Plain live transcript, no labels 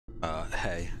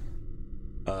Hey.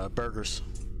 Burgers.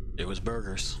 It was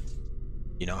burgers.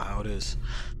 You know how it is.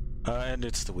 And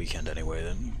it's the weekend anyway,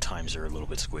 the times are a little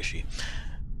bit squishy.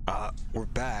 We're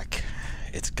back.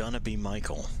 It's gonna be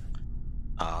Michael.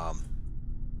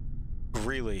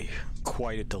 Really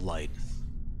quite a delight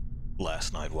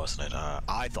last night, wasn't it?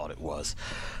 I thought it was.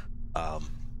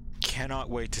 Cannot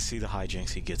wait to see the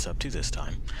hijinks he gets up to this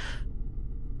time.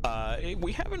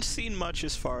 We haven't seen much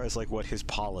as far as like what his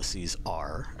policies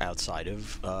are outside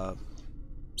of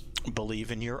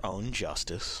believe in your own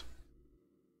justice,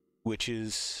 which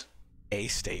is a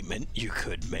statement you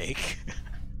could make.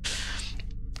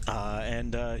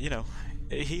 You know,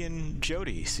 he and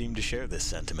Jody seem to share this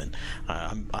sentiment.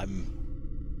 I'm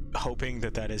hoping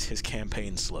that that is his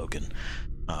campaign slogan.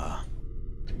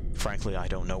 Frankly, I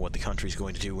don't know what the country's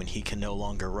going to do when he can no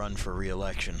longer run for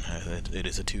re-election. It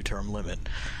is a two-term limit.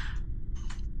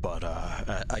 But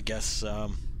I guess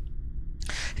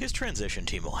his transition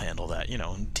team will handle that, you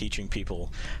know, teaching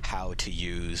people how to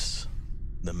use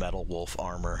the Metal Wolf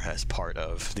armor as part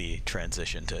of the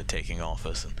transition to taking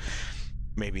office, and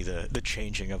maybe the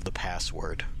changing of the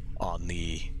password on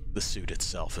the suit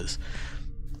itself is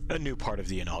a new part of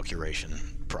the inauguration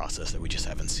process that we just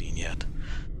haven't seen yet.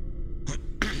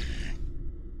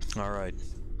 Alright,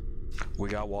 we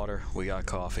got water, we got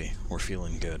coffee, we're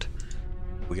feeling good.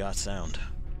 We got sound.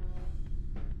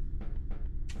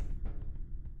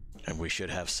 And we should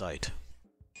have sight.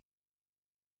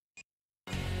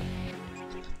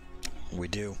 We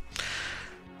do.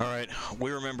 Alright,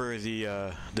 we remember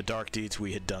the dark deeds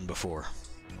we had done before.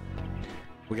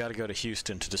 We gotta go to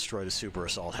Houston to destroy the super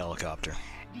assault helicopter.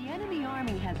 The enemy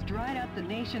army has dried up the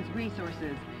nation's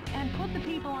resources and put the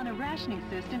people on a rationing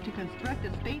system to construct a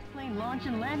spaceplane launch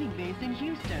and landing base in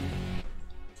Houston.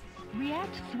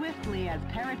 React swiftly as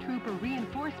paratrooper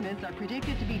reinforcements are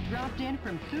predicted to be dropped in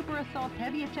from super assault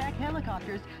heavy attack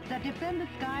helicopters that defend the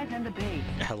skies and the base.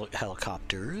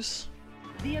 Helicopters?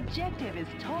 The objective is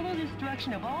total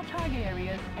destruction of all target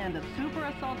areas and the super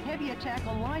assault heavy attack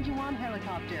Olajuwon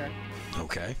helicopter.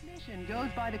 Okay. This mission goes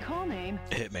by the call name...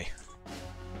 Hit me.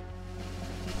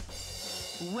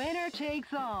 Winner takes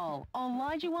all.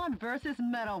 Olajuwon versus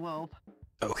Metal Wolf.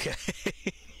 Okay.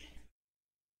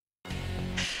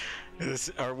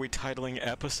 Are we titling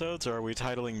episodes or are we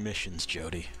titling missions,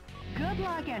 Jody? Good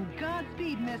luck and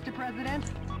Godspeed, Mr. President.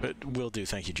 Will do,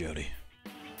 thank you, Jody.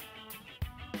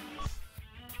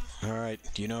 Alright,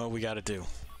 you know what we gotta do?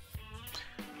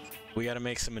 We gotta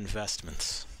make some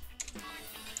investments.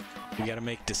 We gotta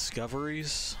make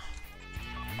discoveries.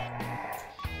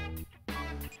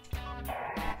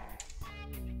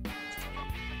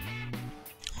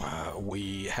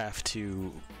 We have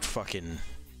to fucking...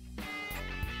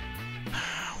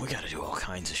 We gotta do all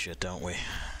kinds of shit, don't we?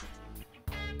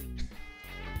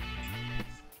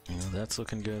 Yeah, that's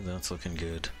looking good, that's looking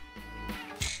good.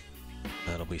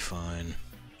 That'll be fine.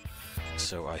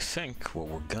 So I think what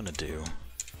we're gonna do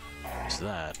is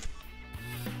that,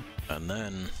 and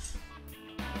then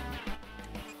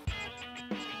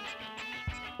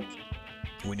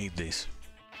we need these.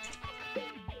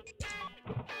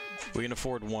 We can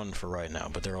afford one for right now,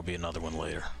 but there'll be another one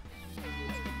later.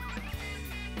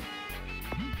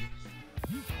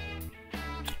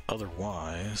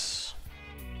 Otherwise...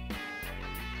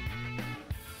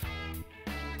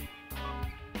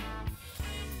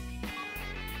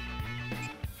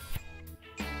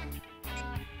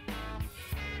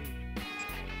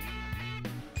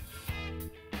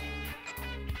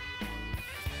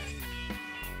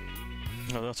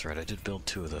 Oh, that's right, I did build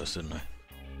two of those, didn't I?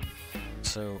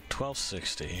 So,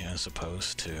 1260 as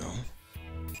opposed to...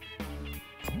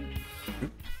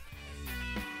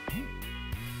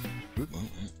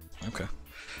 Okay.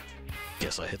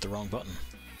 Guess I hit the wrong button.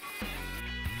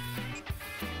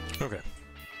 Okay.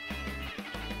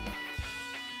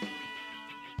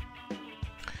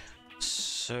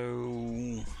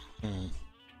 So...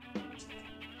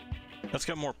 That's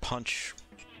got more punch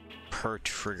per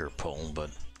trigger pull,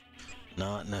 but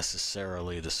not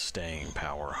necessarily the staying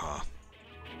power, huh?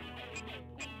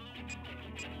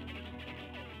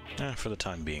 For the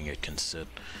time being, it can sit.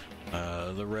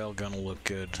 The railgun will look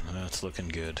good. That's looking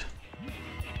good.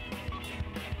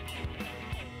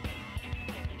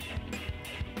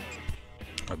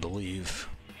 I believe.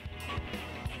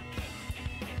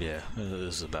 Yeah,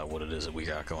 this is about what it is that we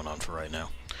got going on for right now.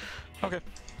 Okay.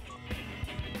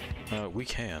 We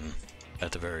can,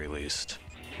 at the very least,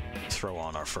 throw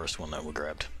on our first one that we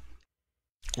grabbed.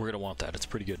 We're gonna want that. It's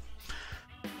pretty good.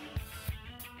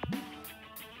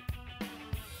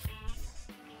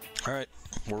 Alright,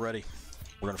 we're ready.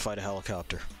 We're gonna fight a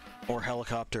helicopter. Or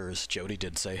helicopters. Jody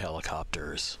did say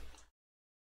helicopters.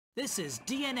 This is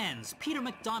DNN's Peter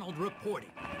McDonald reporting.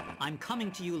 I'm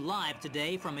coming to you live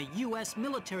today from a U.S.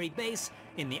 military base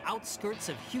in the outskirts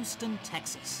of Houston,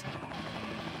 Texas.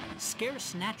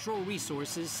 Scarce natural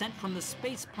resources sent from the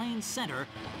Space Plane Center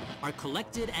are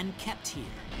collected and kept here.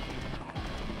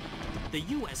 The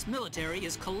U.S. military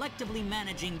is collectively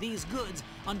managing these goods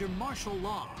under martial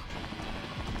law.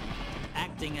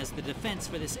 Acting as the defense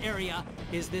for this area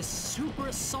is this Super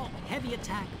Assault Heavy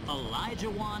Attack Elijah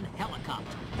 1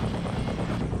 helicopter.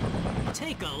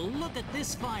 Take a look at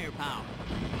this firepower.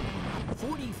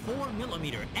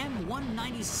 44mm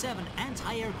M197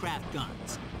 anti-aircraft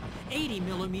guns,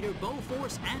 80mm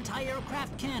Bofors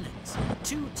anti-aircraft cannons,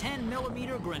 two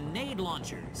 10mm grenade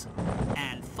launchers,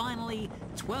 and finally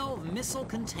 12 missile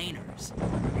containers.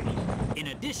 In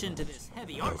addition to this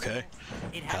heavy arsenal,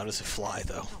 it has how does it fly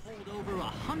though? Over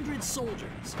 100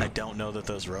 soldiers. I don't know that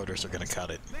those rotors are going to cut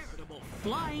it. Veritable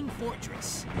flying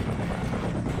fortress.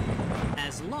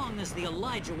 As long as the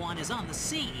Elijah 1 is on the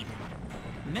scene,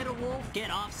 Metal Wolf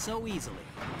get off so easily.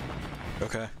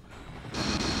 Okay.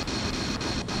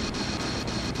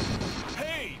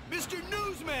 Hey, Mr.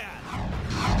 Newsman!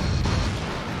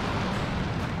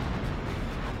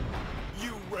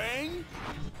 You rang?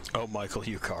 Oh, Michael,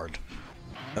 you card.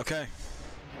 Okay.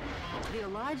 The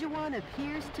Elijah 1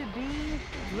 appears to be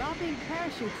dropping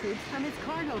parachute troops from its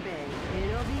cargo bay.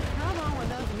 It'll be trouble when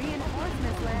those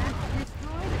reinforcements land,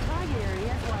 destroy the target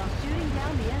areas while shooting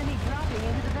down the enemy dropping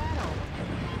into the battle.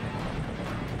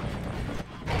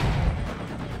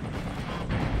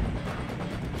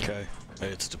 Okay.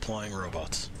 It's deploying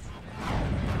robots.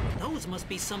 Those must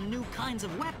be some new kinds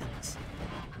of weapons.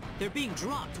 They're being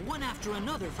dropped one after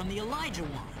another from the Elijah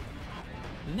 1.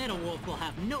 Metal Wolf will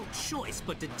have no choice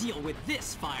but to deal with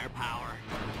this firepower.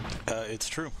 It's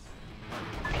true.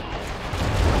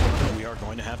 We are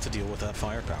going to have to deal with that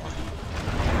firepower.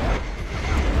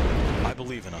 I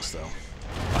believe in us, though.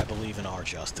 I believe in our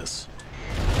justice.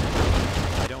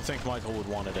 I don't think Michael would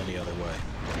want it any other way.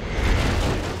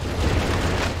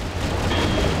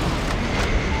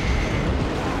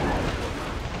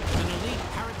 An elite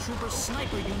paratrooper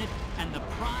sniper unit and the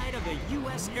pride of the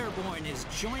U.S. Airborne is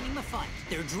joining the fight.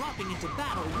 They're dropping into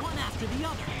battle one after the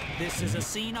other. This is a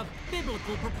scene of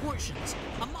biblical proportions.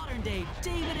 A modern-day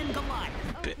David and Goliath.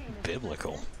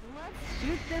 Biblical? Let's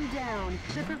shoot them down.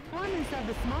 The performance of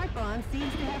the smart bomb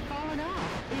seems to have fallen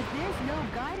off. If there's no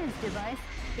guidance device,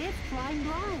 it's flying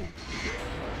blind.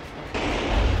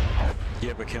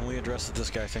 Yeah, but can we address that this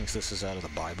guy thinks this is out of the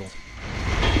Bible?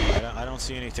 I don't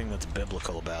see anything that's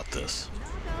biblical about this.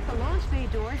 Knock out the launch bay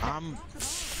doors. I'm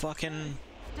fucking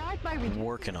Start by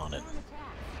working on it.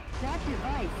 That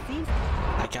device seems...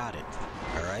 I got it.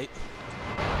 Alright?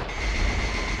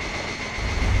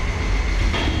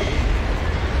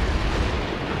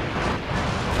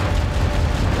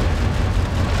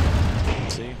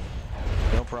 See?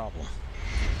 No problem.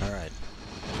 Alright.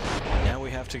 Now we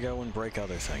have to go and break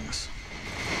other things.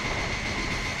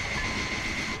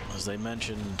 As they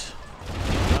mentioned,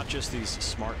 not just these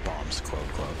smart bombs, quote,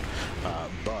 quote,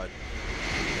 but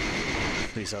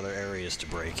these other areas to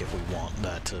break if we want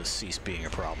that to cease being a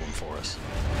problem for us.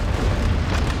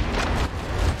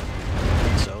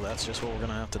 So that's just what we're going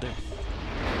to have to do.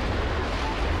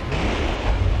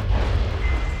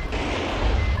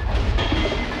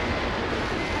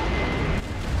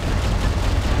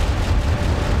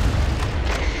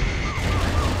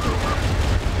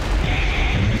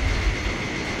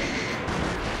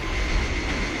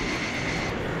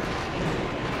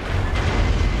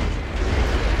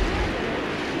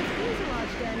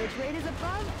 Rate is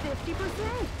above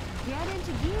 50%. Get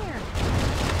into gear.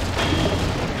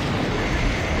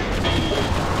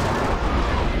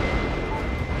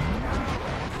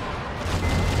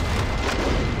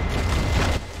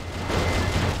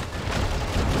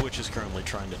 Which is currently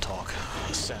trying to talk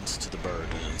sense to the bird,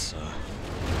 and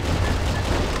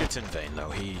it's in vain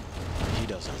though. He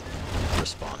doesn't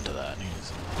respond to that.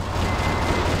 He's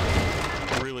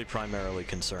really primarily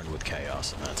concerned with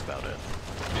chaos, and that's about it.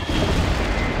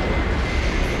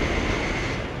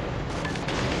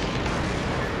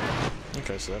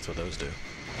 Okay, so that's what those do.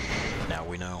 Now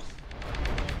we know.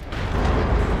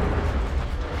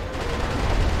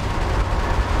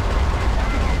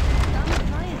 Some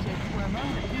scientists were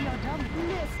among the POW.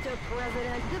 Mr.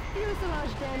 President, the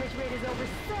fuselage damage rate is over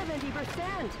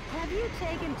 70%. Have you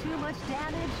taken too much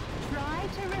damage? Try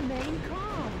to remain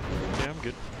calm. Yeah, I'm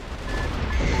good.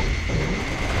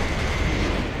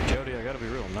 Jody, I gotta be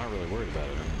real, I'm not really worried about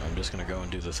it. I'm just gonna go and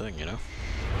do the thing, you know?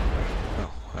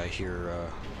 Oh, I hear,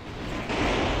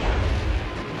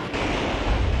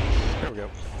 there we go.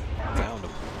 Found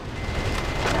him.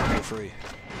 We're free.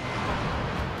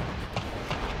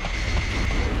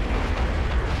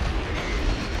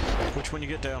 when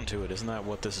you get down to it. Isn't that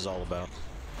what this is all about?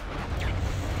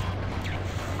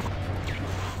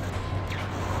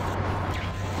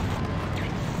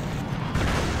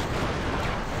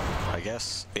 I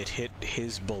guess it hit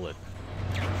his bullet.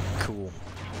 Cool.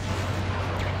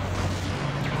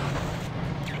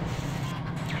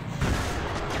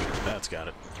 That's got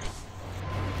it.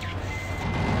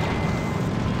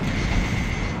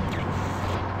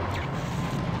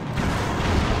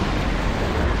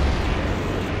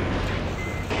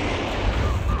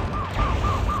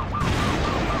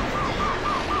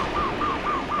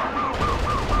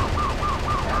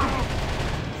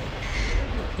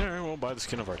 Alright, we'll buy the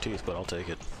skin of our teeth, but I'll take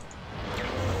it.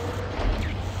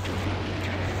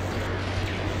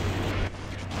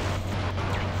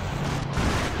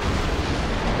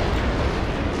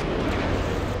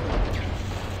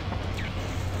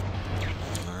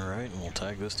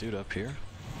 Tag this dude up here.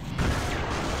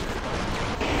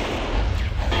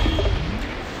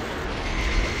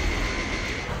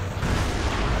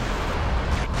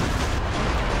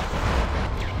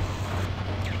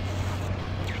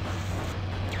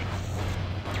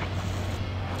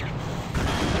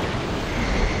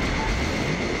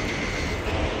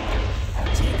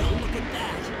 Take a look at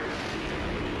that.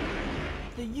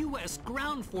 The U.S.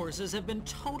 ground forces have been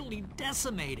totally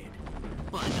decimated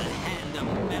by the hand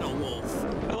of Metal Wolf.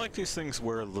 I like these things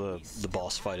where the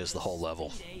boss fight is the whole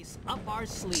level. Up our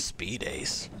sleeve. Speed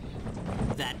Ace.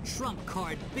 That trump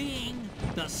card being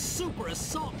the Super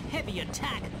Assault Heavy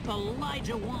Attack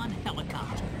Elijah 1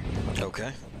 helicopter.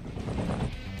 Okay.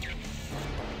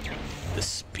 The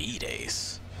Speed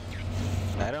Ace.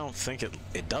 I don't think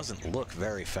it doesn't look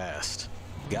very fast.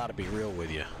 Gotta be real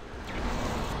with you.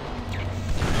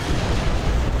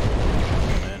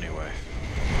 Anyway.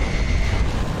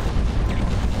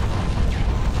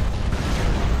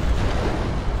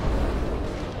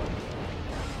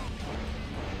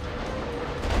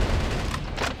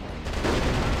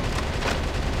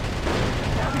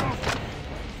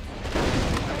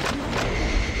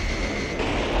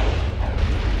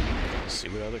 See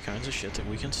what other kinds of shit that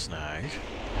we can snag.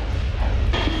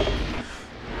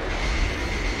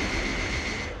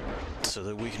 So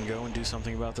that we can go and do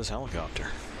something about this helicopter.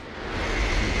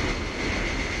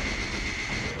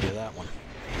 Yeah, that one.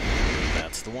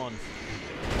 That's the one.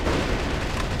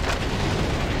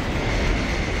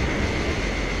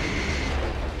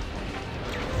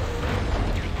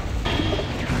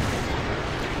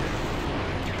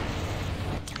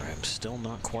 I'm still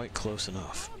not quite close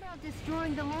enough. How about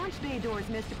destroying the launch bay doors,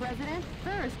 Mr. President?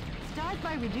 First, start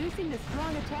by reducing the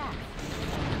strong attack.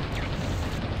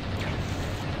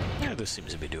 Yeah, this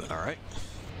seems to be doing all right.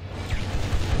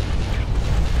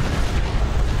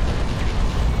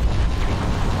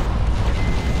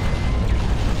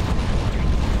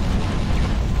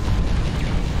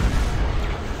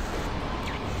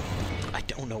 I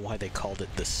don't know why they called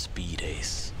it the Speed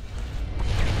Ace.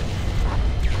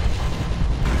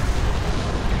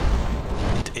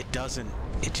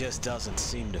 It just doesn't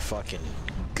seem to fucking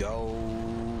go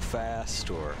fast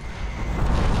or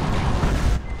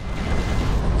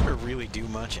really do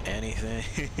much anything.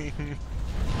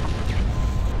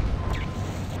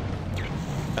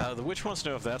 The witch wants to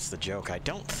know if that's the joke. I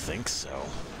don't think so.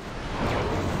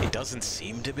 It doesn't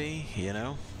seem to be, you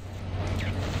know?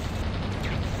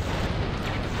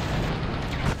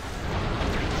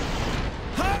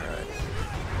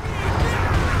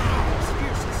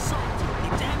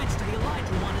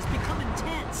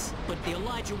 The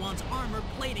Elijah One's armor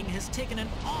plating has taken an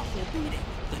awful beating.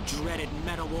 The dreaded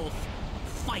Metal Wolf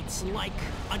fights like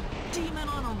a demon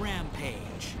on a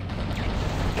rampage.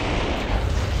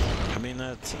 I mean,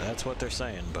 that's what they're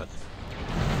saying, but...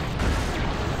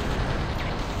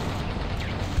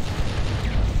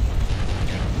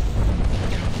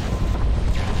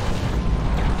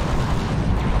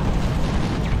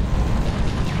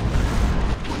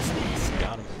 What's this?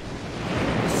 Got him.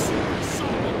 Super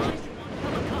Assault Elijah 1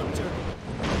 helicopter.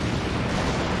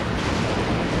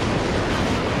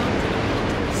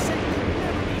 Said could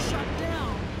never be shut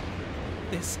down.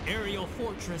 This aerial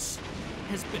fortress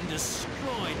has been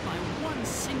destroyed by one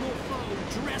single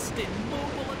foe dressed in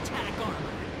mobile attack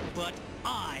armor. But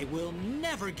I will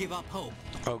never give up hope.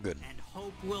 Oh, good. And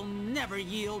hope will never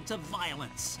yield to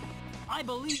violence. I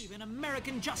believe in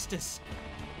American justice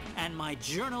and my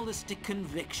journalistic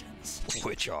convictions.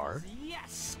 Which are?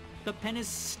 Yes, the pen is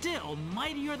still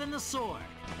mightier than the sword.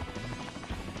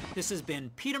 This has been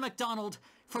Peter McDonald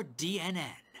for DNN.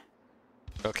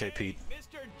 Okay, Pete.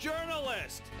 Mr.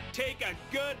 Journalist, take a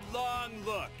good long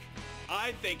look.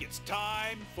 I think it's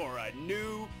time for a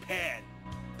new pen.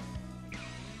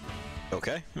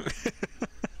 Okay.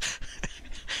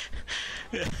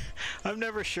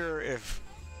 never sure if,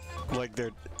 like,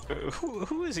 they're...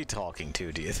 who is he talking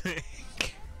to, do you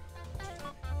think?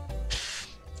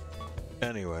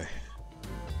 Anyway.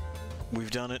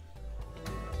 We've done it.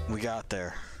 We got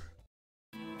there.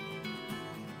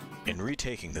 In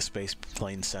retaking the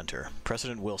Spaceplane Center,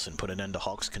 President Wilson put an end to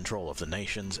Hawk's control of the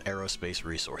nation's aerospace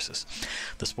resources.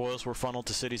 The spoils were funneled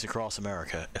to cities across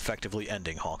America, effectively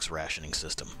ending Hawk's rationing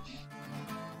system.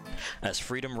 As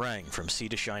freedom rang from sea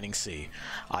to shining sea,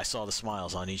 I saw the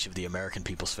smiles on each of the American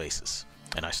people's faces,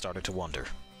 and I started to wonder,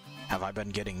 have I been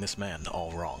getting this man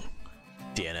all wrong?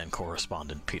 CNN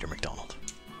correspondent Peter McDonald.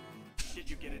 Did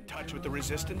you get in touch with the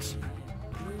resistance?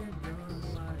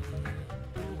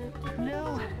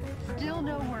 No, still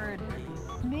no word.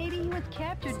 Maybe he was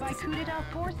captured by coup d'etat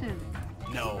forces.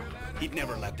 No, he'd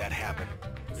never let that happen.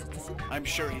 I'm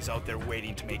sure he's out there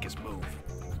waiting to make his move.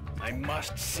 I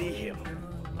must see him.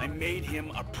 I made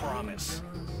him a promise.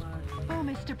 Oh,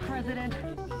 Mr. President.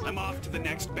 I'm off to the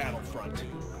next battlefront.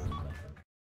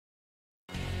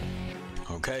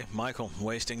 Okay, Michael,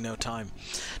 wasting no time.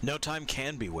 No time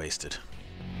can be wasted.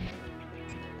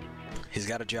 He's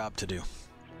got a job to do.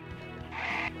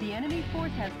 The enemy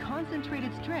force has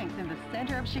concentrated strength in the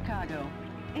center of Chicago.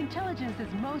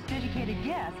 Intelligence's most educated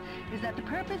guess is that the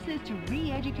purpose is to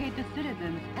re-educate the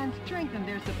citizens and strengthen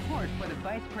their support for the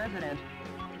vice president.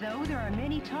 Though there are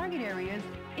many target areas,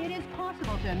 it is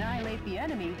possible to annihilate the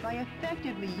enemy by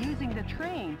effectively using the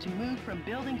train to move from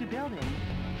building to building.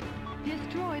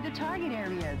 Destroy the target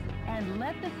areas and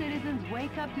let the citizens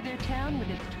wake up to their town with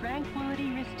its tranquility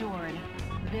restored.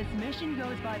 This mission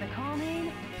goes by the call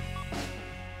name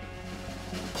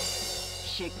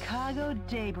Chicago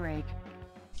Daybreak.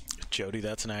 Jody,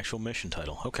 that's an actual mission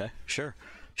title. Okay, sure.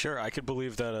 Sure, I could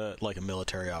believe that like a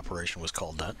military operation was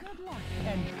called that. Good luck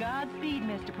and Godspeed,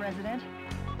 Mr. President.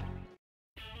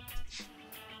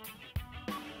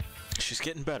 She's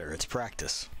getting better. It's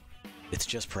practice. It's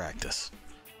just practice.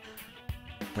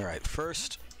 Alright,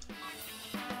 first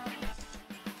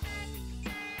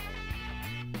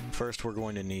we're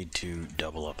going to need to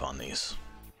double up on these.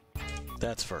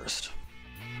 That's first.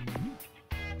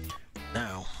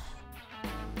 Now,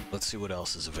 let's see what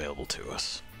else is available to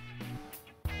us.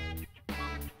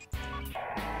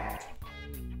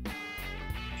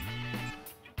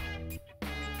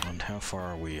 And how far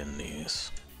are we in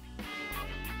these?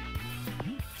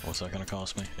 What's that gonna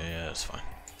cost me? Yeah, that's fine.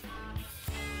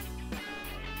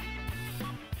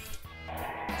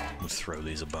 Let's throw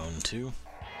these a bone too.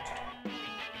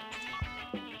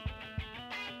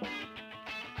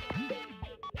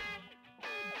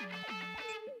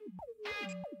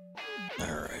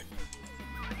 Alright.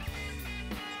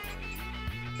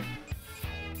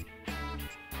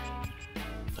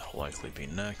 That'll likely be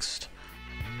next.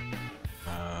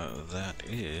 That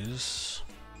is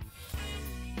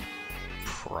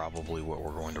probably what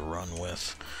we're going to run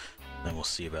with. Then we'll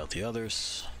see about the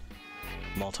others.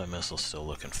 Multi-missile's still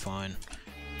looking fine.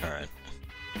 Alright.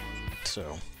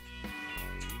 So,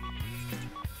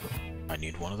 I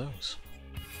need one of those.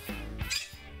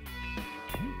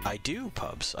 I do,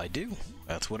 pubs. I do.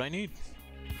 That's what I need.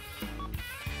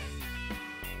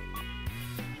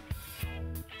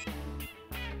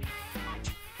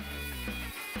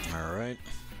 Alright.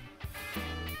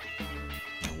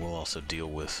 We'll also deal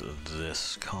with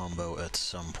this combo at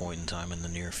some point in time in the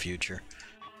near future.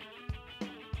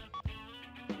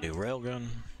 New railgun.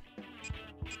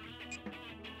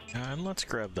 And let's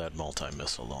grab that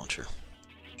multi-missile launcher.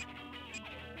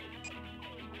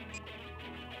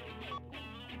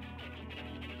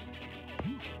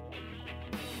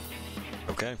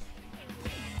 Okay.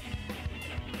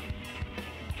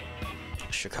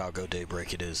 Chicago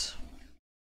Daybreak it is.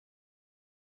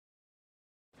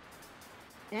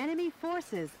 Enemy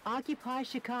forces occupy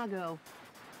Chicago.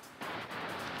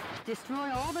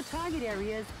 Destroy all the target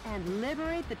areas and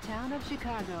liberate the town of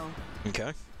Chicago.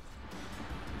 Okay.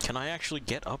 Can I actually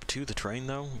get up to the train,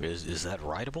 though? Is that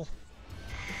rideable?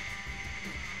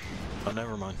 Oh,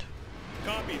 never mind.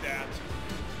 Copy that.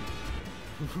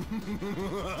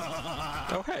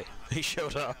 Oh, hey. He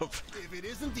showed up. If it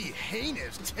isn't the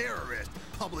heinous terrorist,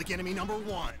 public enemy number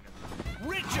one.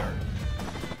 Richard!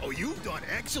 Oh, you've done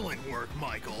excellent work,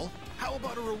 Michael. How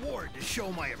about a reward to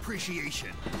show my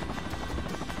appreciation?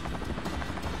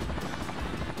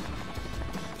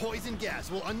 Poison gas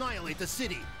will annihilate the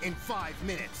city in 5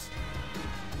 minutes.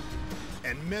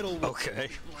 And metal will be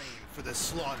blamed for the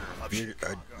slaughter of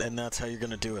Chicago. And that's how you're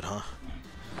gonna do it, huh?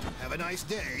 Have a nice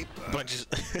day. But just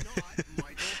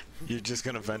you're just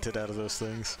gonna vent it out of those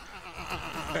things?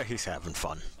 He's having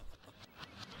fun.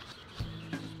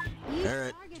 Each All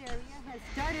right. target area has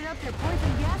started up their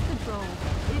poison gas control.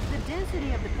 If the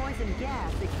density of the poison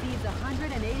gas exceeds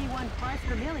 181 parts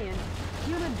per million,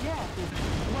 human death is...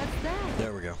 What's that?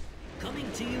 There we go.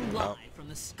 Coming to you live from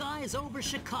the skies over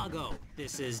Chicago,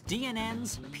 this is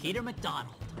DNN's Peter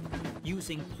McDonald.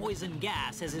 Using poison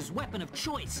gas as his weapon of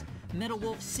choice, Metal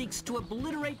Wolf seeks to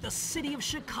obliterate the city of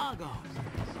Chicago.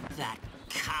 That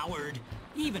coward.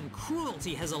 Even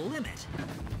cruelty has a limit.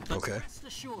 But okay. Rest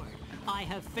assured, I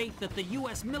have faith that the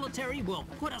U.S. military will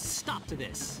put a stop to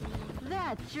this.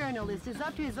 That journalist is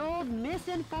up to his old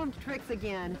misinformed tricks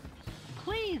again.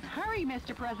 Please hurry,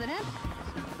 Mr. President.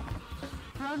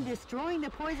 From destroying the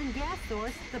poison gas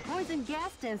source, the poison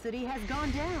gas density has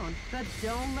gone down. But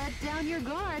don't let down your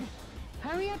guard.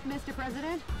 Hurry up, Mr.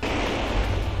 President.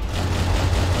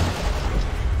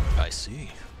 I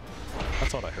see. I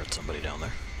thought I heard somebody down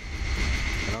there.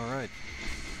 Alright.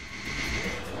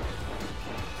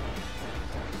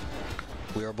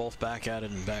 We are both back at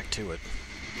it and back to it.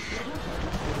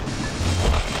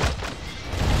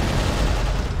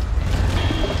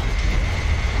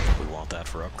 We want that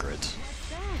for upgrades.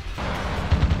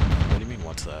 What do you mean,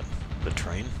 what's that? The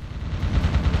train?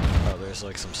 Oh, there's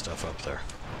like some stuff up there.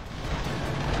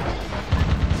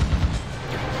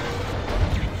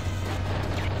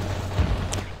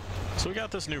 So we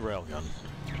got this new railgun.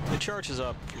 It charges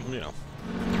up, you know,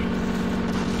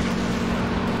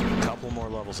 a couple more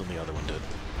levels than the other one did.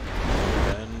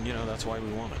 And, you know, that's why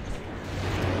we want it.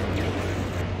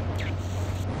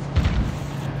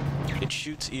 It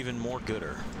shoots even more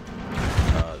gooder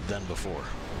than before.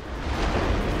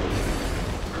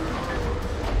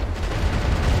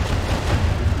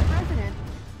 President,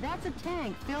 that's a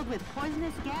tank filled with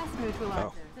poisonous gas neutralizer.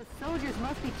 Oh. The soldiers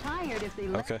must be tired if they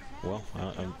let... Okay, well,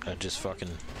 I just fucking...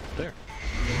 There.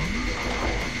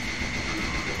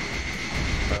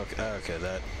 Okay,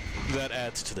 that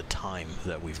adds to the time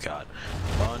that we've got.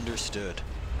 Understood.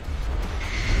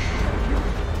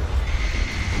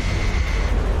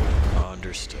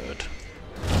 Understood.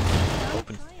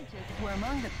 Open. Scientists were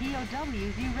among the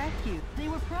POWs you rescued. They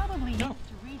were probably used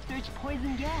to research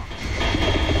poison gas.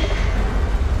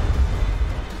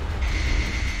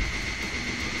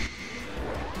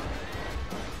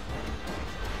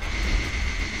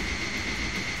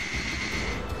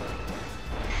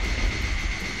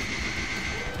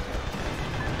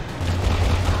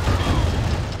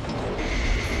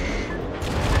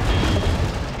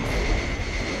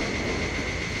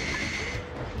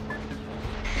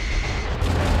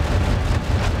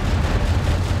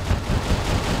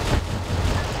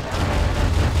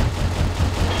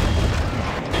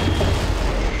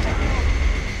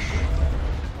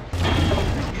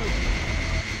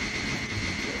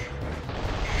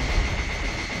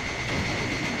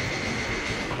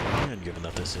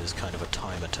 This is kind of a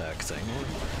time attack thing.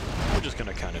 We're just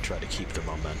gonna kind of try to keep the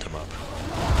momentum up.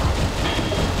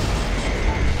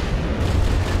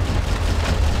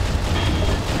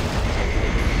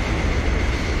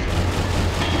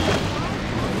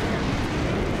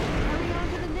 Hurry on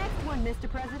to the next one, Mr.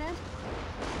 President.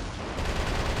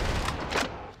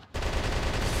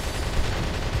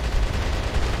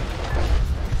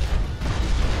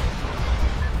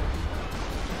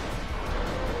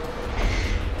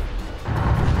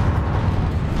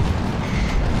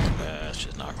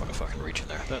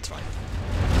 That's fine.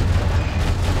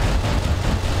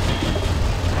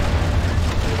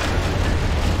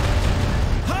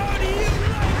 How do you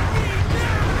like me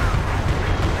now?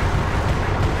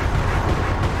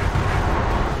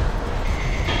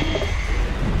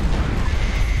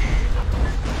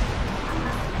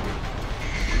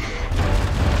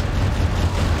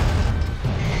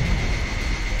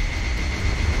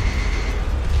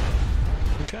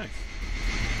 Okay.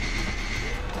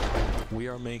 We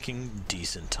are making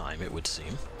decent time, it would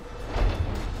seem.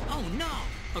 Oh no!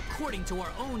 According to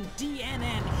our own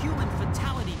DNN human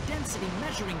fatality density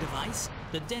measuring device,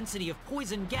 the density of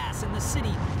poison gas in the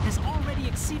city has already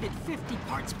exceeded 50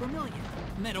 parts per million.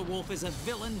 Metal Wolf is a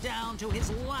villain down to his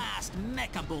last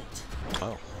mecha bolt.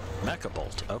 Oh, mecha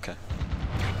bolt, okay.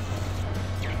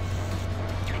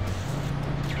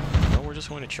 Well, we're just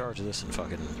going to charge this and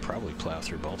fucking probably plow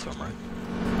through both of them, right?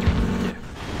 Yeah.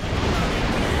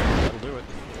 That'll do it.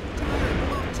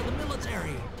 Welcome to the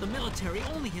military. The military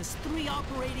only has 3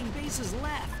 operating bases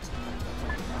left.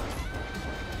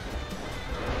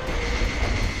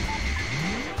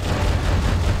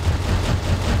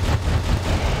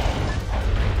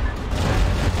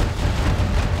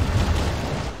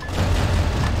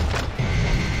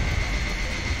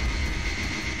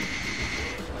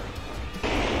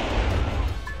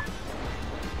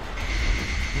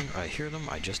 I hear them,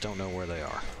 I just don't know where they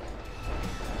are.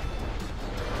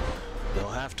 They'll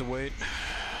have to wait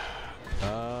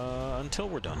until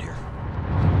we're done here.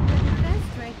 The defense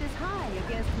strength is high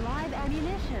against live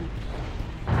ammunition.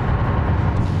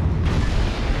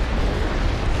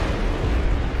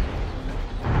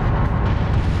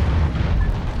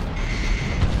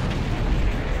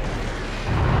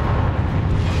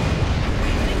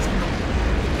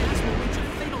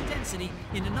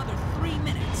 In another 3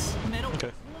 minutes. Meadow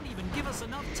won't even give us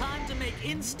enough time to make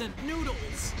instant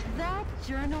noodles. That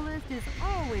journalist is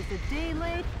always a day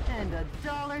late and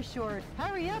 $1 short.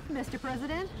 Hurry up, Mr.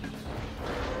 President.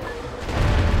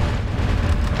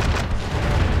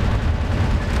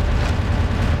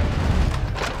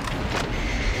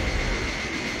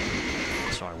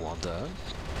 So I want that.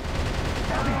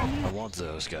 I want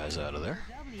those guys out of there.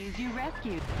 W's you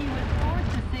rescued. He was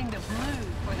forced to sing the blues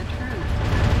for the truth.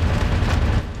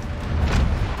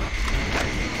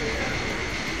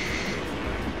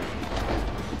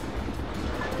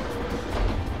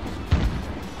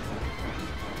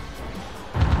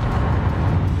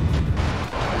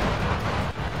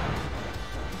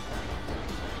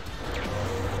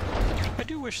 I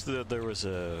do wish that there was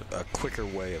a quicker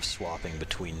way of swapping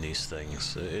between these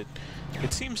things. It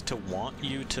seems to want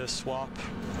you to swap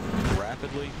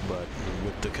rapidly, but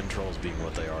with the controls being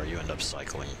what they are, you end up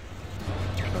cycling.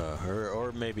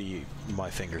 Or maybe my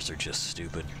fingers are just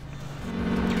stupid.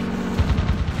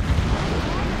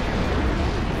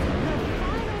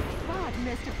 Spot,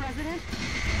 Mr. President.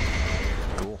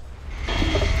 Cool.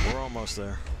 We're almost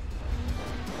there.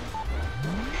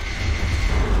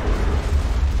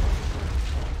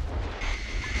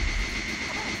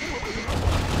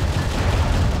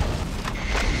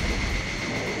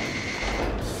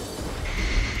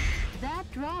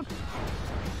 That drop.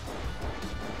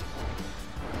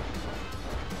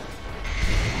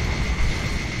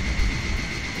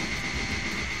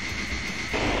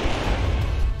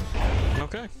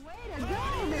 Okay. Way to go,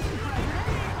 Mr. President.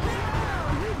 Wow,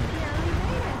 you barely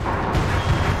made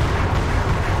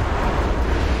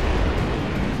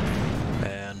it.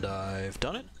 And I've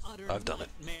done it. I've done it.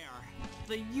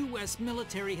 The U.S.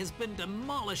 military has been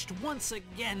demolished once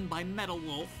again by Metal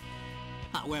Wolf.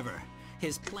 However,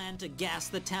 his plan to gas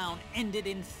the town ended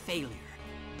in failure.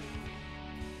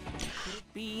 Could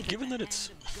it be Given that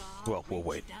it's... Well, we'll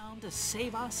wait. Down to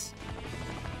save us?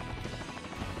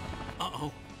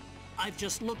 Uh-oh. I've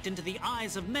just looked into the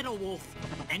eyes of Metal Wolf.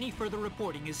 Any further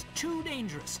reporting is too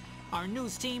dangerous. Our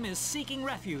news team is seeking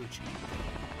refuge.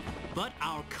 But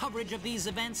our coverage of these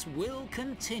events will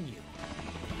continue.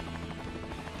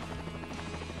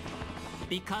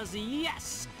 Because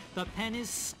yes, the pen is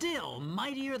still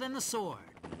mightier than the sword.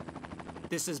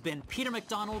 This has been Peter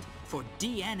McDonald for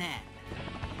DNN.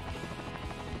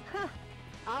 Huh.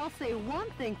 I'll say one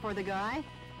thing for the guy.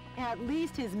 At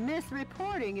least his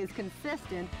misreporting is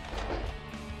consistent.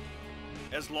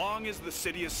 As long as the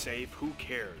city is safe, who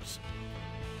cares?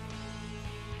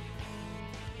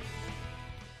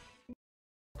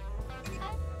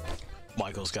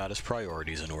 Michael's got his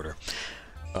priorities in order.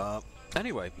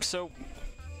 Anyway, so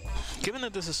given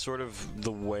that this is sort of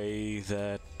the way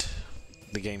that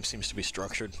the game seems to be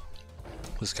structured,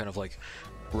 it's kind of like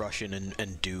rush in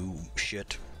and do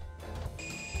shit.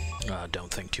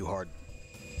 Don't think too hard.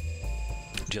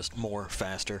 Just more,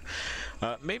 faster.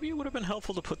 Maybe it would have been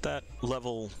helpful to put that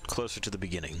level closer to the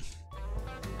beginning.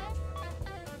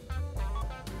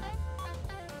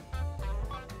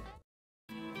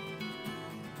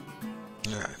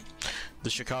 Alright. The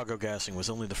Chicago gassing was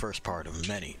only the first part of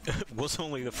many. Was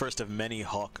only the first of many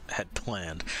Hawk had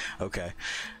planned. Okay.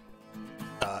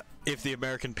 If the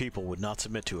American people would not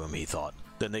submit to him, he thought,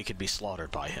 then they could be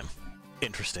slaughtered by him.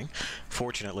 Interesting.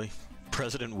 Fortunately,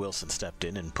 President Wilson stepped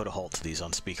in and put a halt to these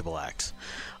unspeakable acts.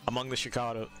 Among the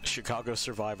Chicago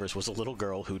survivors was a little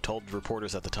girl who told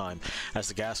reporters at the time, as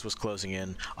the gas was closing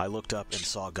in, I looked up and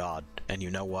saw God. And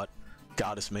you know what?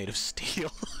 God is made of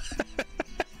steel.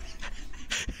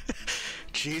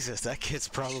 Jesus, that kid's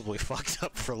probably fucked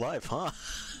up for life, huh?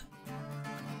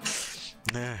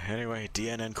 Anyway,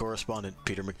 DNN correspondent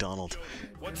Peter McDonald.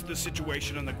 What's the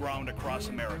situation on the ground across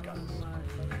America?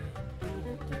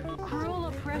 Cruel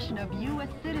oppression of U.S.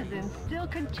 citizens still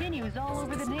continues all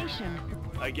over the nation.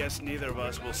 I guess neither of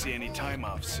us will see any time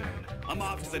off soon. I'm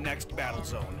off to the next battle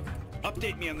zone.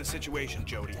 Update me on the situation,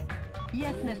 Jody.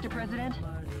 Yes, Mr. President.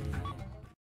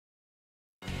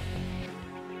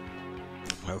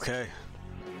 Okay.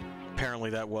 Apparently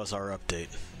that was our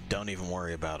update. Don't even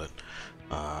worry about it.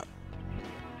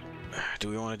 Do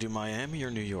we want to do Miami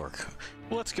or New York?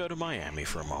 Well, let's go to Miami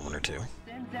for a moment or two.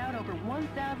 Sends out over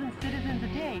 1,000 citizens a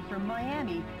day from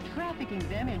Miami, trafficking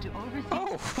them into overseas.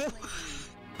 Oh!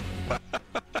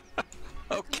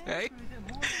 Okay.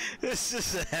 This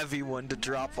is a heavy one to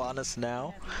drop on us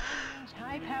now.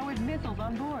 High-powered missiles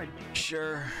on board.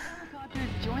 Sure. Helicopters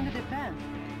join the defense.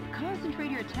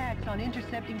 Concentrate your attacks on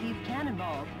intercepting these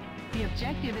cannonballs. The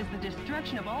objective is the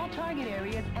destruction of all target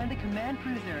areas and the command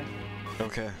cruiser.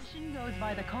 Okay. Mission goes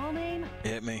by the call name.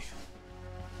 Hit me.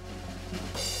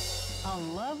 A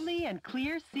lovely and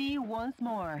clear sea once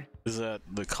more. Is that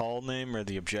the call name or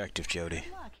the objective, Jody?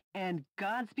 Good luck and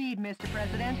Godspeed, Mr.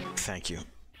 President. Thank you.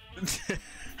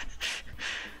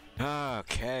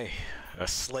 Okay. A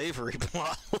slavery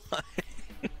plotline.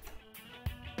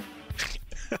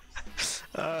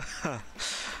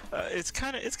 It's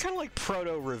kind of like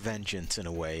proto-Revengeance in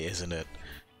a way, isn't it?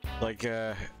 Like,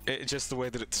 just the way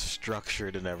that it's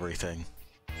structured and everything.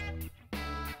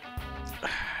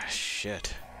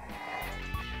 Shit.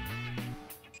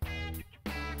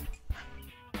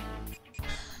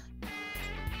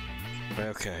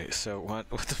 Okay, so what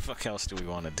the fuck else do we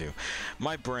want to do?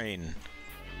 My brain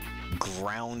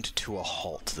ground to a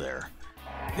halt there.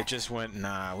 It just went,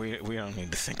 nah, we don't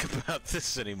need to think about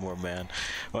this anymore, man.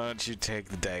 Why don't you take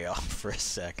the day off for a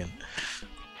second?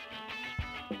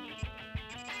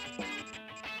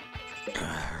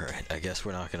 Alright, I guess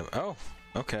we're not gonna... Oh,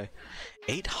 okay.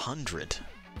 800.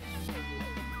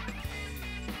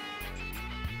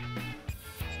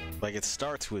 Like, it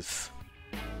starts with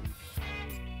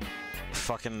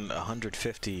fucking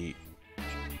 150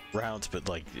 rounds, but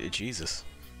like, Jesus.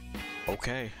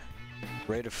 Okay.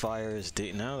 Rate of fire is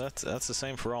D. No, that's the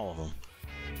same for all of them.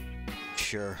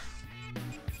 Sure.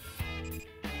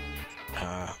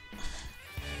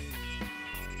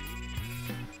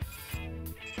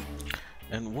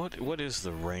 And what is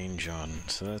the range on?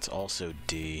 So that's also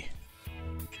D.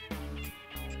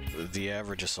 The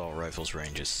average assault rifle's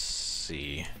range is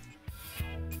C.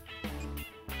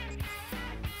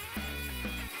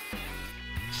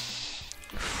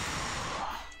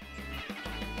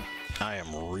 I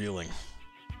am reeling.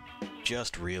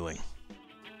 Just reeling.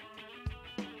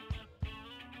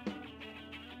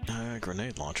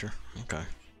 Grenade launcher. Okay.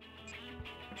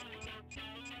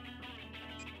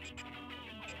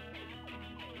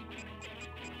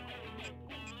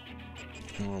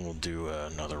 And we'll do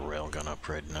another railgun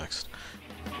upgrade next.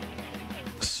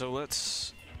 So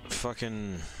let's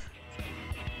fucking...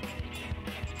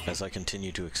 As I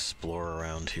continue to explore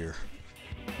around here.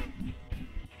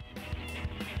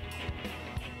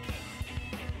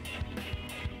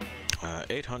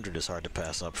 800 is hard to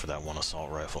pass up for that one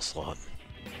assault rifle slot.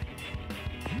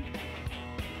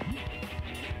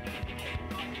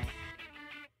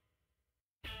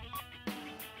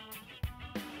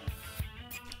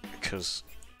 Because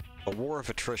a war of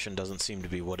attrition doesn't seem to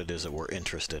be what it is that we're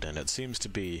interested in. It seems to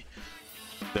be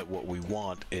that what we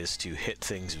want is to hit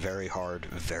things very hard,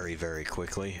 very, very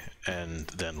quickly, and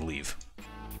then leave.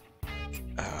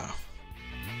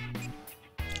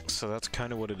 So that's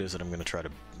kind of what it is that I'm going to try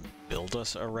to build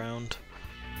us around.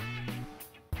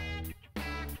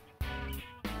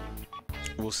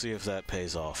 We'll see if that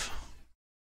pays off.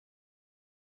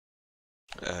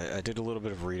 I did a little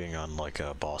bit of reading on like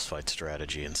boss fight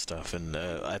strategy and stuff, and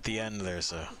at the end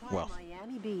there's a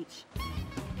Miami Beach.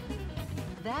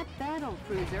 That battle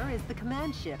cruiser is the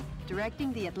command ship,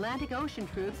 directing the Atlantic Ocean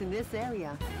troops in this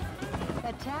area.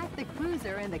 Attack the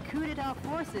cruiser and the coup d'etat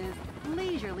forces,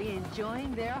 leisurely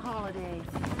enjoying their holiday.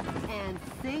 And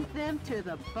sink them to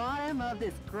the bottom of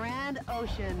this grand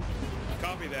ocean.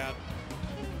 Copy that.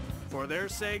 For their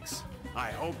sakes,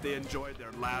 I hope they enjoyed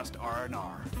their last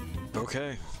R&R.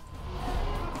 Okay.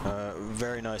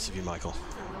 Very nice of you, Michael.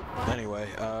 Anyway,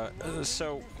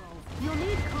 so... You'll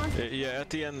need yeah, at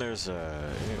the end there's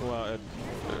well,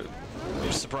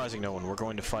 surprising no one, we're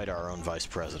going to fight our own vice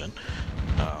president.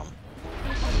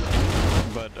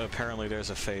 But apparently there's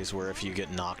a phase where if you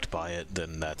get knocked by it,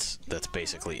 then that's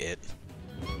basically it.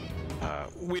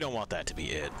 We don't want that to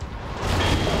be it.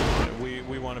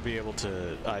 We want to be able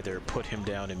to either put him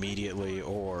down immediately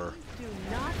or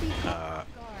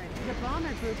the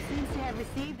bomber group seems to have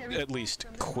received their at least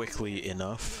quickly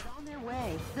enough. on their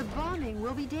way. The bombing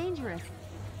will be dangerous.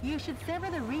 You should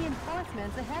sever the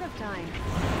reinforcements ahead of time.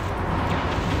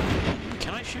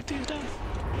 Can I shoot these down?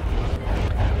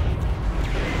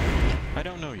 I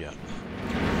don't know yet.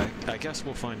 I guess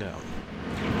we'll find out.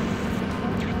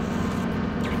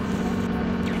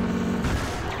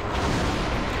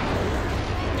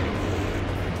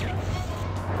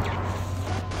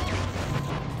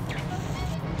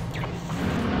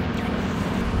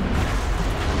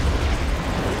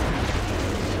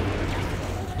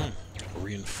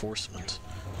 Reinforcement.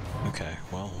 Okay,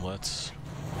 well, let's...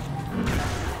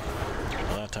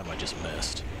 Well, that time I just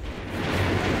missed.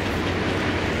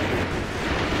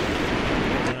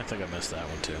 I think I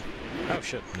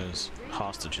shit, there's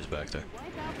hostages back there. Wipe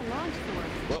out the launch source.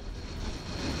 Whoa.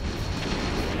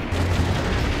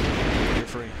 You're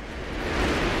free.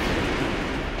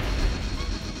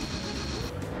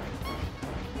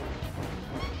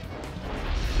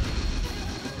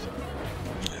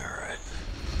 Alright.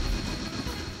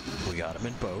 We got him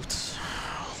in boats.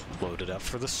 Loaded up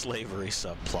for the slavery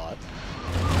subplot.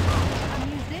 A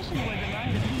musician was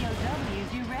among the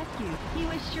POWs you rescued. He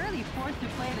was surely forced to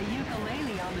play the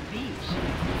ukulele on the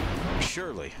beach.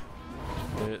 Surely.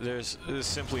 There's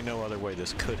simply no other way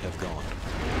this could have gone.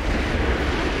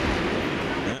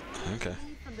 Yeah, okay.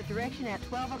 From the direction at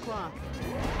 12 o'clock.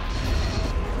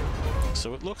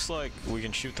 So it looks like we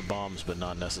can shoot the bombs, but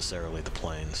not necessarily the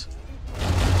planes.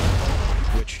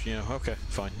 Which, you know, okay,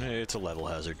 fine. It's a level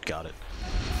hazard. Got it.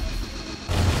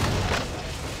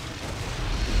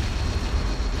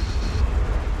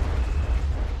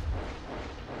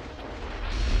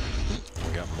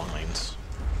 We got mines.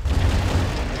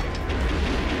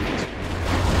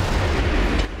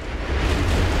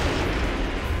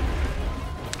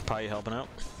 Pie, you helping out?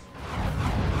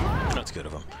 That's good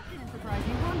of him. Didn't surprise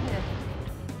you one bit.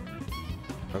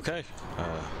 Okay.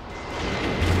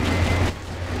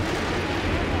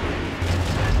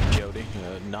 Jody,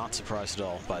 not surprised at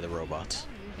all by the robots.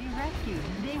 You rescued.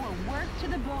 They were worked to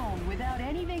the bone without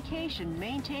any vacation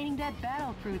maintaining that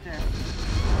battle cruiser.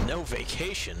 No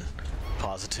vacation?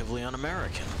 Positively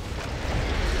un-American.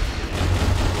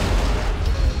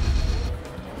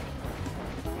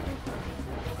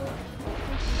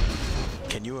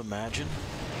 Can you imagine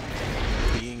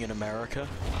being in America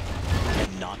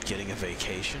and not getting a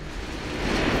vacation?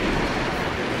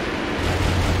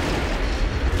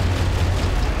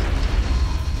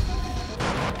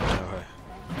 Okay.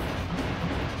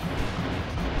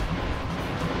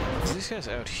 So these guys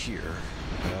out here,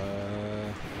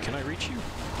 can I reach you?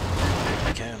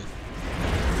 I can.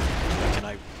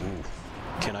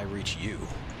 Can I reach you?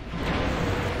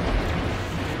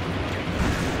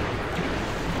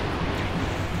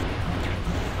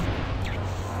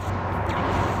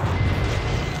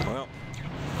 Well,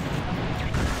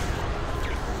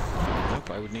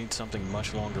 nope, I would need something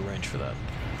much longer range for that.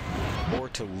 Or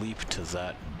to leap to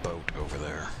that boat over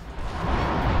there.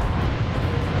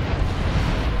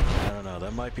 I don't know,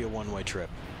 that might be a one-way trip.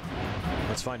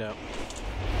 Let's find out.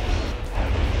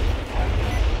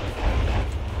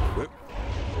 Whoop.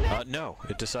 No,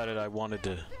 it decided I wanted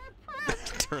to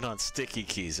turn on sticky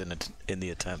keys in the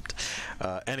attempt.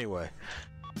 Anyway,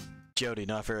 Jody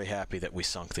not very happy that we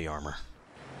sunk the armor.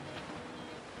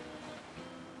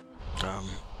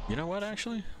 You know what,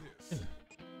 actually?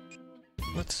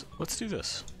 Let's do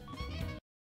this.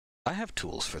 I have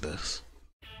tools for this.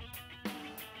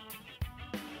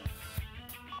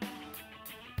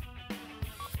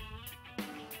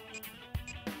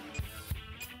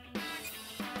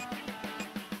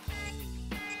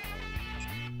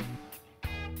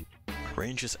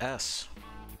 Range is S.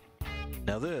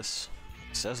 Now this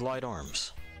says light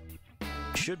arms.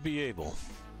 Should be able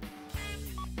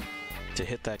to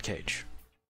hit that cage.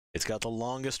 It's got the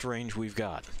longest range we've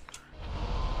got.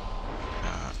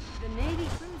 The Navy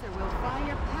cruiser will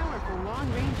fire powerful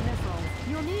long-range missiles.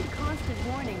 You'll need constant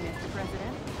warning, Mr.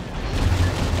 President.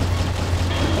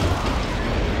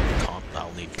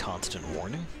 I'll need constant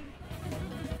warning?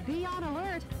 Be on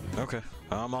alert. Okay,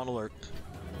 I'm on alert.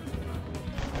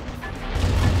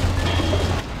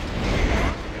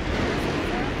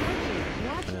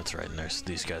 That's right, and there's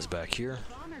these guys back here.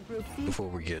 Before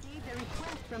we get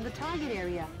from the target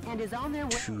area and is on their way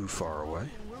too far away.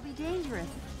 Will be dangerous.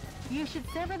 You should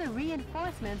sever the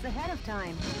reinforcements ahead of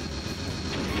time.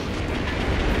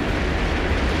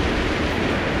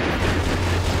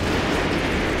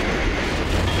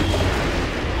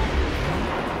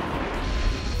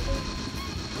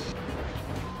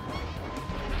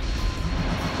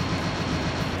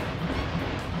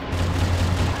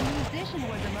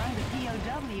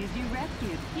 You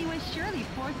rescued. He was surely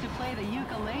forced to play the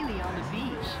ukulele on the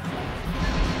beach.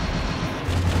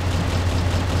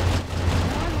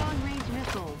 More long-range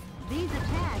missiles. These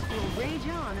attacks will rage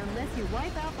on unless you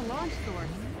wipe out the launch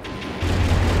source.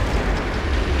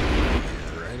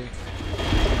 Ready?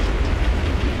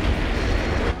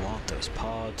 We want those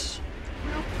pods.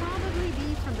 Will probably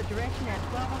be from the direction at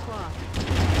 12 o'clock.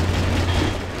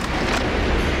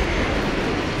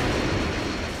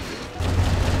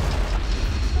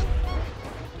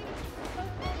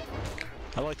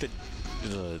 I like the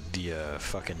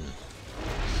fucking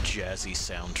jazzy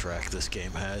soundtrack this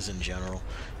game has in general.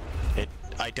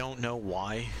 I don't know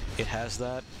why it has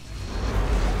that,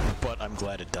 but I'm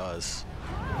glad it does.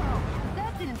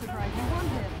 That didn't surprise you one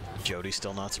bit. Jody's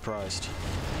still not surprised.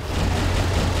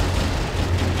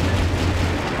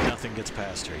 nothing gets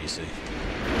past her, you see.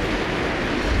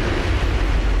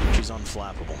 She's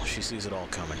unflappable. She sees it all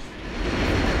coming.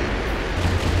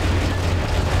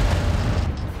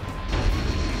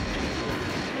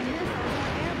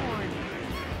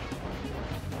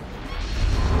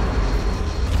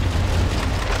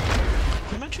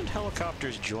 You mentioned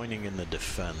helicopters joining in the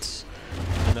defense,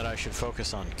 and that I should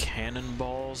focus on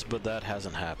cannonballs, but that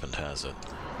hasn't happened, has it?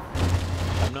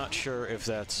 I'm not sure if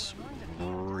that's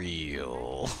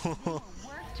real.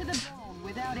 Work to the bone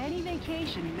without any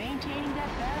vacation, maintaining that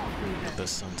battle cruiser. The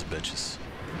sons of bitches.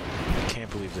 I can't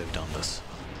believe they've done this.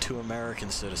 To American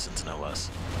citizens, no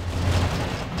less.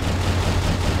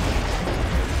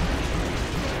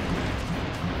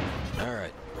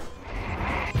 Alright.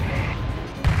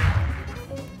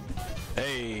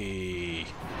 Hey!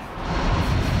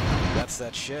 That's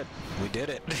that shit. We did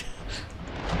it.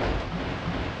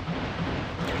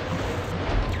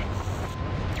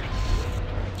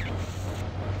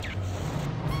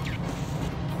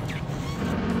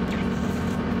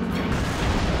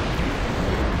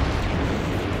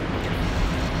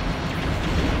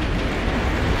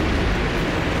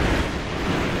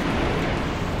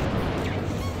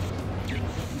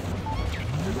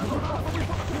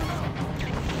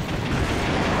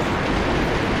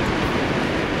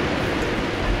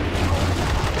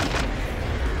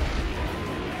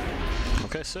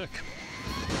 Okay, sick.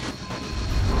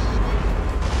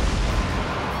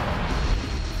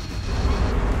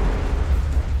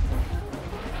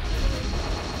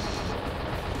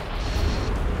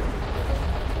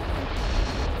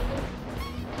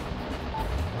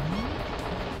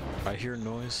 I hear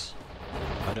noise.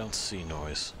 I don't see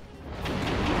noise.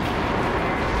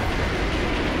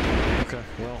 Okay,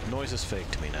 well, noise is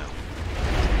fake to me now.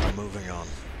 I'm moving on.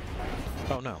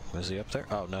 Oh no, is he up there?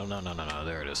 Oh no,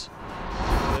 there it is.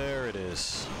 There it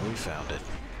is. We found it.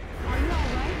 Are you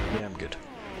alright? Yeah, I'm good.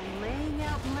 Laying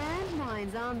out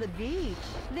landmines on the beach.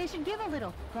 They should give a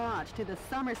little thought to the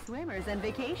summer swimmers and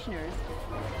vacationers.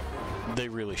 They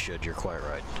really should, you're quite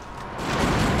right.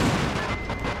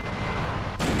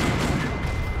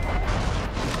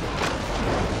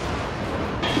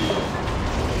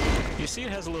 You see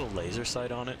it has a little laser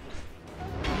sight on it?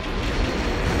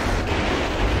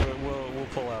 We'll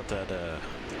pull out that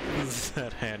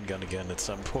that handgun again at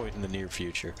some point in the near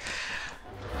future.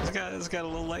 It's got a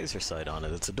little laser sight on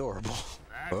it. It's adorable.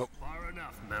 That's far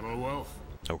enough, Metal Wolf.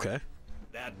 Okay.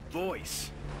 That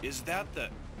voice, is that the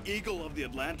Eagle of the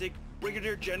Atlantic,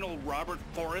 Brigadier General Robert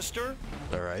Forrester?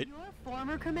 All right. Your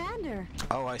former commander.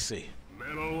 Oh, I see.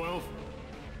 Metal Wolf,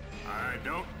 I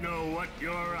don't know what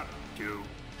you're up to,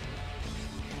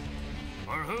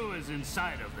 or who is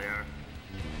inside of there.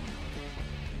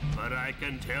 But I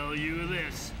can tell you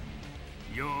this,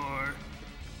 you're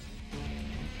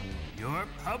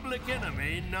public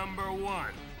enemy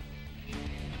 #1.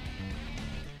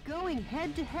 Going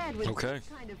head-to-head with this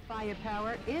kind of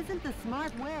firepower isn't the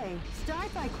smart way.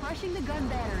 Start by crushing the gun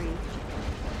battery.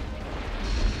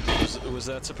 Was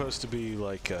that supposed to be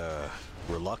like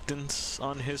reluctance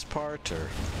on his part, or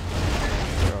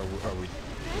are we?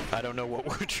 I don't know what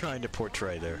we're trying to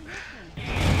portray there.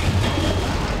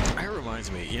 That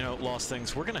reminds me, you know, Lost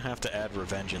Things, we're gonna have to add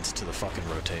Revengeance to the fucking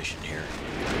rotation here.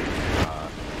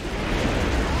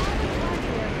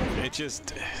 It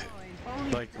just,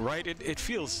 like, right? It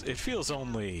feels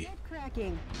only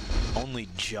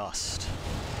just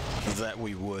that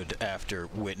we would after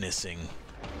witnessing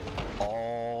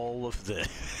all of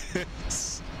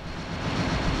this.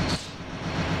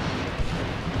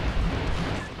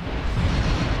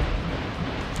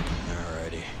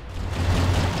 Alrighty.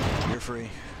 You're free.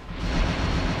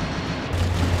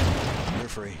 You're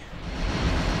free.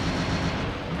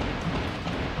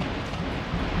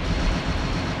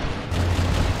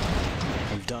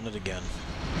 We've done it again.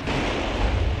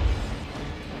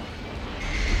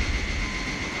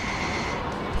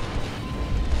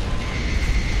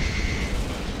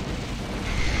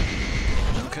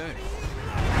 Okay.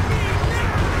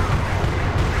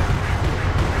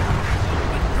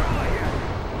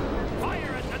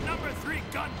 Fire at the #3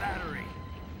 gun battery.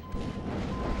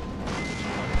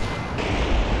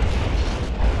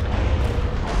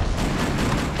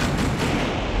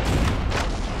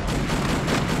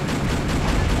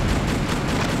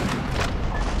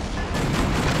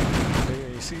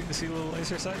 See a little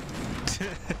laser sight?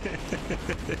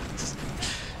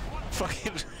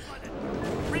 Fucking...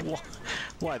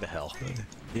 Why the hell?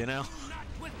 You know?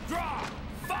 Withdraw!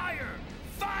 Fire!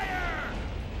 Fire!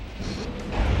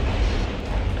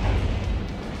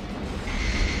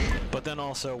 But then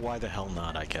also, why the hell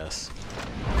not, I guess.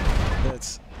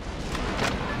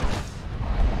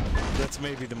 That's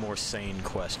maybe the more sane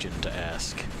question to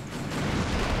ask.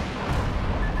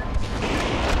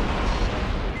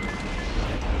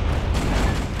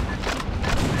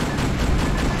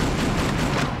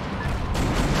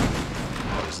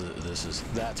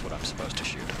 That's what I'm supposed to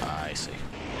shoot. I see.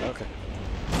 Okay.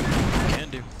 Can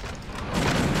do.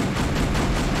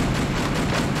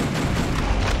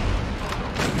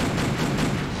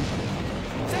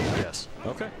 Yes.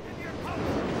 Okay.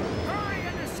 Hurry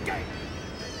and escape!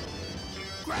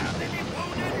 Grab any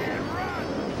wounded and run!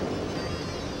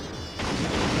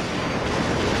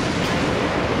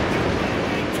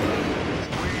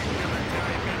 We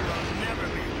military men will never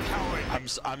be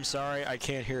cowardly. I'm sorry, I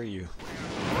can't hear you.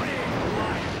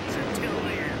 Until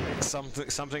the end.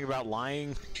 Something about lying?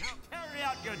 Now carry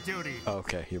out your duty.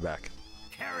 Okay, you're back.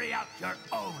 Carry out your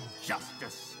own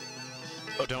justice.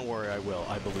 Oh, don't worry, I will.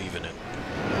 I believe in it.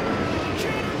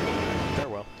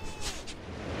 Farewell.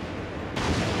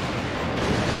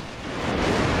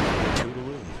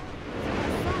 Toodaloo.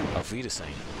 Auf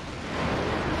Wiedersehen.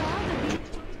 Well, the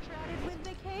beach will be crowded with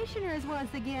vacationers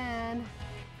once again.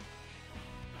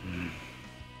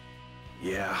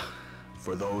 Yeah,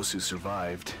 for those who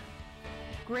survived.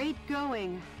 Great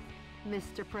going,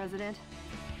 Mr. President.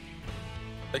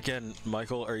 Again,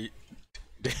 Michael, are you...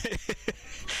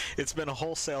 It's been a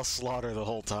wholesale slaughter the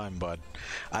whole time, bud.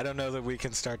 I don't know that we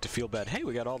can start to feel bad. Hey,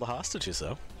 we got all the hostages,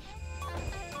 though.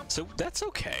 So, that's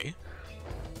okay.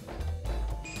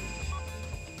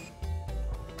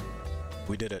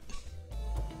 We did it.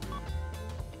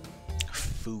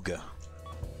 Fuga.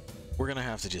 We're gonna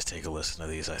have to just take a listen to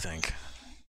these, I think.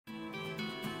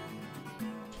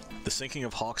 The sinking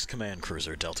of Hawk's command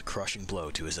cruiser dealt a crushing blow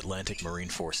to his Atlantic Marine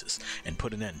forces and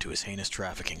put an end to his heinous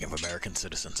trafficking of American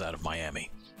citizens out of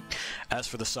Miami. As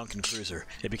for the sunken cruiser,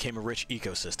 it became a rich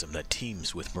ecosystem that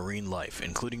teems with marine life,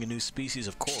 including a new species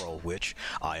of coral which,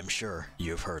 I am sure,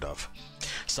 you have heard of.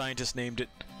 Scientists named it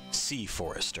Sea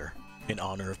Forester, in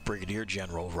honor of Brigadier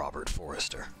General Robert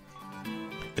Forrester.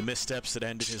 The missteps that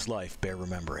ended his life bear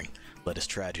remembering. Let his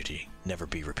tragedy never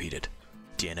be repeated.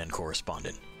 DNN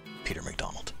correspondent, Peter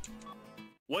McDonald.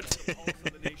 What's the pulse of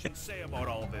the nation say about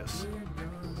all this?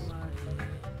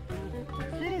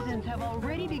 Citizens have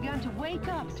already begun to wake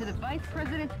up to the Vice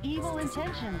President's evil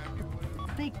intentions.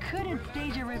 They couldn't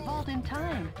stage a revolt in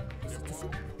time.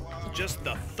 Just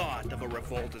the thought of a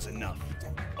revolt is enough.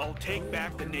 I'll take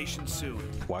back the nation soon.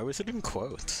 Why was it in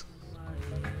quotes?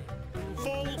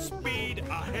 Full speed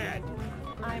ahead!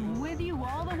 I'm with you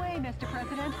all the way, Mr.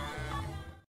 President.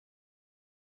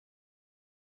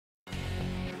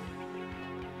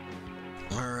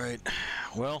 Alright,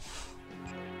 well,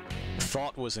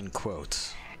 thought was in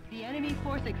quotes. The enemy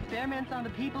force experiments on the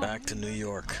people. Back to New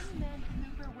York.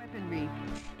 Super weaponry.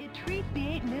 It treats the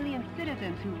 8 million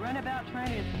citizens who run about trying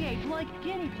to escape like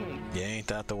guinea pigs. Yeah, ain't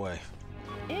that the way.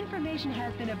 Information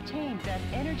has been obtained that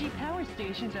energy power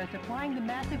stations are supplying the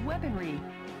massive weaponry.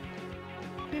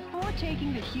 Before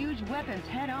taking the huge weapons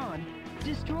head-on,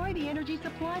 destroy the energy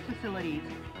supply facilities.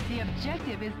 The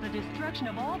objective is the destruction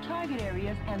of all target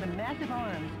areas and the massive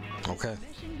arms. Okay. The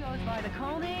mission goes by the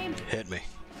call name... Hit me.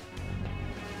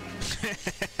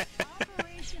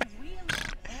 Operation Wheeler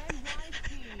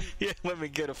NYC. Yeah, let me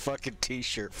get a fucking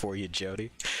t-shirt for you,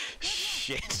 Jody.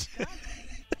 Shit.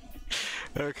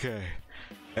 Okay.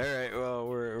 All right. Well,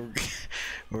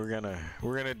 we're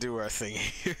gonna do our thing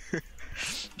here.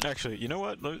 Actually, you know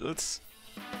what? Let's.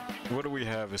 What do we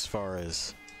have as far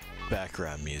as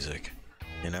background music?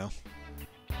 You know.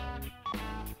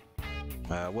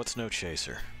 What's No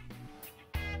Chaser?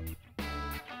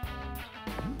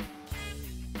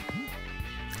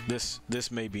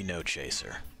 This may be No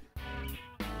Chaser.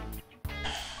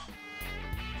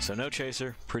 So No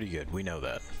Chaser, pretty good. We know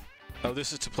that. Oh,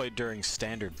 this is to play during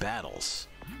standard battles.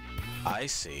 I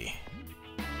see.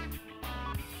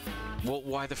 Well,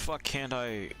 why the fuck can't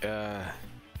I,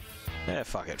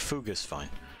 fuck it. Fuga's fine.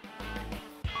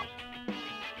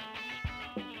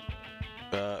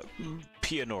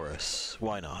 Pianoris.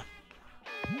 Why not?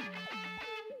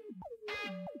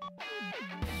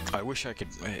 I wish I could...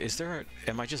 Is there a...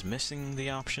 Am I just missing the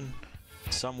option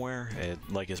somewhere?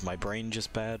 Like, is my brain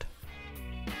just bad?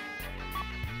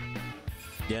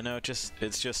 Yeah, no,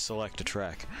 it's just select a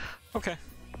track. Okay.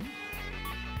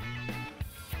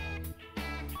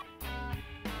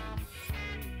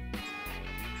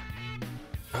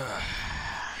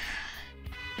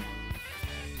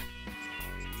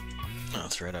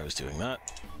 That's right, I was doing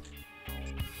that.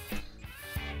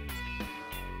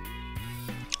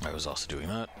 I was also doing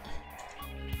that.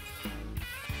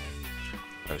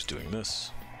 I was doing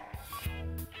this.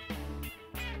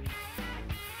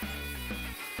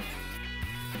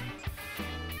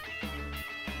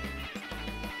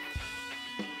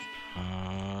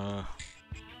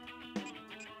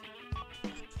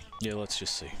 Yeah, let's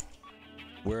just see.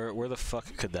 Where the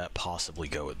fuck could that possibly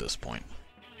go at this point?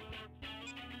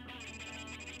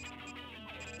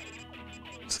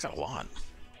 It's got a lot.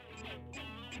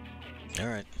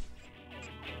 Alright.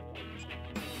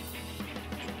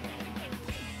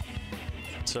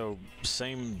 So,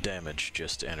 same damage,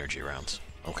 just energy rounds.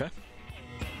 Okay.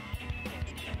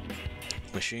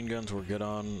 Machine guns we're good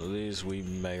on. These we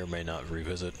may or may not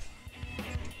revisit.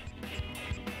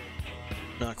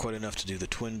 Not quite enough to do the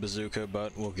twin bazooka,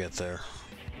 but we'll get there.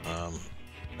 I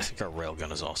think our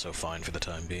railgun is also fine for the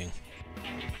time being.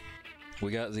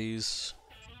 We got these,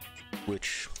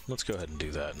 which, let's go ahead and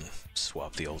do that and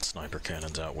swap the old sniper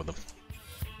cannons out with them.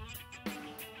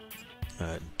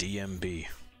 DMB.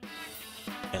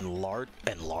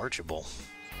 Enlargeable.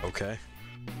 Okay.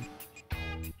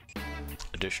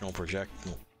 Additional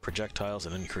projectiles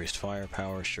and increased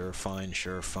firepower. Sure, fine,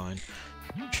 sure, fine.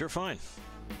 Sure, fine.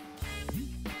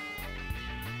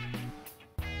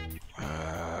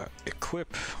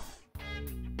 Equip.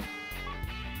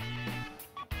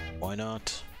 Why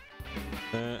not?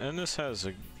 And this has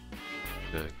a...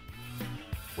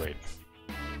 wait.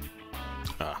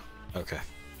 Ah, okay.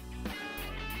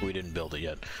 We didn't build it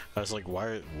yet. I was like,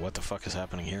 what the fuck is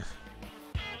happening here?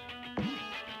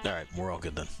 Alright, we're all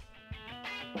good then.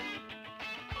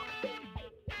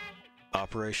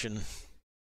 Operation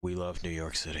We Love New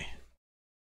York City.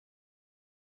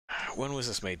 When was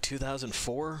this made?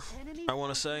 2004, I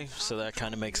want to say, so that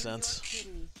kind of makes sense.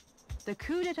 The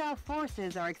coup d'etat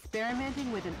forces are experimenting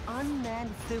with an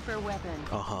unmanned super weapon.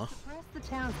 Uh-huh. Suppress the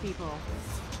townspeople.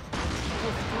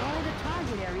 Destroy the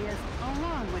target areas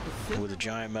along with the super... With a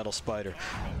giant metal spider.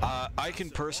 I can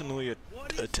personally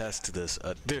attest to this.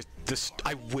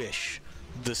 I wish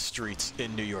the streets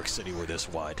in New York City were this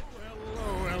wide.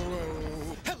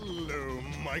 Hello,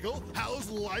 Michael. How's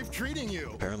life treating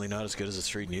you? Apparently not as good as it's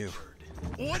treating you.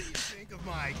 What do you think of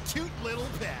my cute little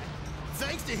pet?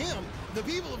 Thanks to him, the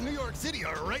people of New York City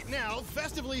are right now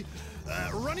festively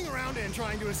running around and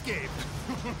trying to escape.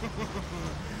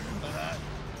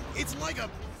 It's like a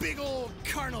big old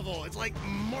carnival. It's like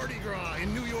Mardi Gras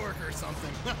in New York or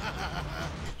something.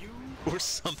 Or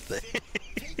something.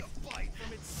 Take a bite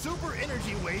from its super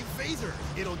energy wave phaser.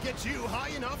 It'll get you high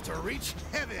enough to reach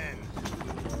heaven.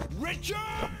 Richard!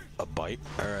 A bite?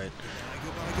 Alright.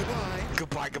 Goodbye, goodbye.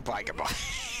 Goodbye, goodbye, goodbye.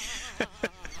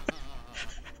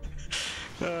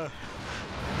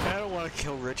 I don't want to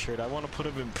kill Richard. I want to put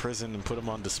him in prison and put him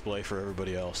on display for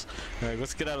everybody else. Alright,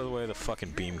 let's get out of the way of the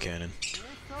fucking beam cannon. This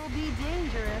will be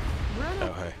dangerous. Run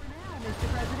Oh, hey. now, Mr.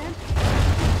 President.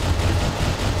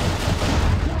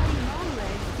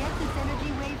 Longlegs, get this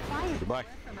energy wave fired Goodbye.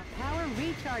 from a power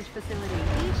recharge facility.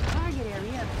 Each target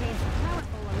area obtains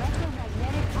powerful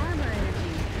electromagnetic armor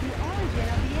energy. The origin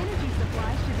of the energy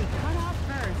supply should be cut off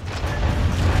first.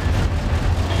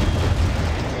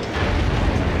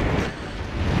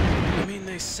 I mean,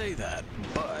 they say that,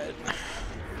 but...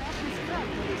 Self-destruct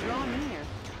will be drawn near.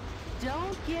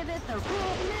 Don't give it the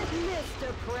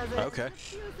Mr. President. Okay.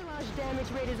 Fuselage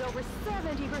damage rate is over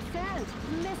 70%.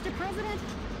 Mr. President,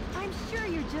 I'm sure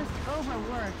you're just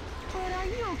overworked. But are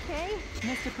you okay?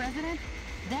 Mr. President,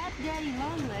 that Daddy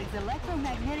Longlegs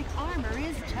electromagnetic armor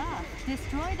is tough.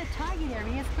 Destroy the target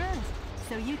areas first,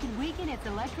 so you can weaken its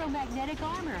electromagnetic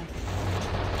armor.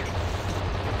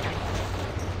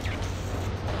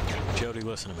 Jody,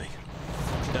 listen to me.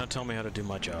 Don't tell me how to do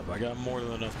my job. I got more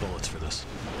than enough bullets for this.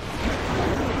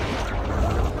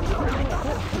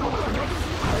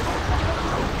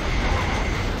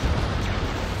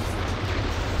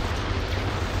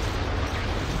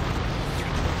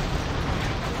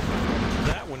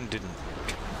 That one didn't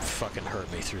fucking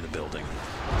hurt me through the building.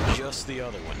 Just the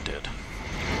other one did.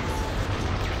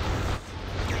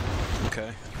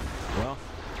 Okay. Well,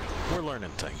 we're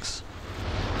learning things.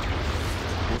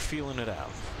 We're feeling it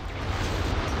out.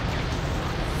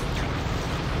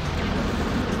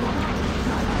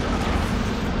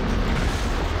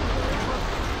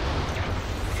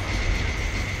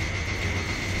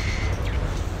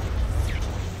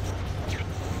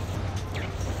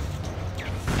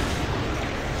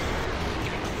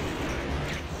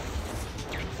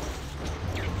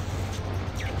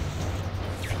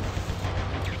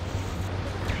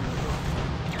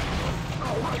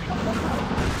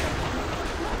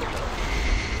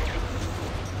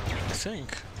 I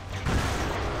think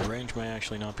the range may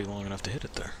actually not be long enough to hit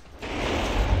it there.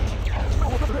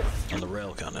 On the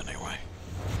railgun, anyway.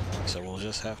 So we'll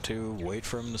just have to wait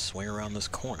for him to swing around this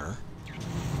corner,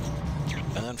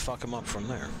 and then fuck him up from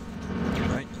there.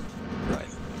 Right? Right.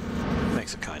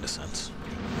 Makes a kind of sense.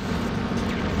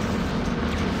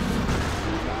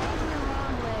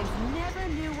 Longlegs never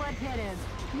knew what hit get-ins.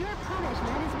 Your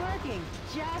punishment is working.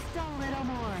 Just a little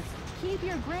more. Keep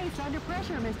your grace under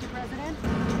pressure, Mr. President.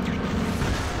 That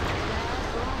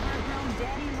overgrown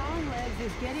daddy longlegs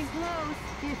is getting close.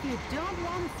 If you don't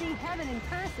want to see heaven in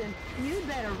person, you'd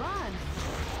better run.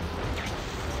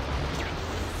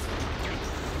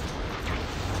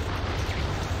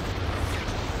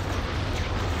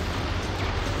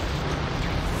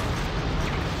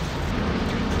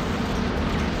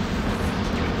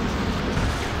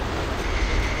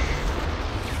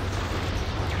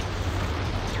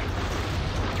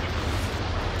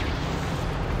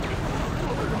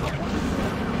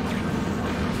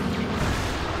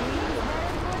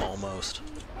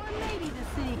 Or maybe the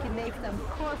city can make some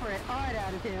corporate art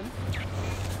out of him.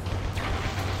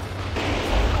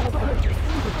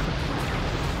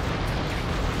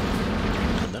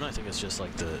 And then I think it's just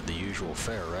like the usual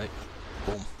fare, right?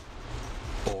 Boom.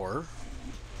 Or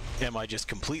am I just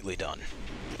completely done?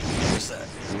 Was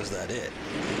that it?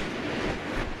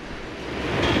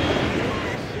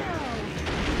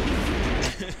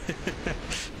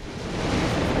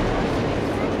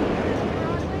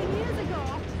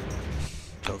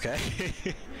 Okay.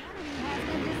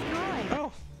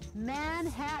 Oh.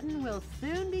 Manhattan will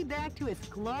soon be back to its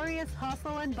glorious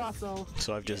hustle and bustle.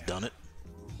 So I've just done it?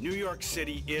 New York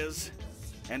City is,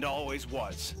 and always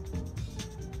was,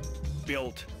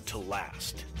 built to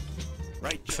last.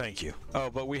 Right? Thank you.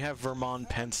 Oh, but we have Vermont,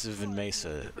 Pensive, and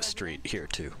Mesa Street here,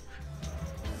 too.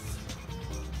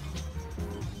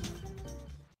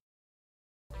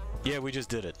 Yeah, we just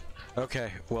did it.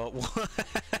 Okay, well...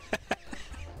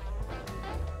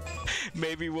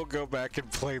 Maybe we'll go back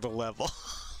and play the level.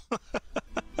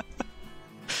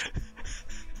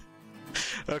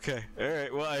 Okay,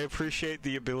 alright, well I appreciate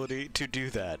the ability to do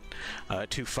that.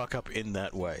 To fuck up in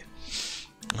that way.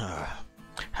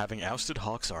 Having ousted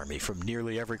Hawk's army from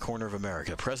nearly every corner of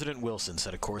America, President Wilson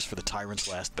set a course for the tyrant's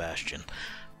last bastion,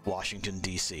 Washington,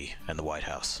 D.C., and the White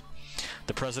House.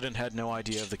 The president had no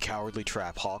idea of the cowardly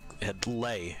trap Hawk had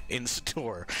lay in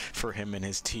store for him and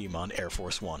his team on Air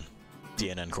Force One.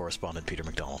 CNN correspondent Peter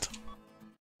McDonald.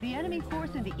 The enemy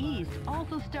force in the east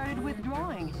also started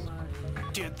withdrawing.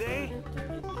 Did they?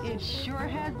 It sure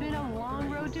has been a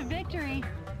long road to victory.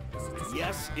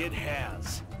 Yes, it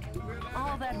has.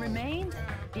 All that remains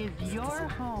is your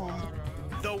home.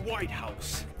 The White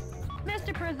House.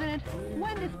 Mr. President,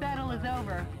 when this battle is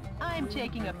over, I'm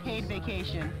taking a paid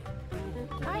vacation.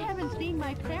 I haven't seen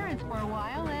my parents for a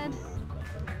while, and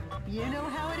you know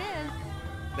how it is.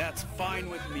 That's fine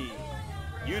with me.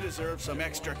 You deserve some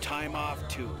extra time off,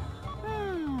 too.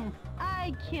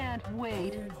 I can't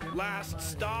wait. Last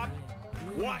stop,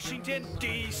 Washington,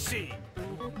 D.C.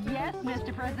 Yes,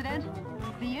 Mr. President.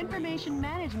 The Information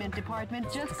Management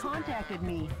Department just contacted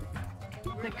me.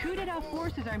 The coup d'etat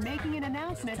forces are making an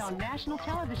announcement on national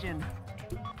television.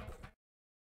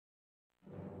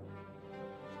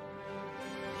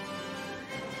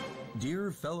 Dear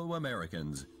fellow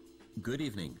Americans, good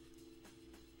evening.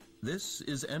 This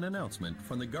is an announcement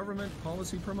from the Government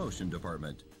Policy Promotion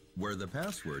Department, where the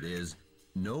password is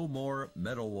No More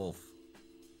Meadowwolf.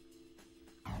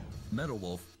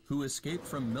 Meadowwolf, who escaped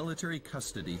from military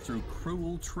custody through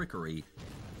cruel trickery,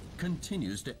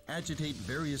 continues to agitate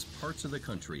various parts of the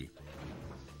country.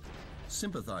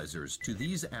 Sympathizers to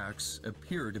these acts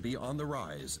appear to be on the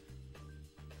rise.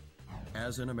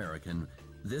 As an American,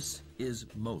 this is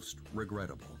most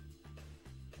regrettable.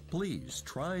 Please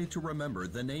try to remember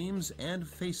the names and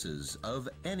faces of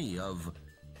any of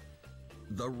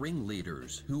the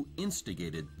ringleaders who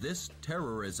instigated this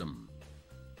terrorism.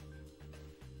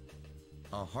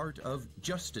 A heart of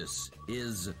justice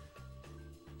is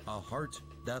a heart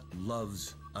that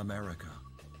loves America.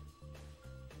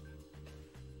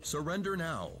 Surrender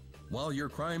now, while your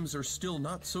crimes are still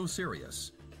not so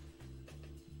serious.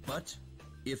 But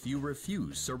if you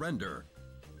refuse surrender,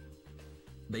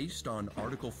 based on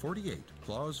Article 48,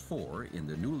 Clause 4 in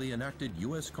the newly enacted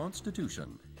U.S.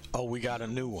 Constitution. Oh, we got a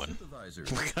new one.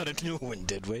 We got a new one,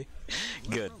 did we?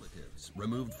 Good. Relatives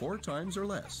removed 4 times or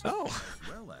less. Oh. As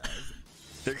well as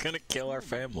they're gonna kill our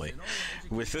family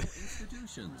with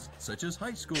institutions such as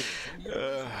high schools,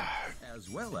 as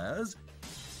well as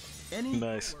any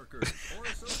nice workers or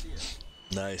associates.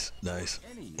 Nice.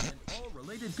 Any and all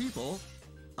related people,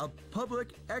 a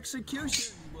public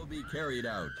execution will be carried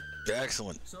out.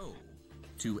 Excellent. So,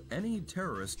 to any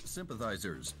terrorist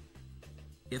sympathizers,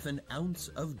 if an ounce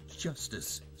of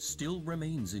justice still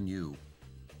remains in you,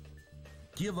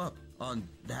 give up on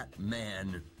that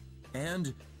man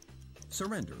and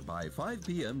surrender by 5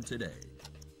 p.m. today.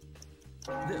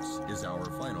 This is our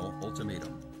final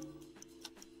ultimatum.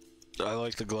 I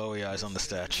like the glowy eyes on the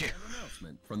statue.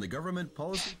 announcement from the Government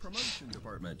Policy Promotion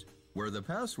Department, where the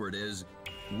password is,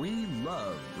 "We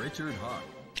love Richard Hawk."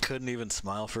 Couldn't even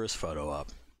smile for his photo op.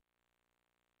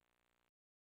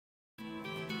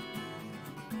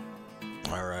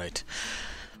 All right.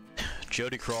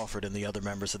 Jody Crawford and the other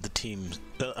members of the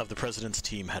president's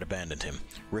team had abandoned him.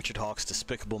 Richard Hawk's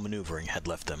despicable maneuvering had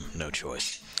left them no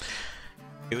choice.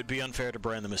 It would be unfair to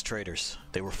brand them as traitors.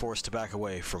 They were forced to back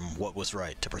away from what was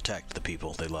right to protect the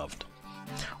people they loved.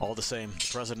 All the same, the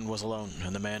president was alone,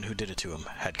 and the man who did it to him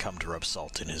had come to rub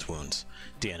salt in his wounds.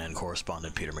 DNN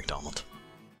correspondent Peter McDonald.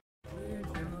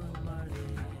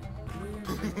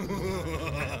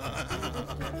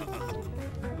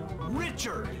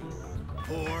 Richard!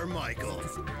 Poor Michael.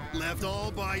 Left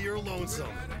all by your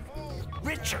lonesome.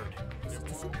 Richard!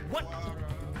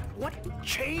 What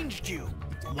changed you?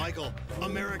 Michael,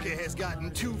 America has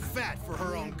gotten too fat for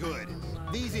her own good.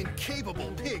 These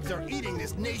incapable pigs are eating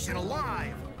this nation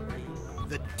alive.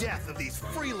 The death of these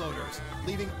freeloaders,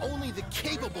 leaving only the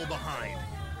capable behind,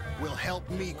 will help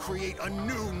me create a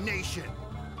new nation.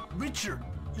 Richard,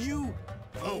 you...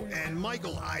 Oh, and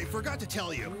Michael, I forgot to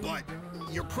tell you, but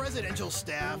your presidential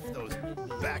staff, those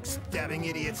backstabbing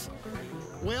idiots,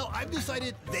 well, I've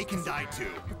decided they can die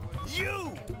too.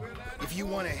 You! If you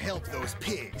want to help those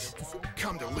pigs,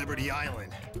 come to Liberty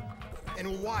Island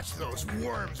and watch those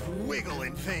worms wiggle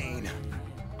in vain.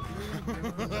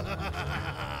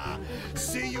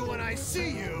 See you when I see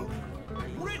you,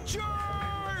 Richard!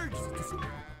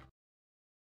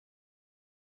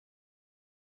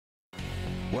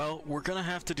 Well, we're gonna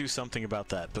have to do something about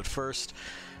that, but first,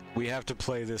 we have to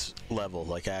play this level,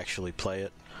 like actually play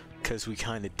it, because we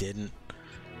kind of didn't.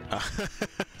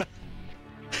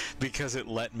 Because it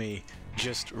let me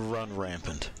just run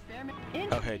rampant.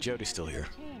 Oh, hey, Jody's still here.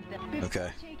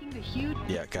 Okay.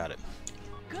 Yeah, got it.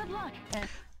 Good luck.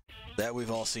 That we've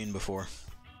all seen before.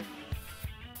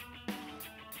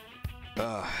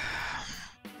 Oh,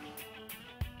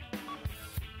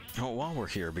 while we're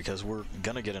here, because we're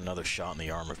gonna get another shot in the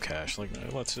arm of cash. Like,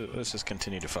 let's just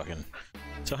continue to fucking.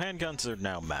 So handguns are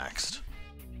now maxed.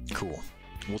 Cool.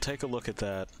 We'll take a look at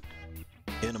that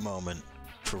in a moment.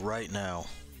 For right now,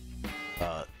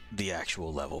 the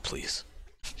actual level, please.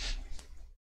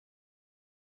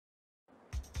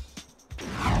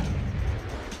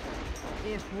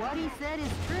 If what he said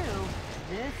is true,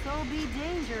 this'll be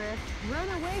dangerous. Run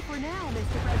away for now,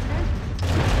 Mr. President.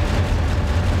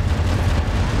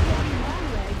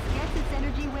 Longlegs gets its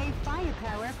energy wave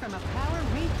firepower from a power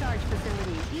recharge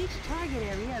facility. Each target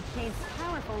area obtains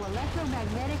powerful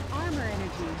electromagnetic armor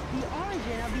energy. The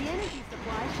origin of the energy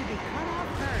supply should be cut off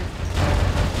first.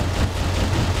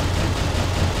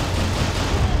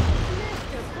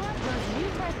 Mr. Club, those new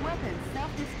type weapons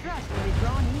self-destruct when they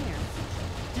draw near.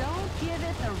 Don't give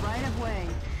it the right of way.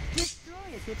 Destroy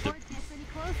it before it gets any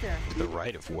closer. The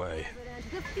right of way.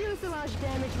 The fuselage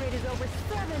damage rate is over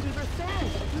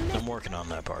 70%. I'm working on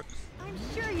that part. I'm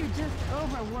sure you're just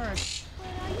overworked.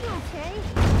 But are you okay?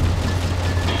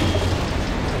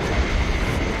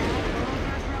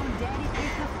 Overgrown daddy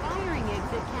is the firing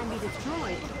exit can be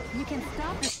destroyed. You can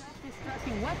stop the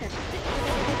self-destructing weapon.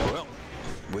 Well,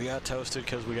 we got toasted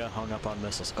because we got hung up on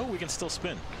missiles. Oh, we can still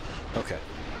spin. Okay.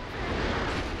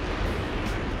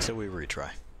 So we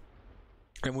retry.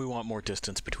 And we want more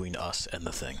distance between us and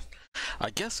the thing. I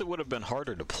guess it would have been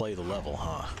harder to play the level,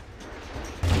 huh?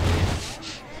 True.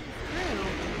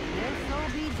 This'll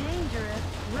be dangerous.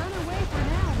 Run away for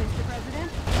now, Mr. President.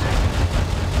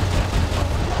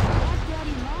 Black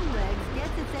Daddy Longlegs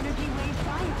gets its energy wave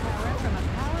firepower from a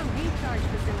power recharge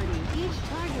facility. Each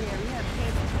target area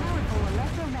obtains powerful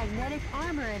electromagnetic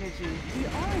armor energy. The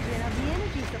origin of the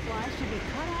energy supply should be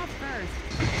cut off first.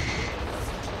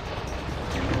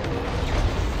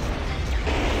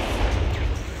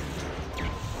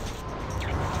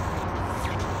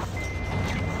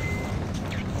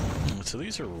 So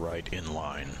these are right in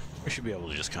line. We should be able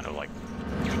to just kind of like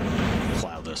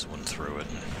plow this one through it.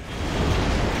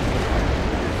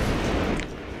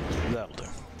 That'll do.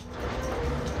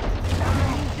 The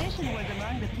musician was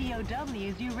among the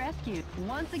POWs you rescued.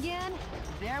 Once again,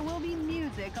 there will be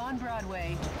music on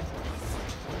Broadway.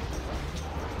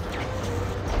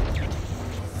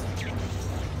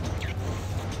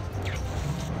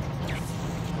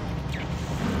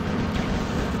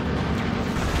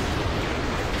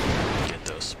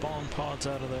 Spawn pods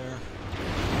out of there.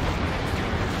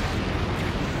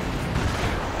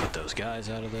 Get those guys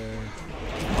out of there.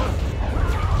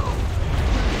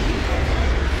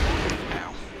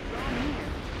 Ow.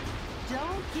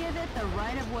 Don't give it the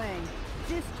right of way.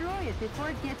 Destroy it before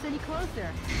it gets any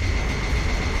closer.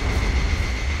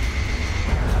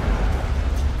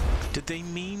 Did they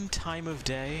mean time of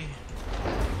day?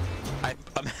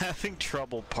 I'm having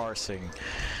trouble parsing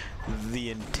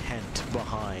the intent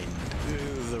behind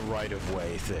the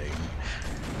right-of-way thing.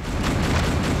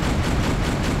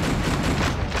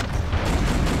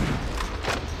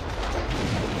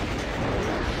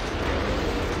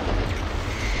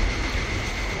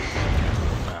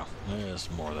 Wow, there's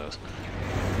more of those.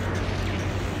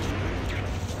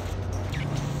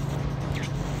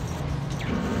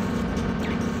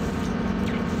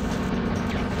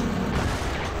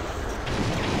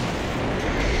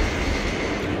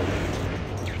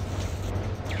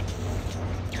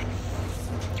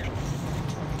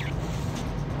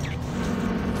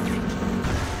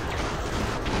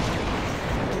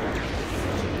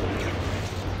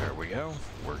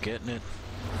 We're getting it.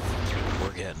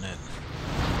 We're getting it.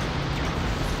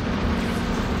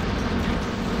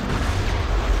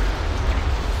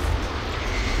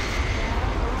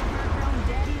 Overgrown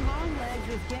Daddy Longlegs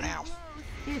is getting Ow. close.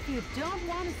 If you don't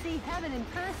want to see heaven in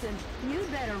person, you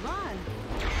better run.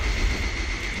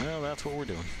 Well, that's what we're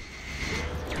doing.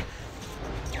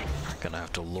 Gonna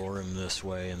have to lure him this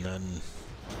way and then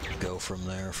go from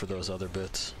there for those other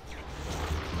bits.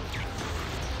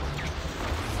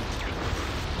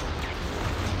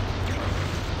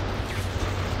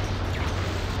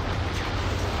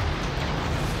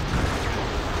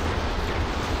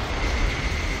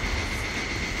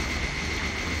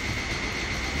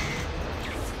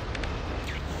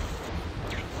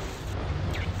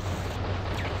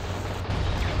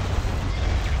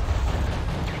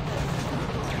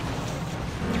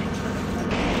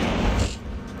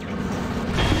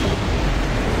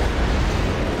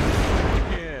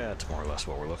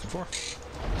 What we're looking for.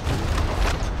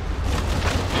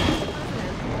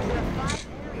 There are 5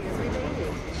 areas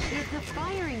remaining. If the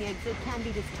firing exit can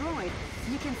be destroyed,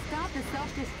 you can stop the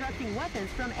self-destructing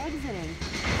weapons from exiting.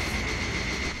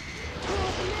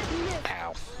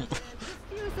 Ow.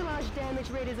 Fuselage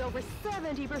damage rate is over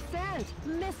 70%.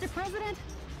 Mr. President,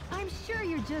 I'm sure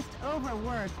you're just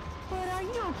overworked, but are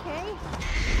you okay?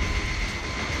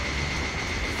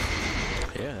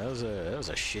 Yeah, that was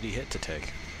a shitty hit to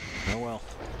take. Oh well.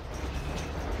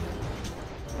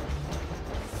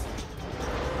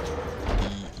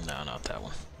 No, not that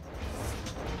one.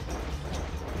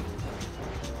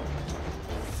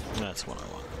 That's what I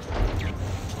want.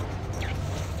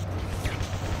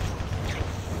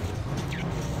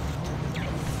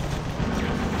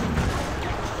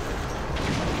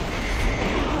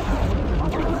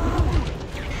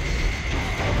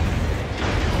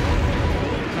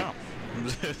 Oh.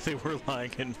 They were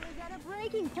lying in...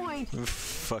 Breaking point.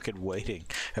 Fucking waiting.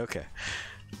 Okay.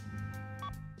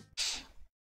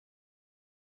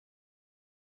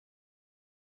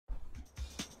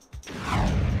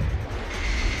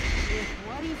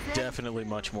 Definitely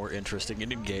much more interesting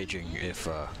and engaging if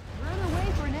Run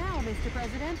away for now, Mr.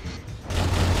 President.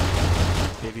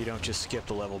 if you don't just skip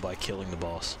the level by killing the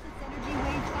boss. Energy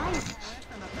wave fire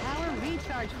from a power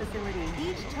recharge facility.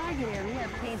 Each target area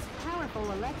obtains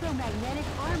powerful electromagnetic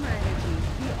armor energy.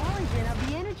 The origin of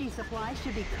the energy supply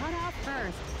should be cut off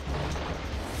first.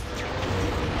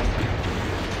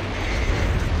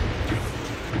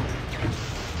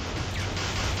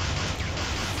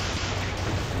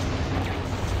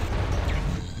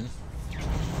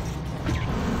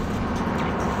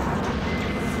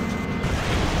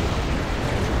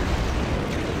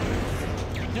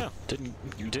 Yeah,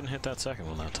 didn't hit that second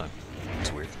one that time.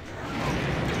 It's weird.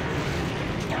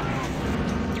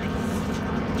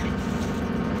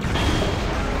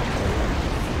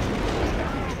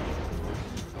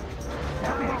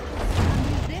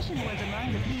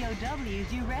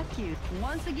 POWs you rescued.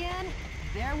 Once again,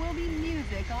 there will be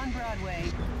music on Broadway.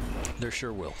 There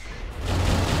sure will.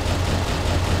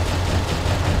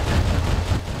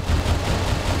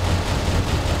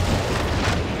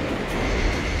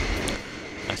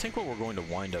 I think what we're going to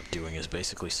wind up doing is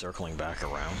basically circling back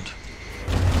around.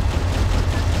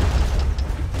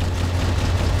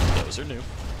 Those are new.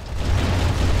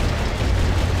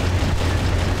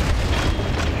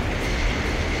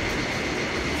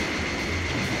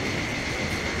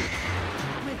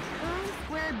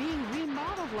 Being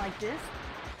remodeled like this,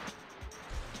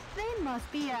 they must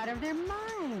be out of their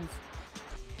minds.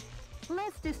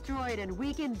 Let's destroy it and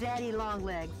weaken Daddy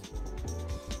Longlegs.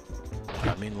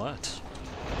 I mean, let's.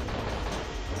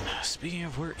 Speaking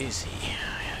of, where is he?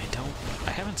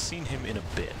 I haven't seen him in a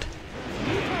bit.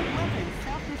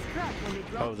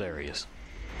 Oh, there he is.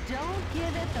 Don't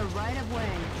give it the right of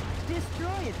way.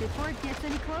 Destroy it before it gets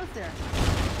any closer.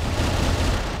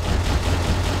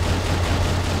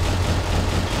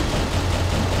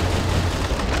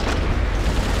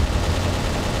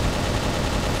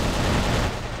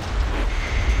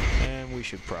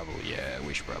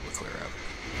 we should probably clear out.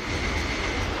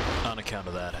 On account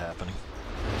of that happening.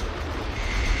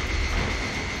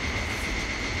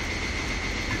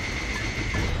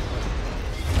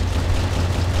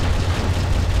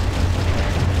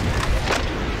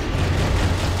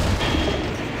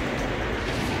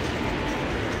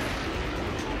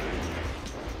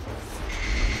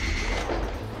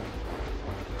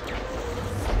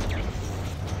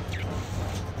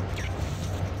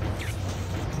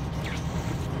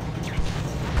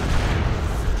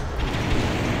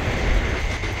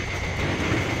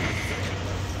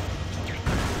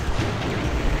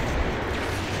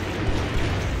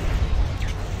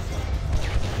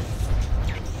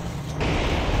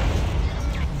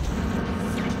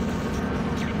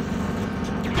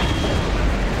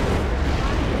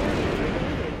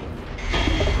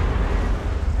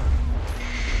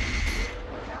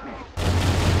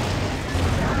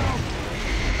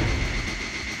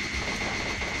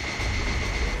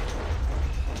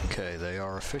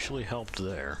 Officially helped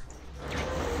there.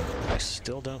 I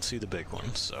still don't see the big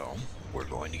one, so we're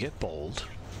going to get bold.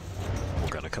 We're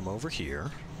going to come over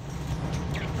here.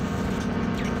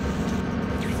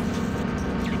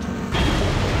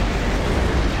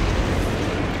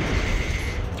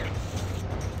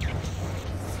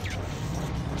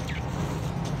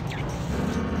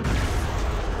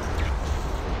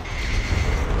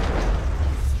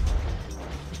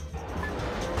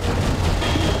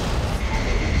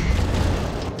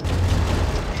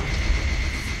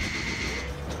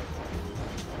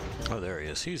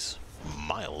 He's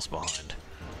miles behind.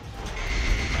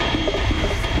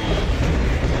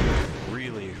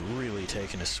 Really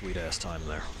taking his sweet-ass time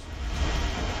there.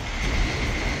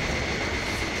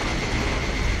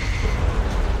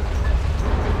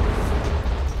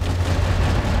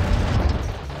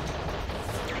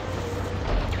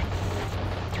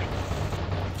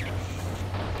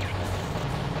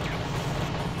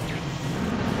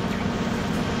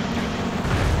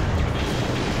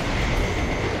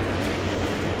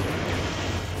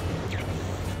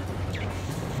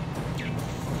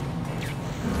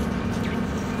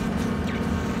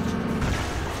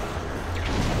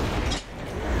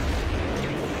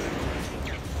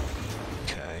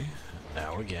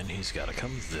 Again, he's got to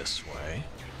come this way.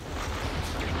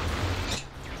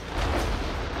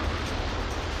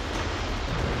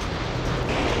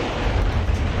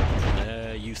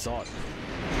 You thought.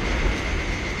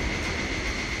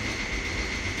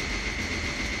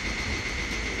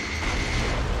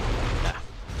 Nah,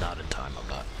 not in time, I'm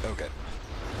not. Okay.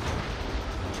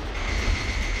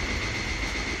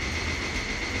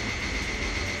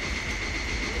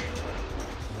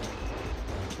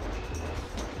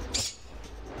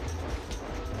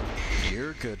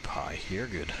 You're good, Pie. You're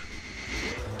good.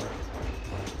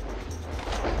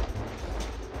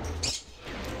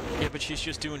 Yeah, but she's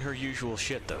just doing her usual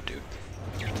shit, though, dude.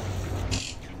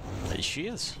 She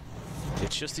is.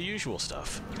 It's just the usual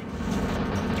stuff.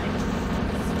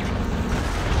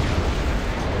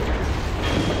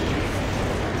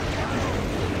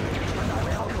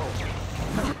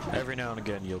 Every now and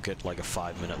again, you'll get like a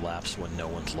 5-minute lapse when no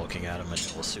one's looking at him,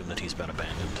 and you'll assume that he's been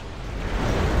abandoned.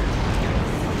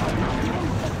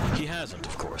 He hasn't,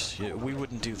 of course. We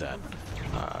wouldn't do that.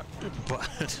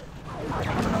 But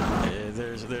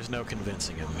there's no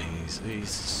convincing him. He's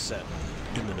set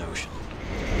in the notion.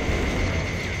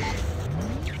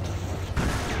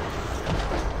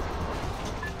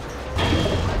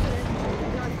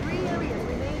 There are 3 areas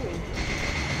remaining.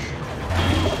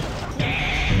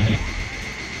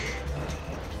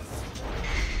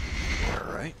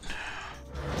 All right.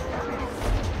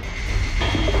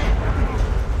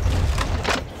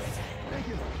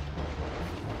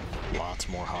 Lots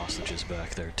more hostages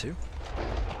back there, too.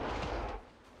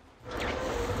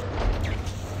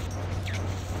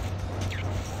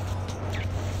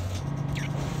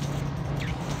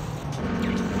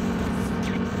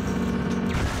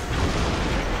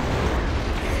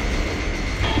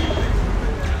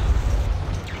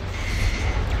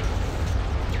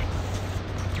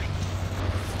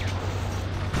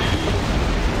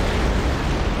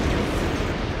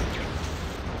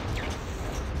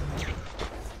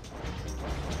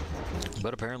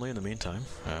 But apparently, in the meantime,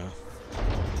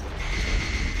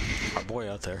 our boy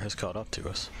out there has caught up to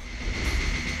us.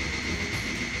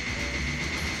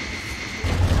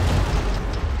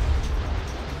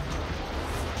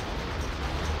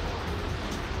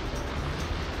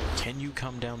 Can you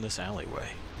come down this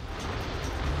alleyway?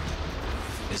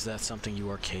 Is that something you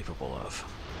are capable of?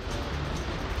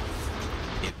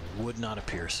 It would not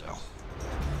appear so.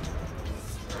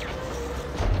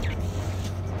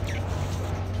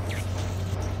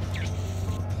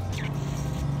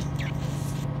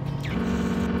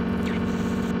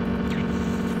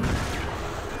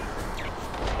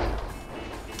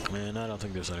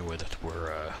 think there's any way that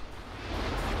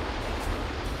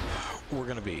we're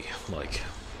gonna be, like,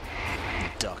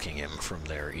 ducking him from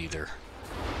there either.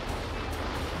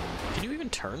 Can you even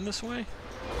turn this way?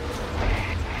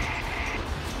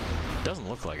 Doesn't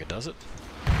look like it, does it?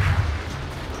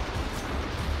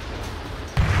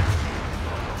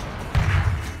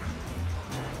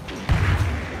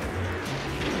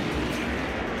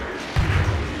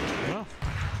 Well,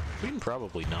 we can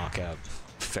probably knock out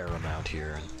a fair amount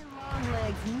here.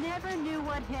 Longlegs never knew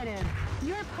what hit him.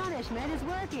 Your punishment is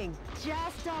working.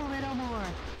 Just a little more.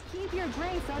 Keep your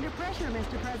grace under pressure,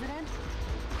 Mr. President.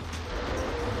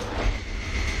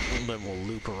 And then we'll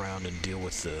loop around and deal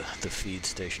with the feed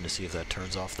station to see if that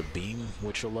turns off the beam,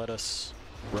 which will let us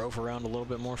rove around a little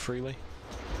bit more freely.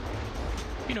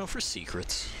 You know, for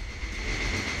secrets.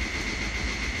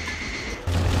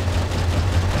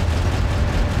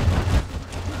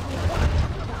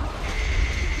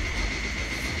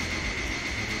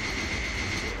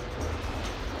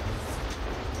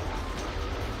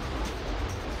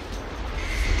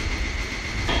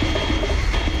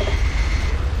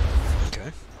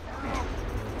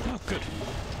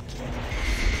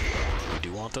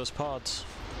 Those pods.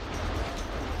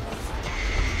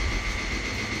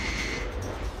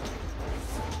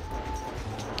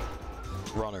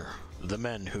 Runner, the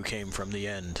men who came from the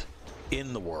end,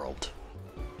 in the world.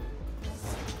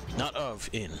 Not of,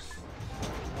 in.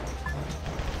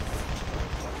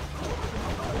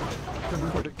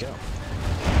 Where'd it go?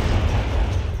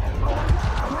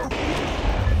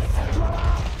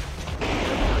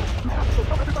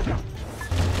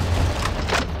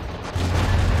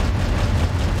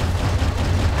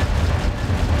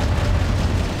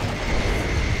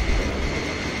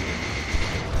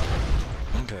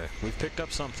 We've picked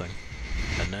up something,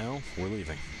 and now we're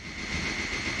leaving.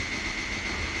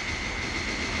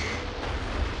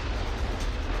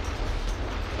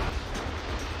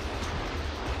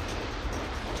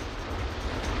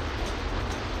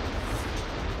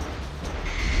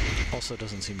 Also,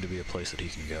 doesn't seem to be a place that he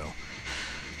can go.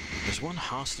 There's one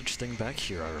hostage thing back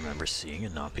here I remember seeing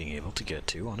and not being able to get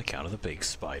to on account of the big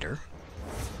spider.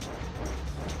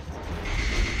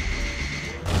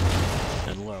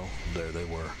 And lo, there they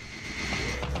were.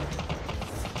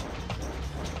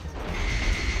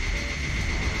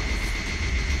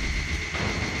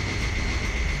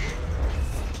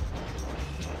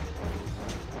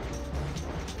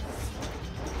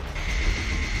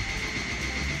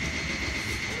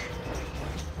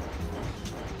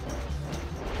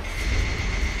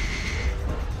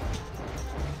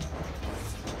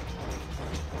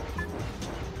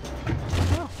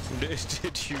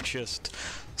 Did you just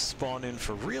spawn in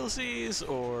for realsies,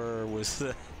 or was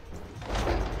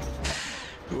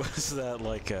that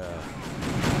like a...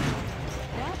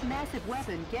 That massive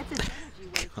weapon gets its energy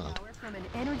wave power from an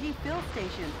energy fill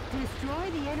station. Destroy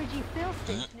the energy fill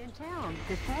station in town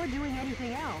before doing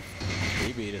anything else.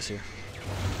 He beat us here.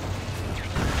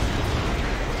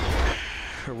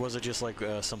 Or was it just like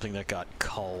something that got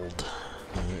culled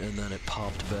and then it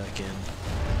popped back in?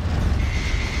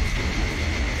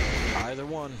 Either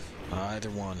one. Either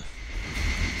one.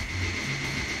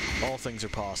 All things are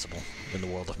possible in the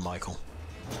world of Michael.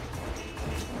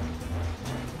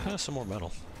 Some more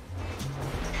metal.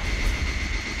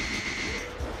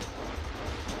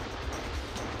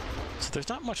 So there's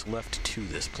not much left to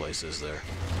this place, is there?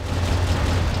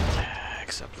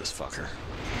 Except this fucker,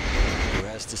 who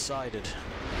has decided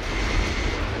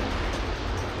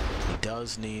he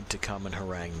does need to come and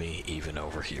harangue me even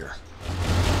over here.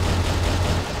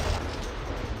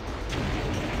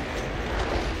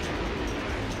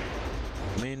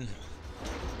 I mean,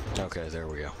 okay, there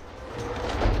we go.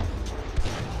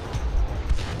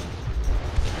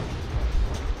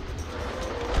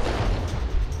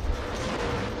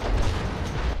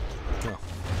 Oh,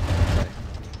 hey,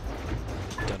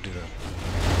 don't do that.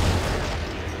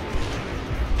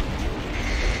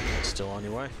 Still on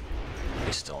your way?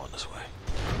 He's still on his way.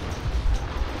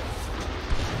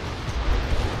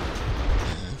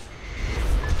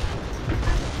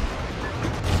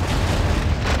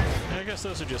 I guess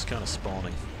those are just kind of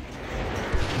spawning.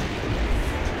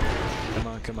 Come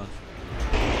on, come on.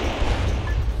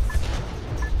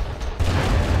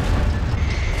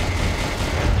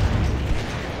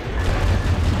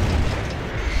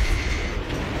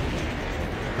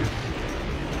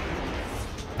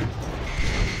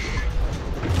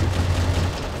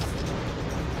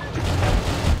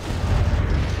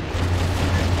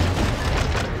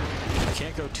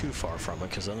 Can't go too far from it,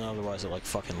 because then otherwise it like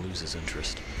fucking loses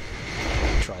interest.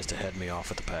 Tries to head me off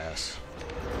at the pass.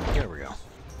 There we go.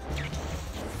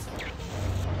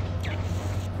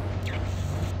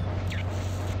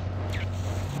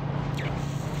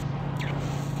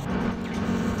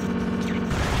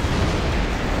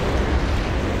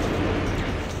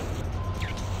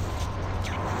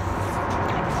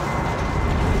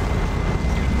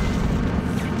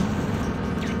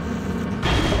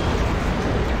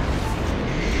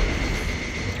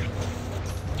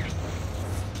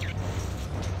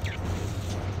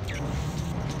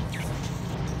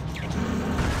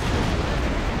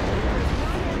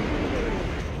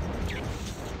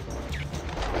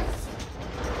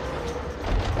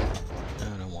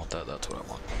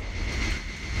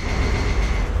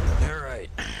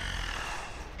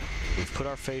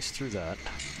 our face through that.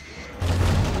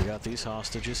 We got these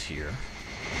hostages here.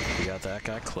 We got that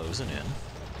guy closing in.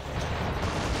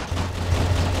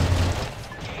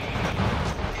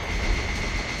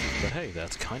 But hey,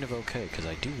 that's kind of okay, because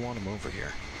I do want him over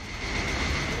here.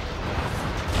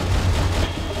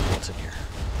 What's in here?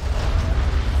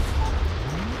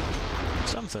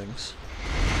 Some things.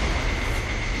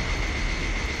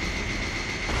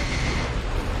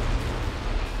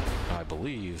 I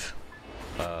believe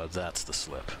that's the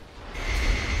slip.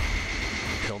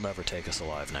 He'll never take us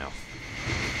alive now.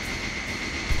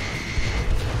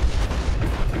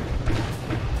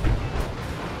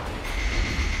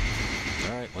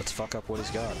 Alright, let's fuck up what he's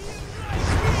got.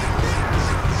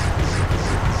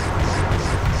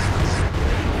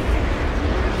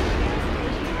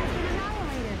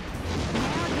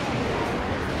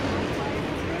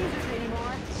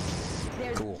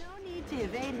 Cool. No need to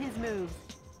evade his moves.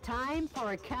 Time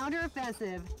for a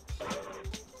counteroffensive.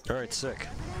 Alright, sick.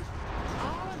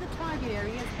 All of the target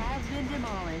areas have been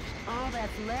demolished. All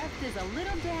that's left is a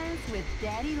little dance with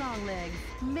Daddy Longlegs.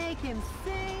 Make him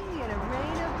sing in a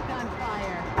rain of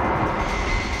gunfire.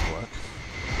 What?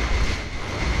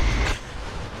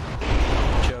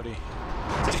 Jody.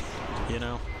 You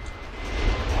know?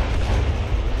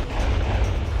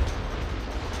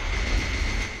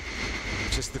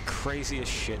 Just the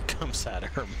craziest shit comes out of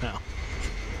her mouth.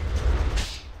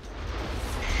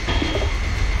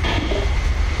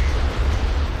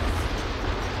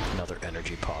 Another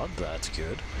energy pod, that's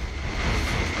good.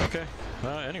 Okay,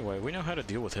 anyway, we know how to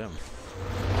deal with him.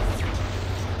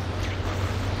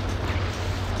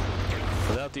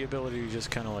 Without the ability to just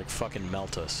kind of like fucking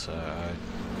melt us, I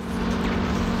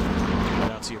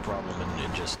don't see a problem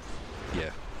in just... Yeah,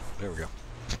 there we go.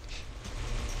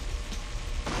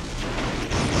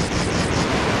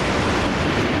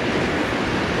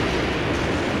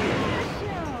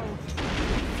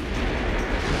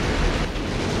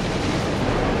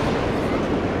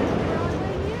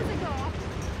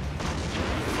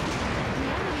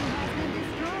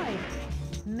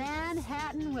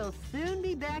 Will soon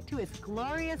be back to its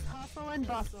glorious hustle and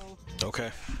bustle.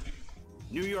 Okay.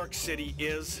 New York City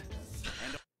is...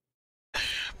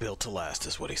 Built to last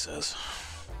is what he says.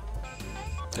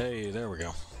 Hey, there we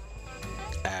go.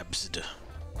 Absd.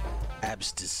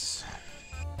 Absds.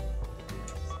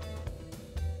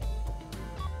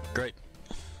 Great.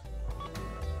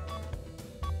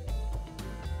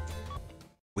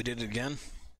 We did it again.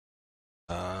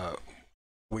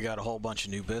 We got a whole bunch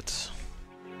of new bits.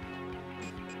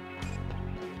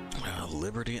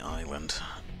 Liberty Island.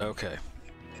 Okay.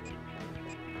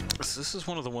 So this is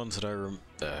one of the ones that I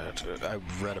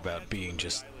read about being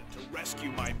just to rescue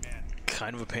my men.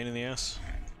 Kind of a pain in the ass.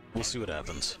 We'll see what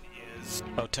happens.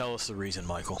 Oh, tell us the reason,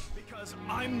 Michael. Because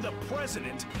I'm the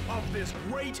president of this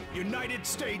great United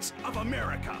States of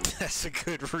America. That's a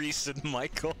good reason,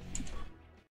 Michael.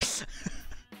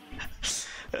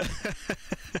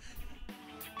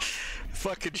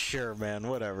 Fucking sure, man.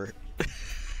 Whatever.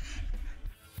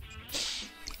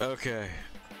 Okay.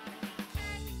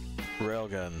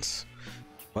 Railguns.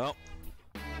 Well.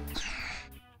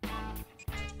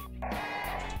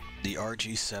 The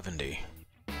RG-70.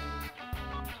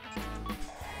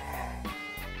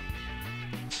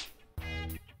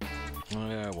 Oh,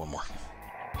 yeah, one more.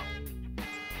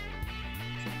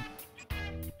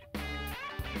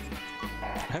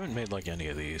 I haven't made like any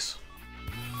of these.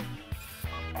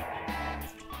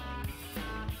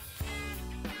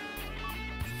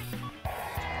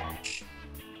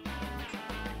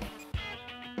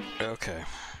 Okay,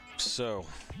 so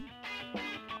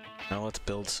now let's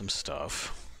build some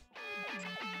stuff.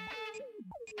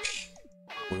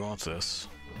 We want this.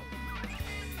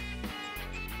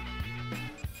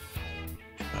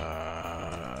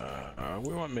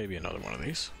 We want maybe another one of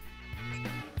these.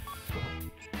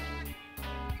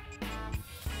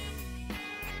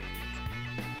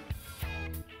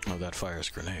 Oh, that fires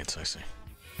grenades, I see.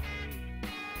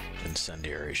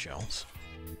 Incendiary shells.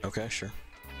 Okay, sure.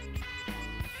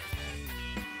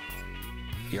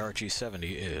 The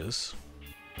RG-70 is...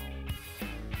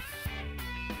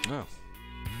 Oh.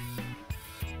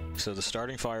 So the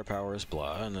starting firepower is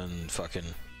blah, and then fucking...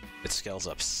 It scales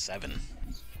up 7.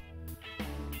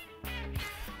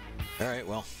 Alright,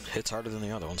 well, hits harder than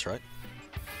the other ones, right?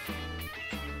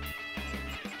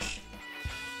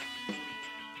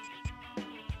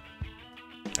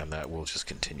 And that will just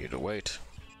continue to wait.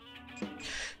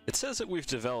 It says that we've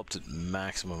developed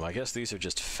maximum. I guess these are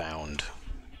just found.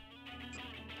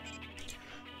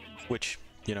 Which,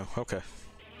 you know, okay.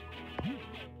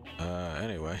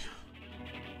 Anyway.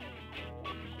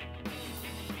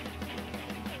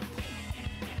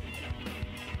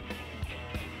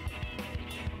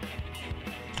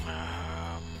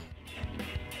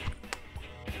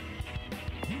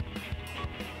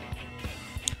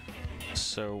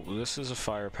 So this is a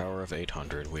firepower of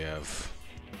 800. We have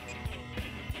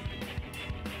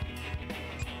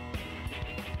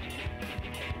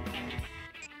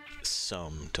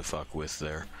some to fuck with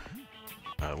there.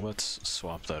 Let's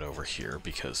swap that over here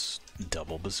because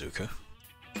double bazooka.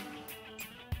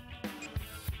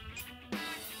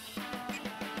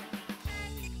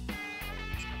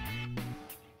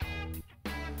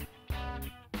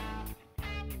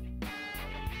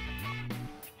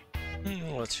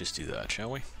 Let's just do that, shall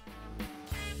we?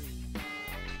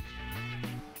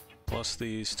 Plus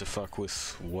these to fuck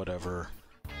with whatever.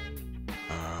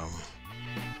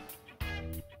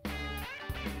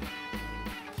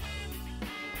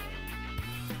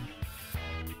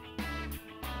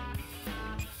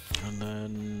 And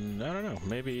then, I don't know,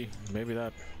 maybe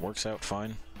that works out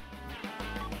fine.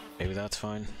 Maybe that's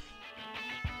fine.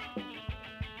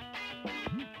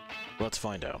 Let's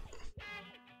find out.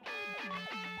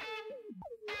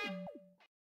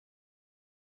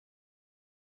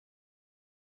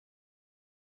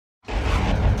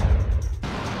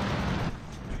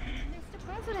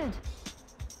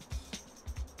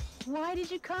 Why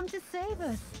did you come to save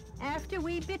us after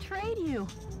we betrayed you?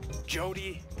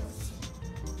 Jody,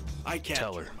 I can't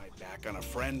Tell her. turn my back on a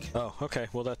friend. Oh, okay.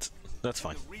 Well, that's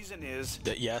fine. The reason is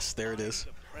Yes, there it is.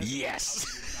 the President Yes. of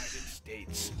the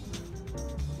United States.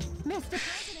 Mr.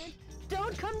 President,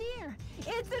 don't come near.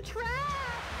 It's a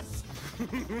trap!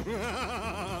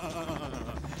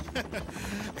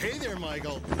 Hey there,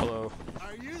 Michael. Hello.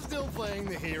 Are you still playing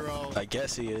the hero? I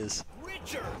guess he is.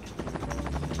 Richard!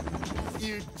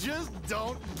 You just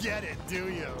don't get it, do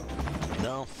you?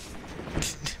 No.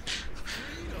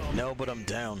 No, but I'm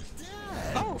down.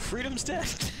 Oh, freedom's dead.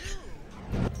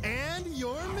 And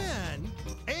your men,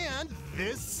 and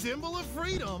this symbol of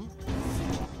freedom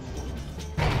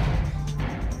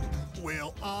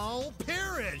will all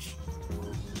perish.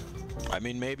 I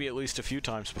mean, maybe at least a few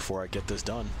times before I get this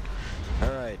done.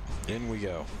 Alright, in we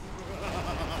go.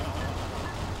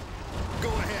 Go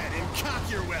ahead and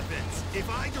cock your weapons. If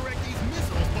I direct these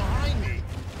missiles behind me,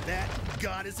 that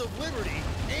goddess of liberty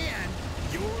and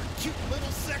your cute little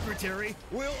secretary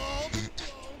will all be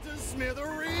blown to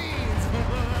smithereens.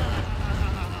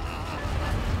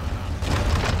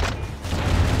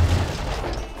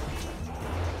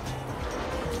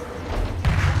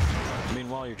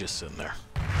 Meanwhile, you're just sitting there.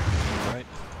 Right?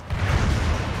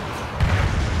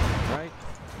 Right?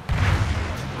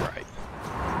 Right.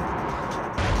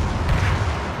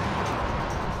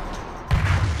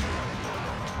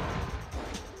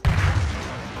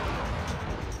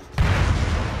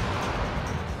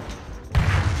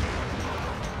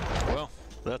 Well,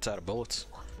 that's out of bullets.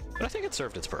 But I think it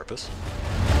served its purpose.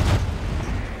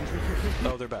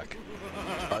 Oh, they're back.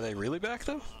 Are they really back,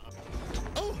 though?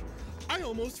 Oh, I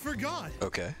almost forgot.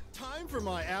 Okay. Time for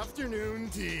my afternoon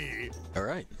tea. All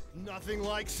right. Nothing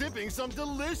like sipping some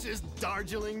delicious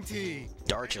Darjeeling tea.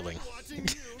 Darjeeling. Watching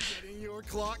you getting your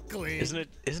clock clean. Isn't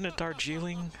it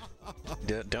Darjeeling?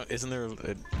 Isn't there?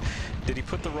 Did he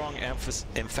put the wrong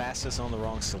emphasis on the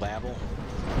wrong syllable?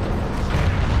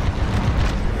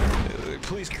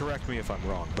 Please correct me if I'm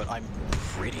wrong, but I'm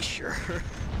pretty sure.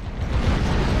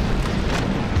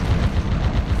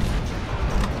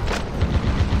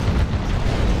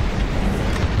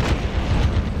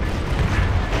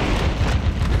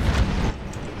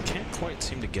 Can't quite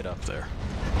seem to get up there.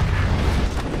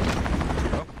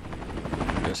 Oh,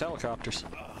 there's helicopters.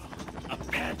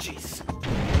 Apaches.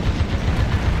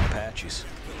 Apaches.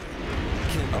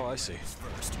 Oh, I see.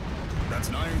 First. That's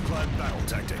an ironclad battle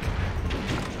tactic.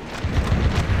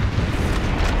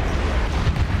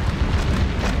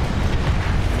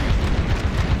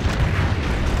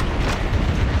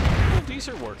 Well, these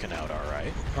are working out all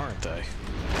right, aren't they?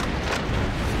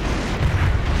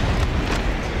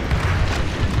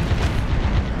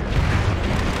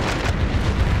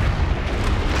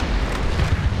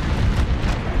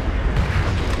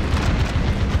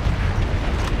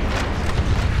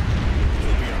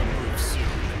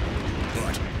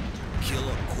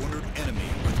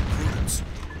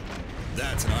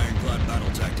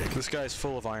 This guy's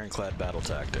full of ironclad battle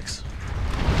tactics.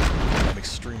 I'm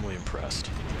extremely impressed.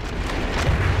 200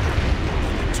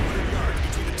 yards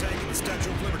between the tank and the Statue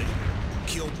of Liberty.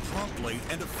 Kill promptly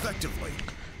and effectively.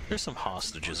 There's some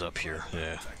hostages up here.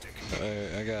 Yeah,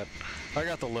 I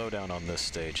got the lowdown on this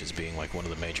stage as being like one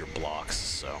of the major blocks,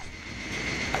 so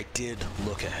I did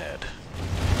look ahead.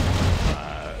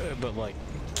 But like,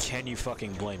 can you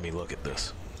fucking blame me? Look at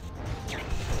this.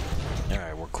 All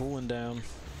right, we're cooling down.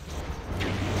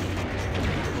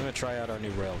 I'm gonna try out our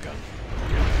new railgun.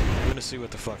 I'm gonna see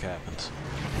what the fuck happens.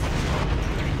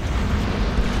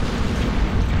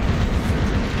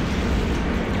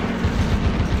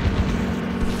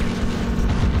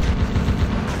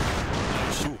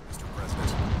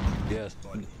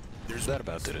 that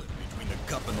about did it. Between the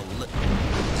cup and the lip.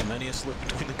 There's many a slip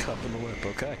between the cup and the lip.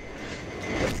 Okay.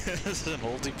 This is an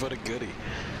oldie but a goodie.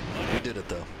 We did it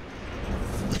though.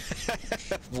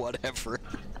 Whatever.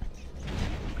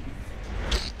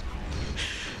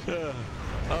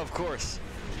 Of course.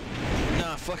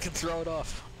 Nah, fucking throw it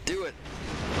off. Do it.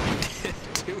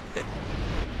 Do it.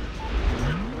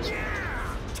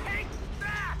 Yeah! Take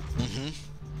that! Mm-hmm.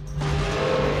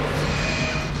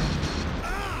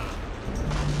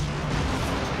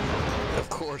 Of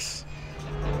course.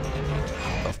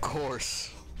 Of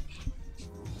course.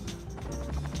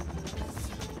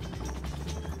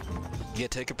 Yeah,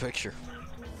 take a picture.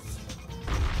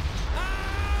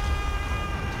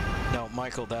 No,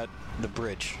 Michael, the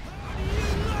bridge. You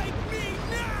like me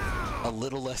now! A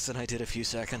little less than I did a few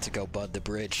seconds ago, bud, the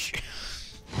bridge.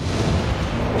 Now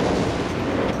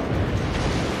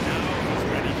he's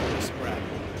ready for the scrap.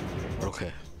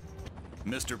 Okay.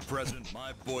 Mr. President,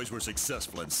 my boys were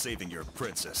successful in saving your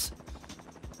princess.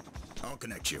 I'll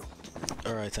connect you.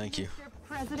 Alright, thank you. Mr.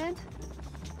 President?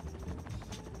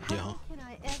 Yeah. How can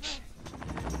I ever...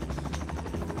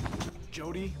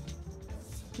 Jody,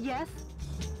 Yes?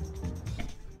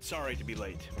 sorry to be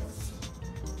late.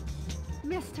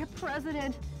 Mr.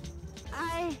 President,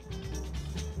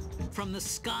 From the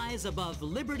skies above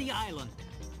Liberty Island,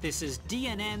 this is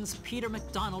DNN's Peter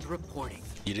McDonald reporting.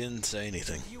 You didn't say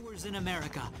anything. Viewers in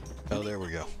America. Oh, there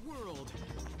we go. World,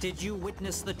 did you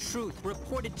witness the truth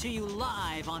reported to you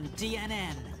live on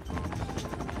DNN?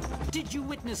 Did you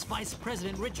witness Vice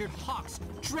President Richard Hawke's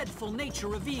dreadful nature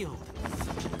revealed?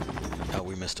 Oh,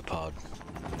 we missed a pod.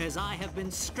 As I have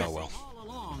been stressing well. all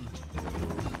along,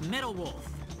 Metal Wolf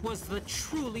was the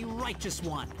truly righteous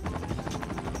one.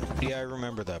 Yeah, I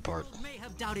remember that part. May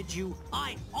have doubted you,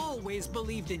 I always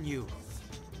believed in you.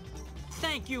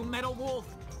 Thank you, Metal Wolf,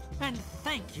 and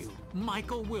thank you,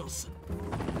 Michael Wilson.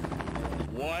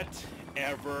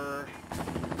 Whatever.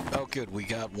 Oh, good, we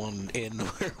got one in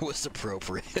where it was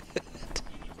appropriate.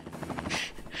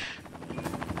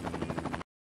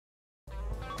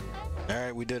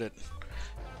 Alright, we did it.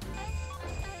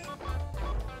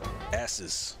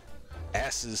 Asses.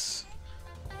 Asses.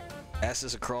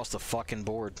 Asses across the fucking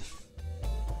board.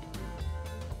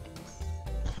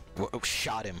 Whoa,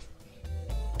 shot him.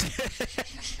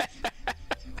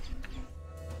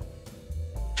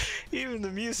 Even the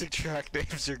music track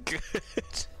names are good.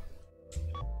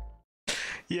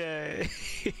 Yay.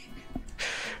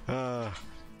 Alright,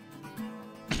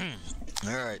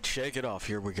 shake it off.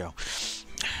 Here we go.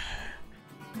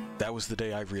 That was the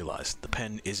day I realized the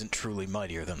pen isn't truly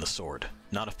mightier than the sword.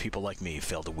 Not if people like me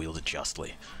fail to wield it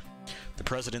justly. The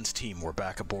President's team were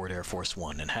back aboard Air Force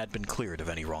One and had been cleared of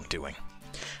any wrongdoing.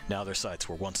 Now their sights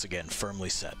were once again firmly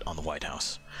set on the White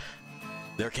House.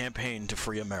 Their campaign to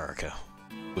free America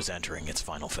was entering its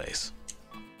final phase.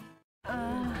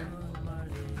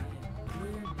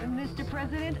 Mr.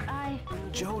 President,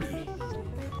 Jody,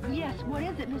 Yes, what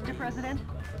is it, Mr. President?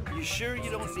 you sure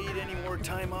you don't need any more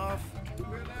time off?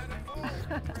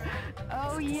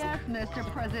 Oh, yes, Mr.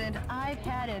 President, I've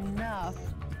had enough.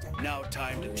 Now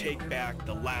time to take back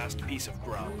the last piece of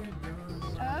ground.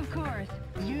 Of course.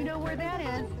 You know where that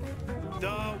is.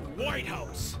 The White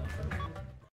House!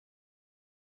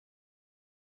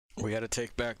 We had to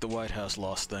take back the White House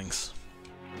lost things.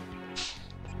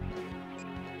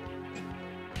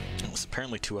 There's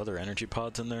apparently 2 other energy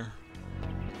pods in there.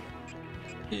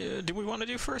 Yeah, do we want to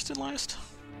do first and last?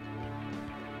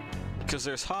 Because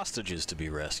there's hostages to be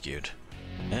rescued.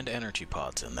 And energy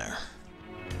pods in there.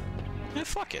 Yeah,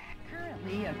 fuck it.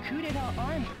 Currently a coup d'etat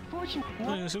armed.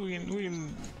 Fortunately, So we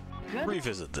can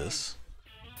revisit this.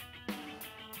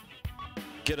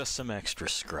 Get us some extra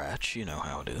scratch, you know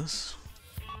how it is.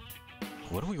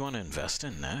 What do we want to invest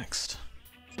in next?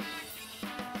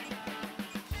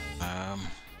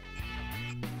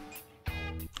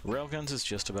 Railguns is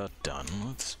just about done.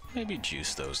 Let's maybe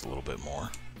juice those a little bit more.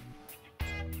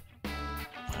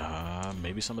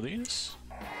 Maybe some of these?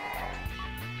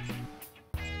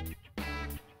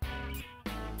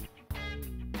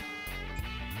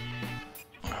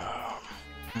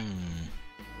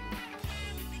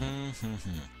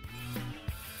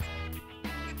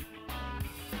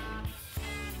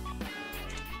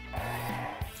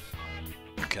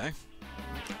 Okay.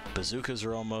 Bazookas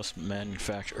are almost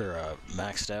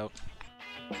maxed out.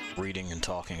 Reading and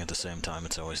talking at the same time,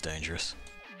 it's always dangerous.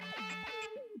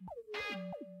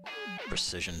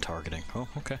 Precision targeting. Oh,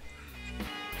 okay.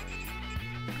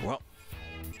 Well,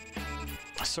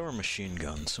 so are machine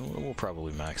guns. So we'll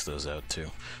probably max those out too.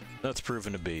 That's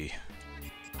proven to be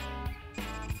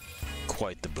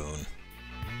quite the boon.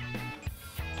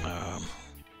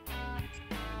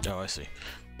 Oh, I see.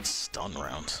 Stun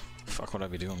rounds. Fuck would I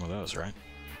be doing with those, right?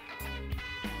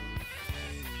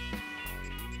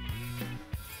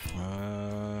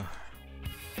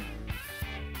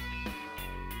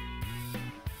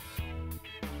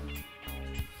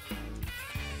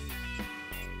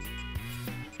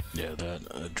 Yeah,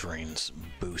 that drains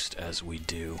boost as we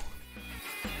do.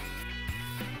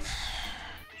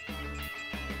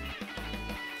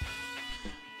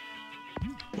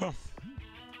 Well,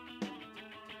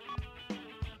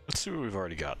 let's see what we've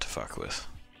already got to fuck with.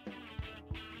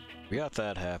 We got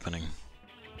that happening.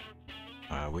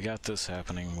 We got this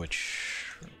happening,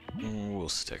 which we'll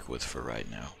stick with for right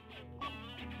now.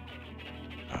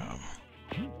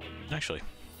 Actually,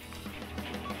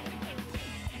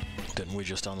 didn't we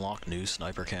just unlock new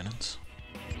sniper cannons?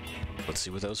 Let's see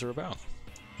what those are about.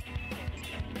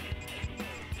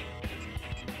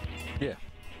 Yeah.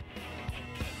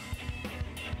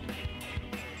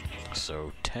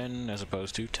 So 10 as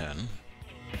opposed to 10.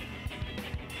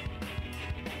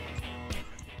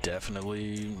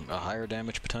 Definitely a higher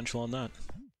damage potential on that.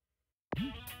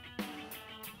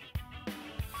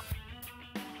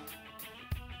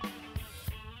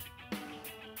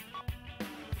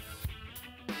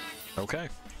 Okay.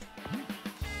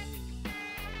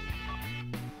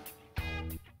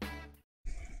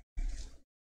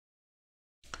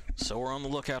 So we're on the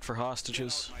lookout for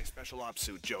hostages. My special ops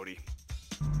suit, Jody.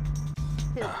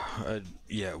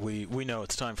 Yeah, we know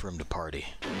it's time for him to party.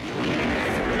 Really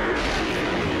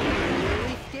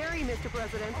scary, Mr.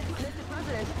 President. Mr.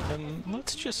 President. And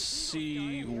let's just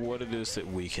see what it is that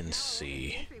we can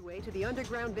see. Entryway to the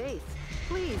underground base.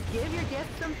 Please give your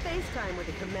guests some face time with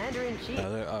the Commander-in-Chief.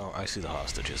 Oh, I see the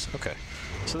hostages. Okay.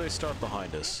 So they start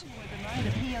behind us.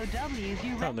 The POWs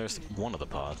you Oh, and there's one of the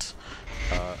pods.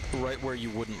 Right where you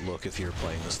wouldn't look if you were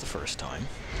playing this the first time.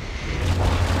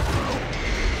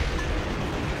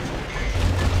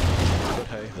 But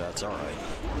hey, that's alright.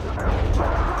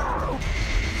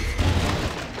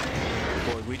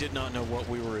 Boy, we did not know what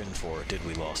we were in for, did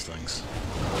we, Lost Things?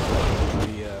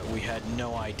 We had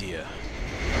no idea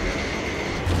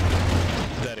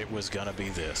that it was gonna be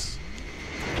this.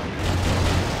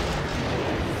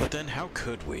 But then how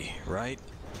could we, right?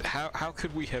 How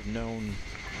could we have known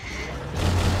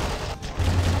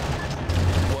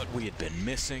what we had been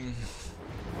missing?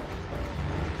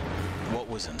 What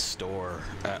was in store?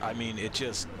 I mean, it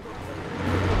just...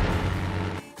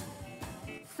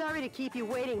 Sorry to keep you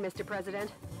waiting, Mr.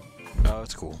 President. Oh,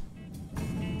 it's cool.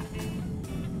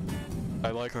 I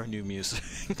like our new music.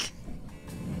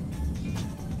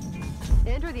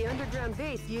 Enter the underground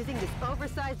base using this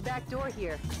oversized back door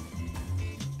here.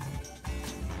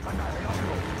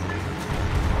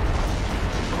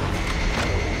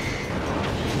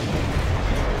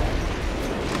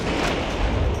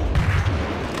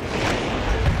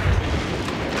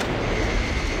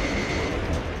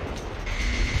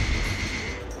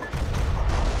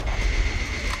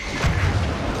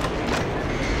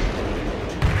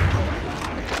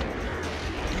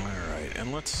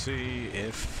 Let's see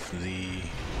if the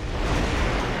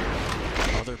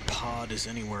other pod is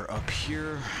anywhere up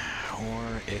here,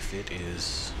 or if it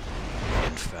is,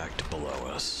 in fact, below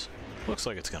us. Looks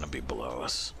like it's gonna be below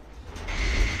us.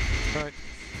 Alright,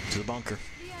 to the bunker.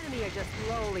 The enemy are just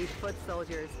lowly foot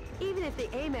soldiers. Even if they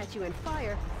aim at you and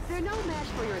fire, they're no match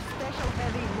for your special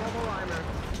heavy mobile armor.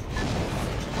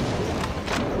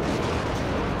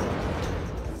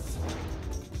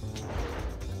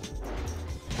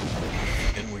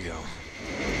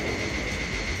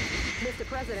 Mr.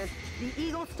 President, the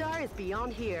Eagle Star is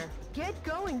beyond here. Get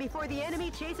going before the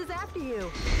enemy chases after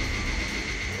you.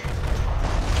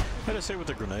 I gotta say, with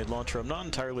the grenade launcher, I'm not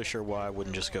entirely sure why I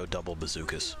wouldn't just go double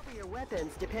bazookas. Your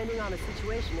weapons, depending on the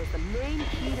situation, is the main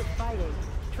key to fighting.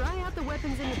 Try out the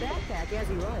weapons in your backpack as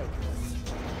you like.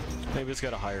 Maybe it's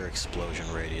got a higher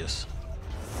explosion radius.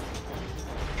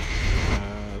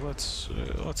 Let's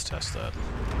test that.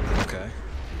 Okay.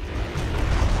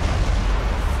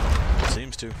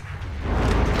 Seems to.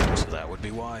 So that would be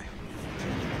why.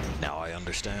 Now I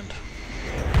understand.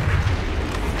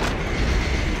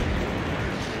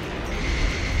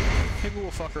 Maybe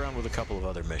we'll fuck around with a couple of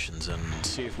other missions and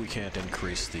see if we can't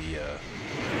increase the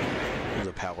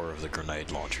power of the grenade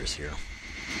launchers here.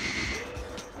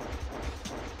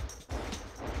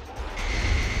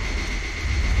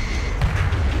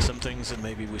 Some things that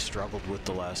maybe we struggled with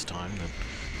the last time that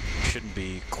shouldn't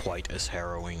be quite as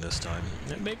harrowing this time.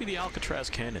 Maybe the Alcatraz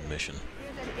cannon mission.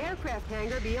 There's an aircraft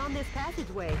hangar beyond this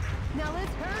passageway. Now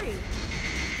let's hurry.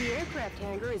 The aircraft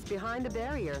hangar is behind the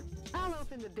barrier. I'll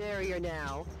open the barrier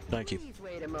now. Thank you. Please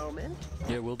wait a moment.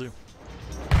 Yeah, will do.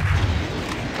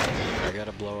 I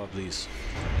gotta blow up these.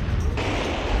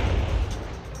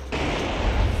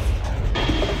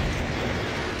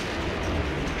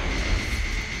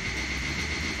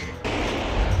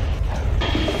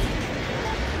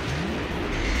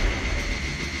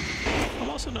 I'm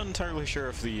also not entirely sure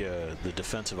if the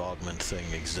defensive augment thing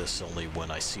exists only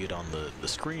when I see it on the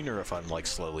screen, or if I'm like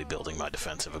slowly building my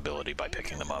defensive ability by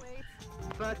picking them up.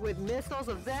 But with missiles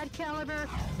of that caliber,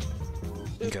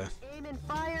 if Okay. you aim and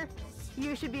fire,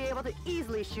 you should be able to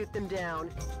easily shoot them down.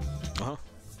 Uh-huh.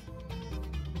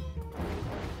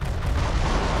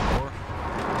 Or,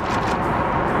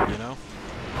 you know?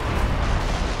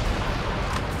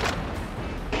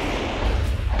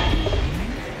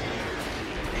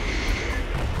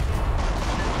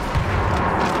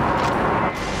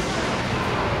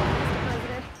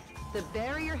 President, the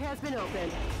barrier has been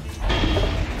opened.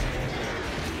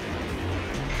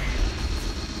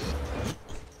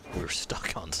 We're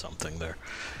stuck on something there.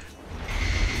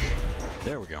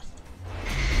 There we go.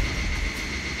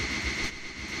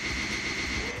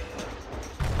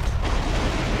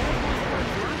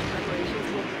 Preparations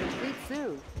will be complete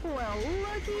soon. Well,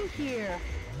 looky here.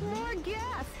 More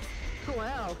guests.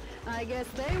 Well, I guess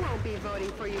they won't be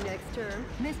voting for you next term.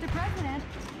 Mr. President,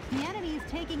 the enemy is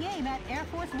taking aim at Air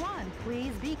Force One.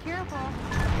 Please be careful.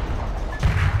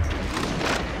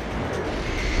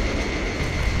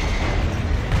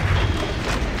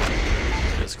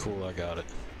 It's cool, I got it.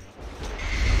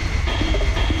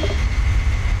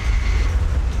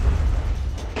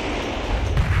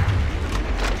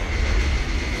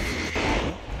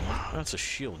 That's a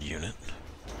shield unit.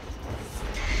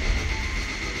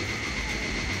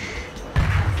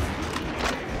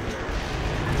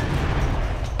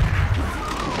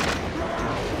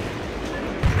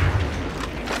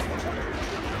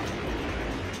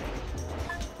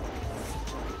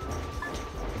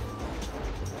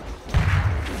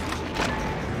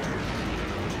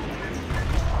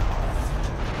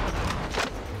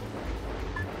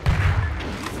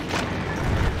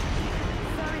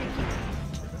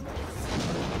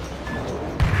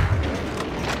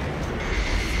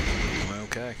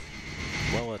 Okay.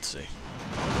 Well, let's see.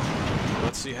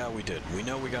 Let's see how we did. We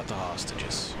know we got the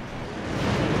hostages.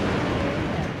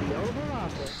 The Oval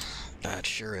Office. That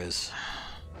sure is.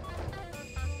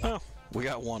 Oh, we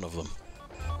got one of them.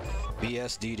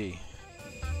 BSDD.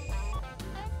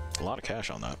 A lot of cash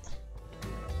on that.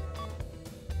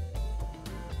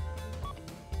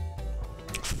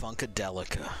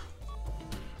 Funkadelica.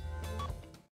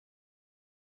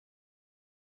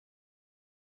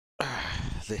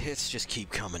 The hits just keep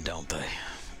coming, don't they?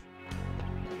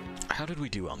 How did we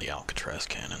do on the Alcatraz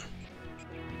cannon?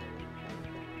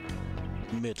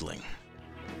 Middling.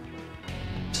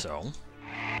 So,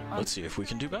 let's see if we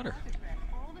can do better.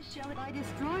 All the shell by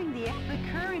destroying the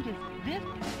current is this.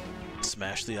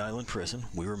 Smash the island prison.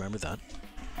 We remember that.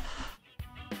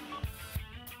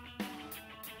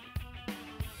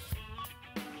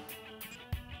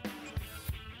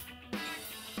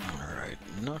 Alright,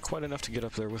 not quite enough to get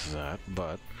up there with that,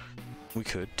 but we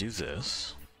could do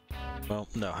this. Well,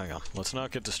 no, hang on. Let's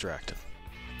not get distracted.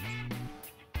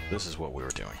 This is what we were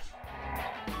doing.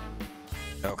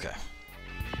 Okay.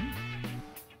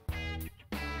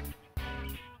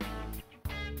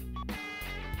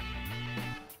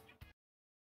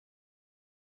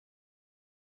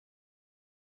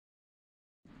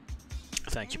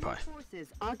 Thank you, Pi. Forces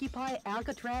occupy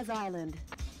Alcatraz Island.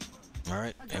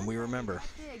 Alright, and we remember.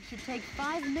 Big should take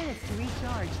 5 minutes to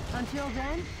recharge. Until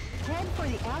then, head for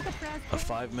the Alcatraz. A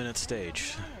 5-minute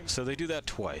stage. So they do that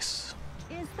twice.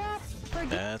 Is that for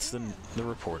That's the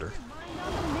reporter.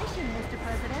 mind on the mission, Mr.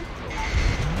 President?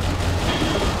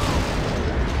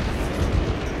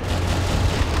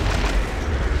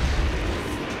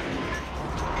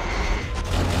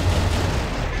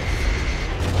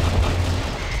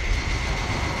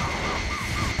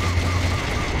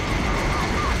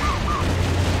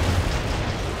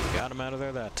 Got him out of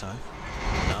there that time.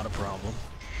 Not a problem.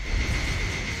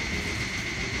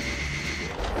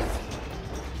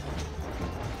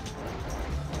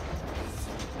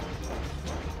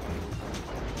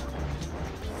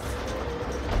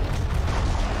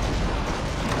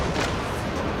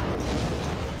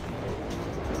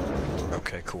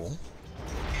 Okay, cool.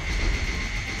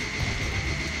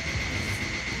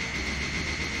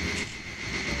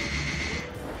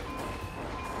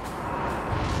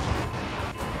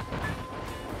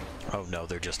 Oh no,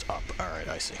 they're just up. Alright,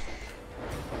 I see.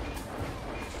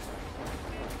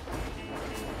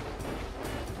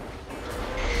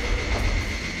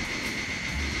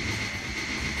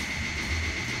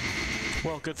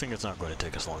 Well, good thing it's not going to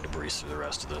take us long to breeze through the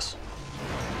rest of this.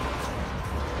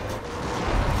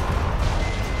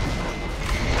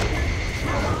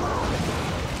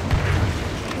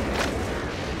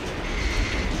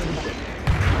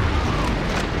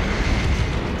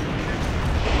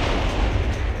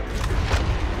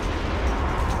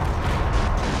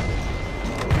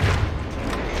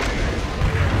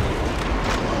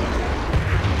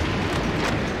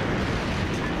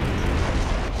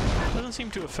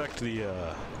 seem to affect the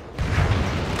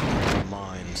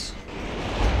mines.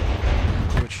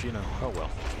 Which, you know, oh well.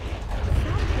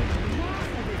 Something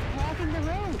massive is blocking the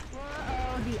road.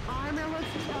 Whoa, the armor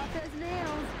looks tough as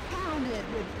nails, pounded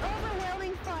with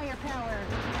overwhelming firepower.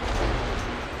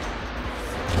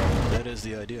 That is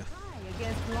the idea.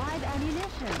 Against live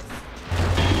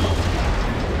ammunition.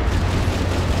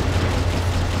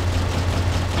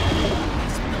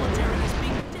 This military is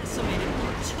being decimated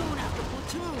platoon after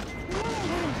platoon. What I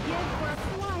wouldn't give for a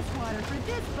fly swatter for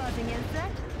this buzzing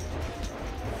insect.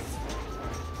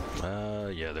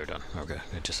 Yeah, they're done. Okay,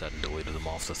 I just hadn't deleted them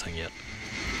off the thing yet.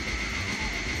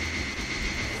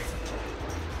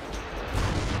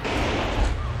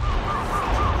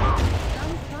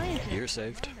 Some scientists You're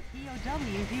saved. the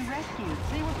POWs you rescued.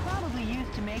 They were probably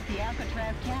used to make the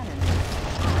Alcatraz cannon.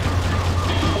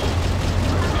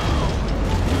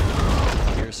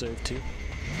 You're saved too.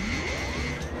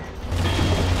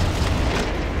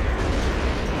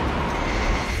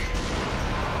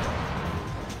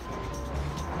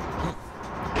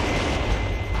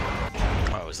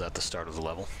 Oh, is that the start of the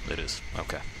level? It is.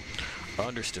 Okay.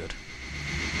 Understood.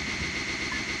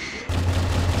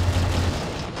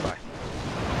 Bye.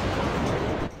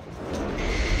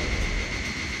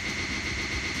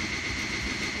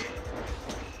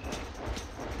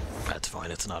 That's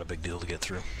fine. It's not a big deal to get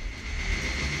through.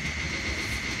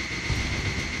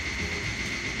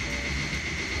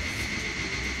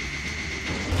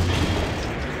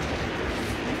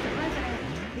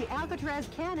 The Alcatraz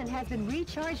cannon has been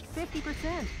recharged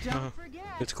 50%. Don't forget.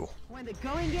 It's cool. When the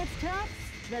going gets tough,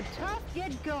 the tough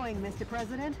get going, Mr.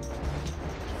 President.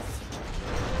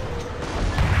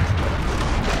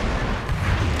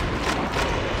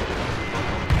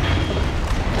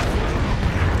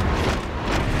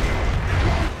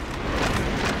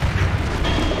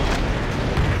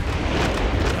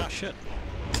 Ah, shit.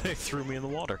 They threw me in the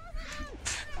water.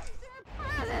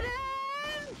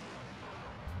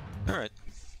 Alright.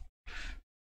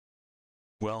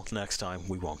 Well, next time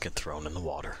we won't get thrown in the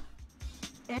water.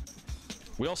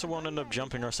 We also won't end up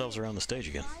jumping ourselves around the stage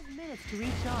again. 5 minutes to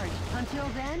recharge. Until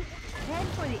then, head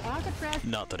for the Alcatraz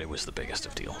Not that it was the biggest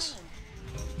of deals.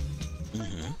 and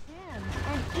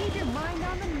keep your mind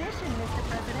on the mission, Mr.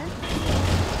 President.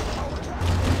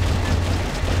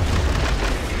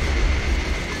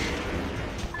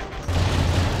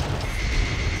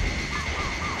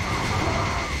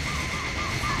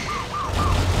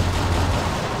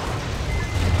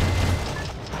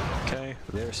 Okay,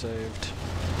 they're saved.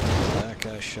 That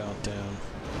guy's shot down.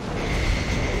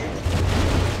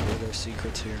 What are their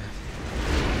secrets here?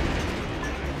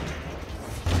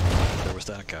 There was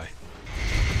that guy.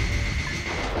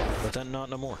 But then not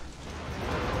no more.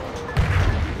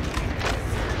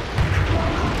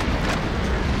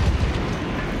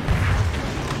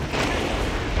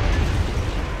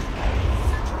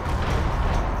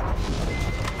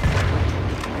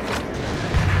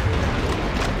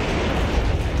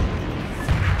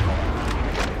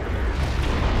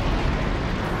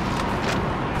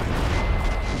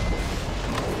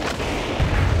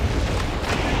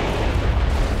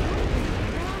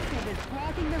 Massive is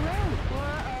blocking the road.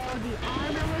 Whoa, the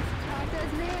armor looks tough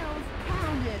as nails,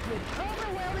 pounded with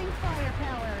overwhelming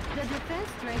firepower. The defense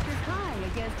strength is high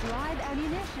against live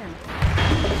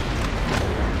ammunition.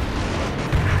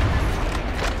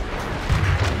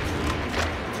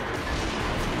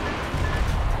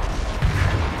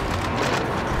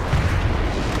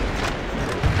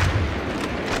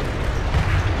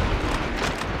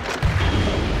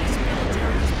 This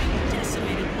military is being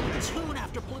decimated platoon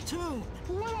after platoon.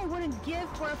 What I wouldn't give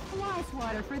for a fly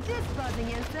swatter for this buzzing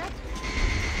insect.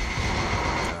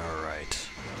 Alright.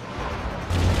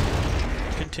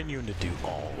 Continuing to do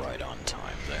all right on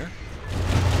time there.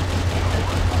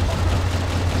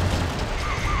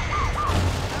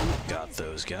 Got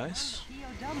those guys.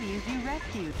 POWs you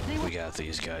rescued. They were We got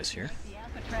these guys here. the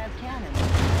Alcatraz cannon.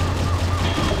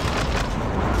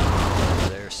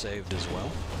 They're saved as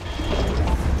well.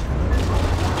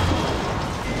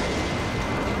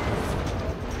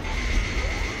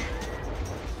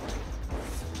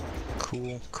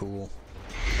 Cool, cool.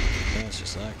 That's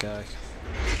just that guy.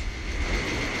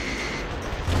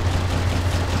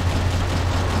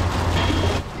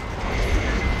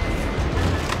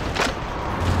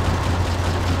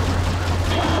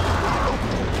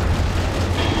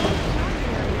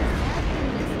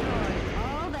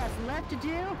 All that's left to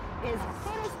do is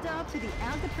put a stop to the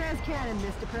Alcatraz cannon,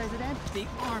 Mr. President. The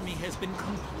army has been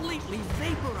completely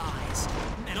vaporized.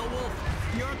 Metal Wolf,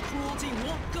 your cruelty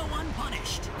won't go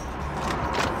unpunished.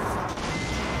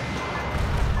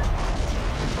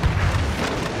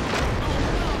 Oh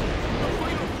no! The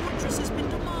vital fortress has been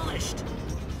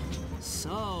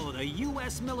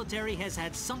U.S. military has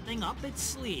had something up its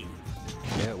sleeve.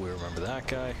 Yeah, we remember that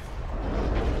guy. The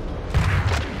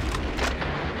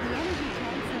energy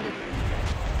tanks in the...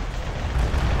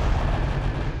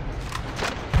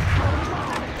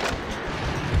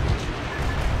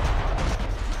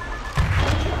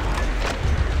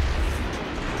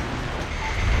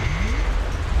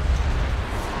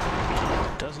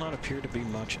 Does not appear to be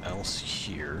much else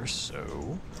here,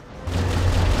 so...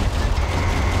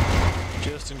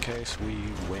 just in case we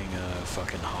wing a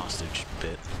fucking hostage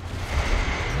bit.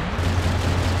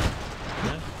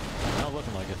 Yeah, not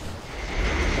looking like it.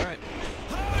 Alright.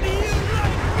 How do you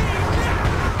like me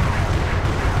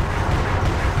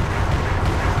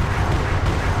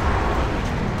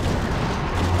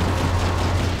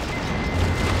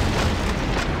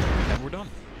And we're done.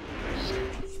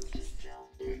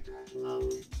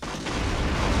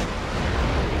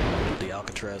 The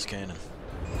Alcatraz cannon.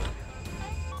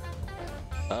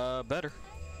 Better.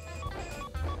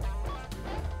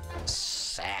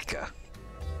 Saka.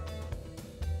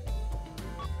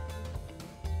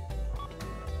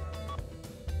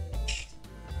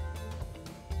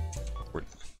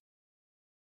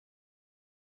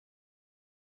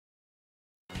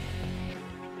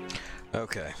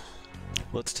 Okay.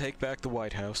 Let's take back the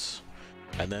White House,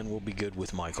 and then we'll be good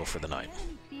with Michael for the night.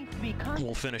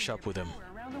 We'll finish up with him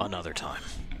another time.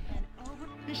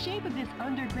 The shape of this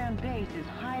underground base is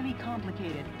highly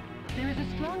complicated. There is a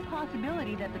strong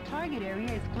possibility that the target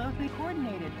area is closely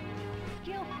coordinated.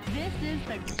 This is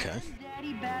the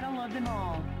daddy battle of them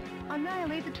all.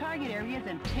 Annihilate the target areas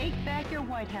and take back your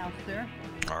White House, sir.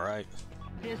 All right.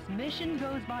 This mission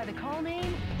goes by the call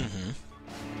name...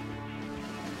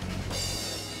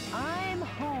 I'm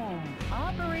home.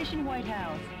 Operation White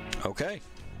House. Okay.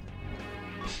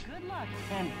 Good luck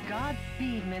and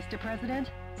Godspeed, Mr. President.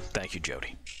 Thank you,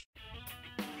 Jody.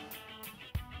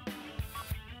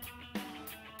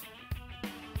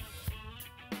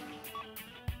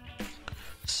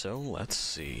 So let's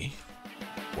see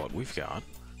what we've got.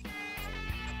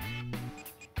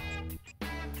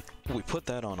 We put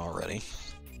that on already.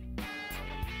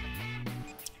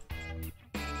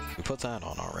 We put that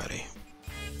on already.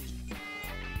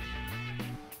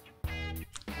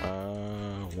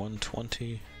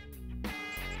 120.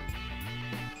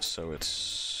 So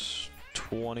it's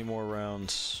 20 more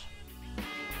rounds.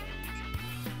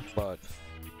 But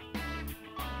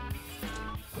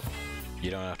you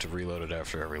don't have to reload it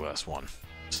after every last one.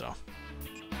 So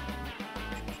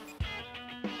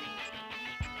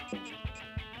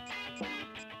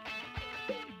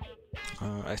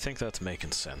I think that's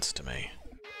making sense to me.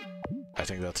 I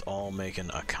think that's all making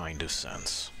a kind of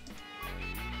sense.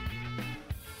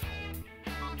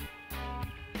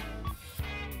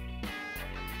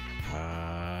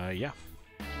 Yeah.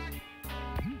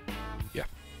 Yeah.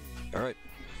 Alright.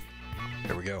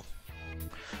 Here we go.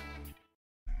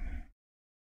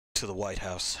 To the White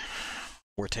House.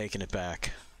 We're taking it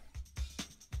back.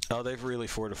 Oh, they've really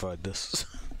fortified this.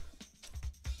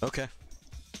 Okay.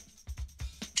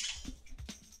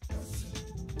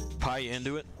 Pie you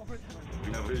into it?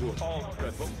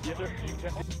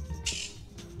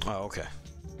 Oh, okay.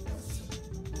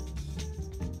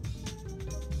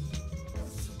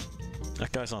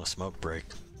 That guy's on a smoke break.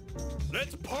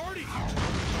 Let's party!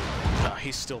 Nah,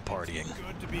 he's still partying.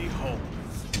 Good to be home.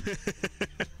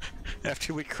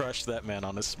 After we crushed that man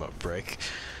on his smoke break.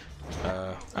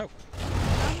 Oh.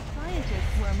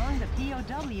 Scientists were among the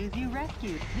POWs you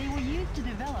rescued. They were used to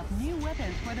develop new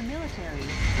weapons for the military.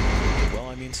 Well,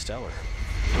 I mean stellar.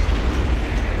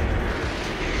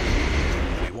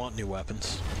 We want new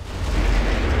weapons.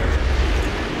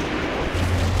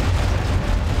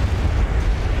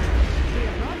 The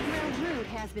above-ground route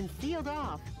has been sealed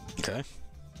off. Okay.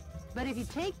 But if you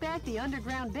take back the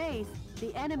underground base,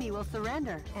 the enemy will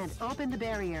surrender and open the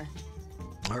barrier.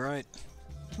 All right.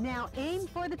 Now aim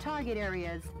for the target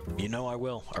areas. You know I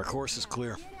will. Our course is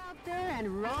clear. Get out there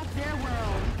and rock their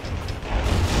world.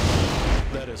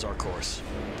 That is our course.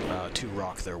 To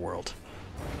rock their world.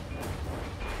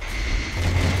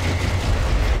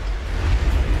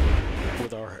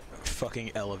 With our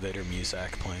fucking elevator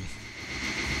music playing.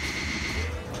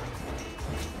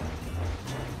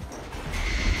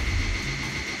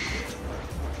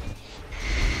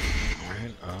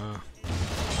 Alright,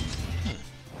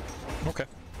 okay.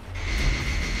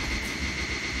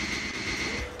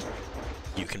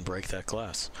 You can break that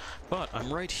glass. But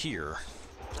I'm right here,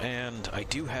 and I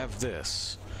do have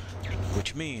this,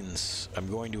 which means I'm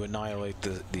going to annihilate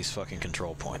these fucking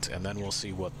control points, and then we'll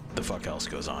see what the fuck else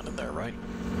goes on in there, right?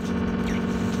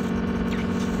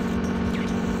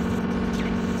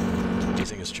 Do you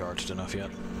think it's charged enough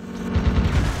yet?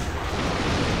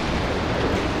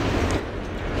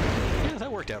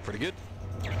 Worked out pretty good.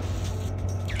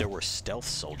 There were stealth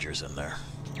soldiers in there.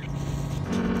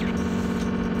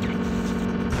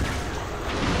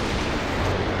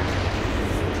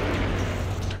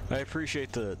 I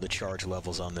appreciate the charge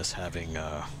levels on this having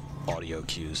audio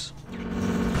cues.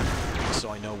 So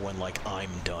I know when, like,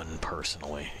 I'm done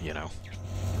personally, you know?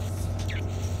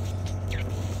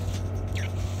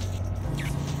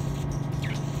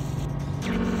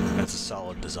 That's a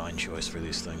solid design choice for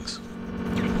these things.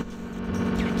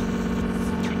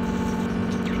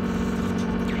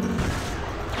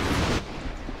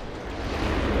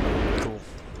 Cool.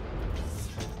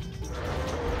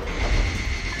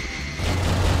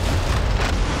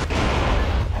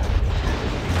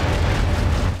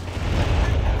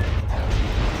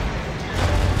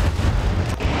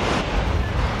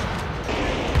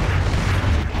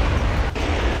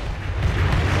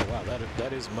 Wow,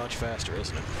 that is much faster,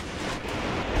 isn't it?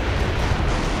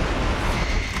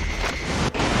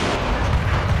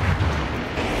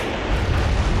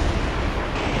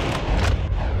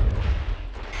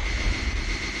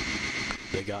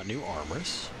 They got new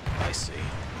armors. I see.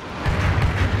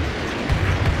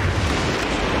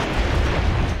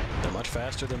 They're much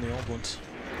faster than the old ones.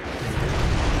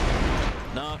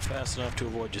 Not fast enough to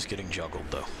avoid just getting juggled,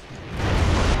 though.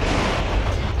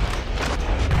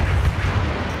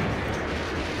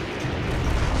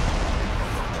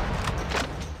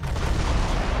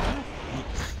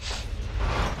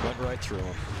 Went right through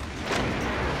them.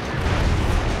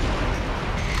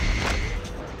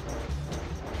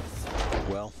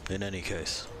 Well, in any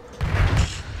case, the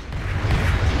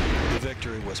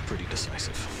victory was pretty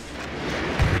decisive.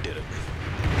 We did it.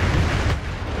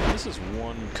 This is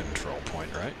one control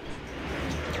point, right?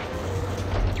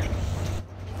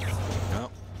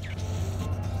 Well,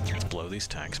 let's blow these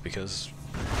tanks, because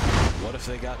what if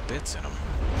they got bits in them?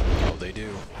 Oh, they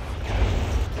do.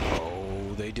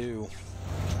 Oh, they do.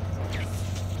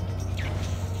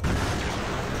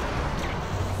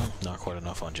 Not quite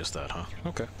enough on just that, huh?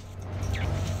 Okay.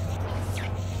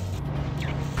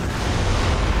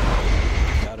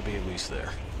 Gotta be at least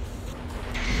there.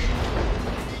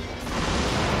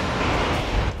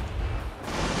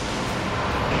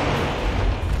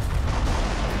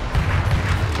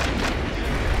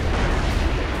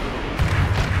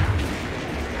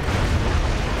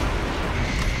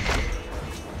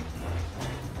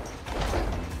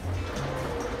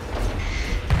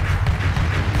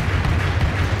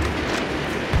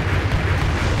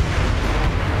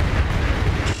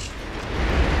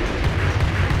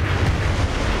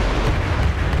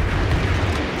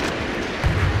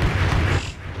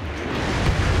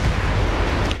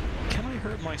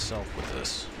 Myself with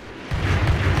this.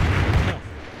 No.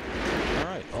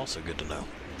 Alright, also good to know.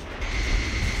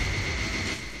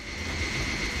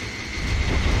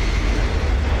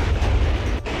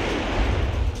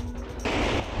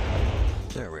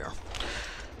 There we are.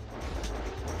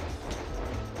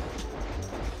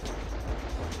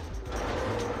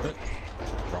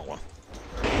 Wrong one.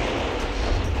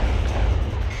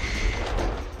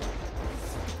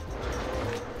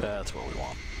 That's what we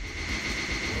want.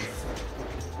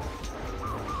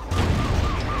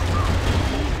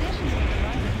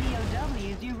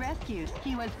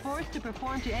 He was forced to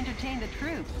perform to entertain the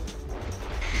troops.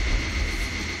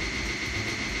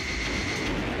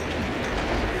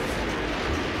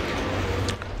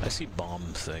 I see bomb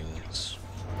things.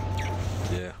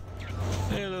 Yeah.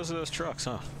 Hey, those are those trucks,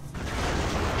 huh?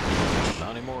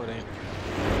 Not anymore, it ain't.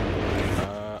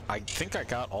 I think I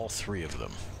got all three of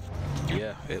them.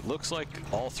 Yeah, it looks like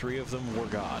all three of them were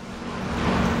got.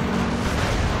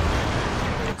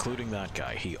 Including that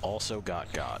guy. He also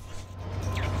got got.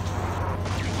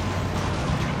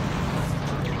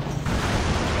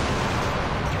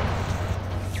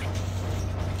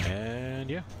 And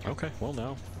yeah, okay, well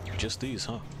now, just these,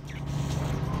 huh?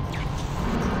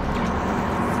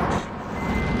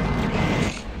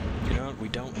 You know what, we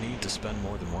don't need to spend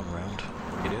more than one round.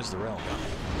 It is the railgun.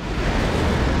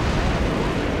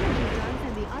 Guns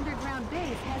in the underground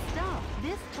base has stopped.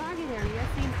 This target area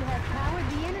seems to have powered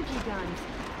the energy guns.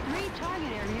 3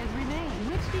 target areas remain.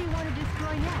 Which do you want to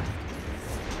destroy next?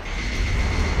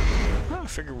 Well, I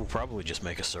figure we'll probably just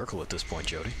make a circle at this point,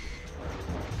 Jody.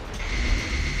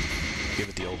 Give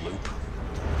it the old loop.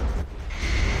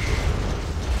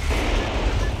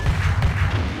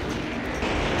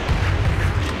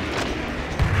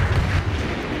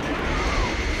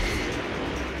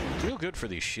 Real good for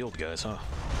these shield guys, huh?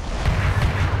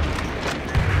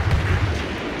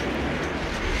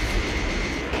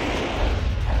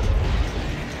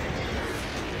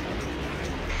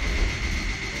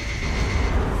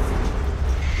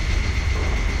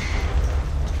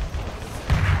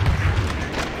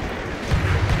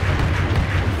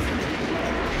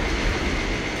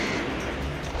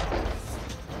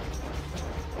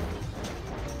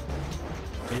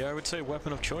 would say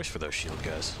weapon of choice for those shield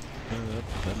guys.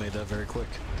 That made that very quick.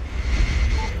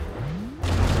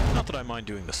 Not that I mind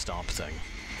doing the stomp thing.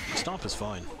 Stomp is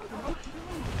fine.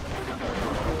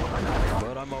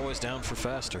 But I'm always down for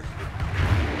faster.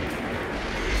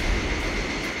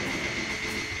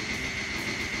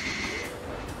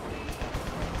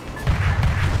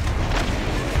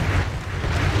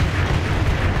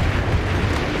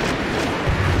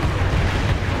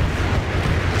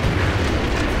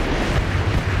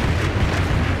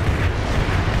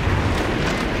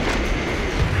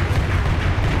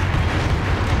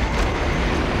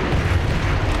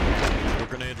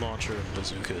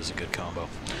 Bazooka is a good combo.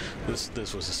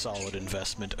 This was a solid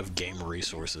investment of game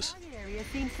resources. The area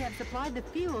seems to have supplied the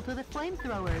fuel to the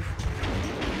flamethrowers.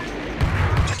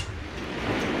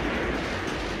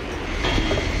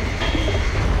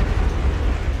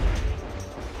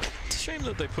 It's a shame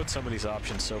that they put some of these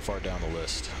options so far down the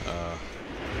list.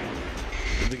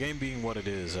 The game being what it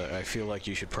is, I feel like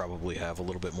you should probably have a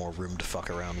little bit more room to fuck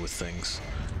around with things.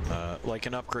 Like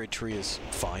an upgrade tree is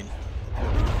fine.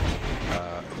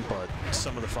 But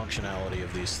some of the functionality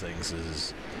of these things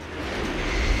is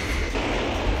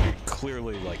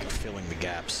clearly like filling the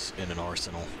gaps in an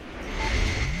arsenal.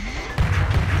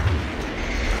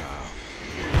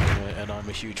 And I'm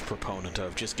a huge proponent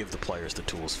of just give the players the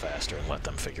tools faster and let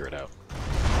them figure it out.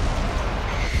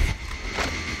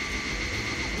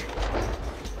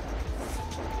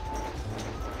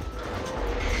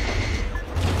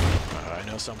 I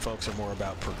know some folks are more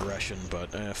about progression,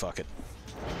 but fuck it.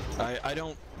 I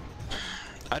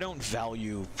don't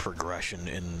value progression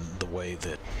in the way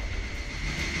that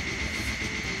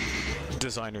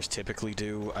designers typically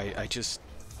do. I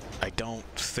don't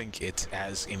think it's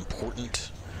as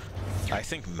important. I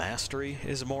think mastery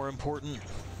is more important.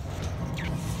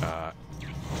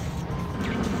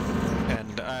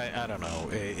 And I don't know.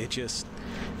 It just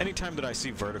anytime that I see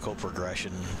vertical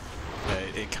progression,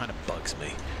 it kind of bugs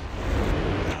me.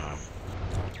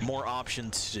 More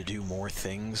options to do more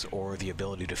things, or the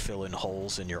ability to fill in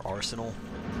holes in your arsenal.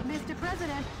 Mr.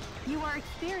 President, you are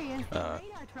experiencing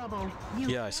radar trouble.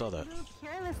 Yeah, I saw that. Move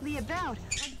carelessly about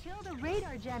until the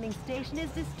radar jamming station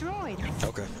is destroyed.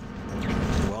 Okay.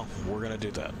 Well, we're gonna do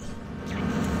that.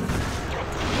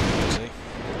 See?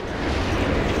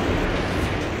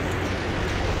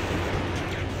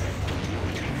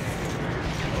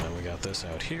 And then we got this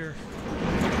out here.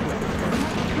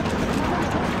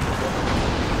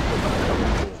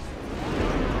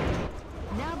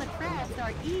 Now the crabs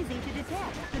are easy to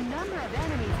detect. The number of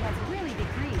enemies has really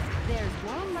decreased. There's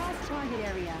one last target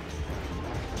area.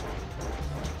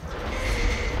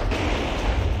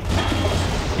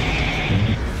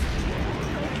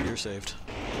 You're saved.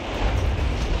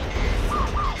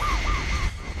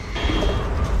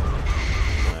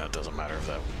 It doesn't matter if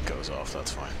that goes off,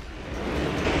 that's fine.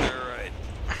 Alright.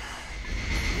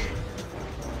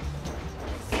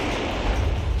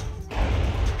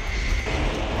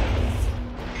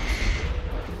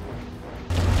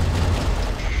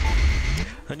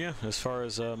 And yeah, as far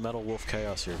as Metal Wolf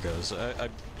Chaos here goes, I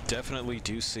definitely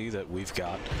do see that we've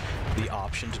got the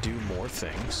option to do more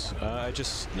things. I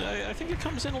think it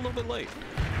comes in a little bit late,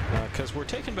 because we're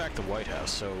taking back the White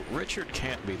House, so Richard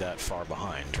can't be that far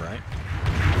behind, right?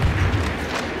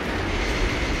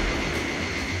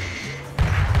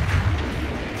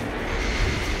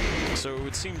 So it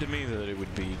would seem to me that it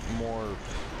would be more,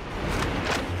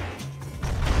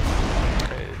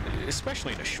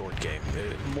 especially in a short game,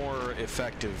 more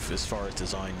effective as far as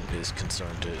design is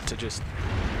concerned to just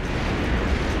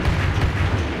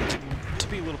to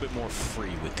be a little bit more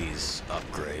free with these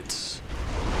upgrades.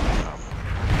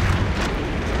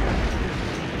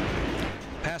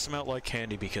 Pass them out like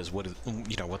candy because what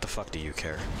the fuck do you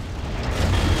care?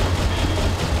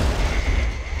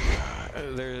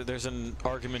 There's an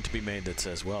argument to be made that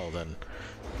says, well, then,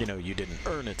 you didn't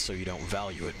earn it, so you don't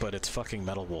value it, but it's fucking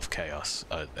Metal Wolf Chaos.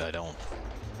 I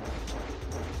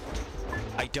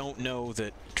don't know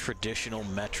that traditional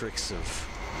metrics of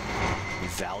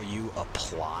value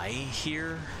apply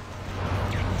here,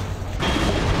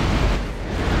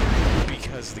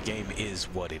 because the game is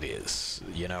what it is,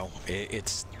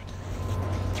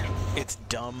 It's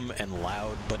dumb and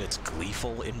loud, but it's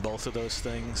gleeful in both of those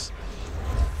things.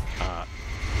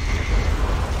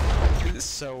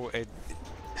 So it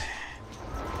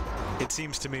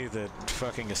seems to me that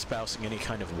fucking espousing any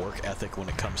kind of work ethic when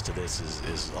it comes to this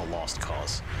is a lost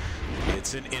cause.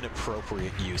 It's an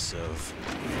inappropriate use of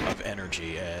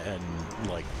energy, and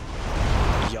like,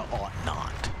 you ought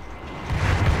not.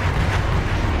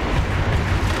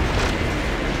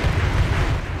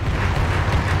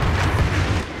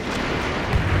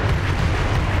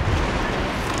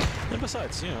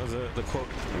 the quote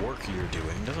work you're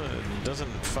doing doesn't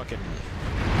fucking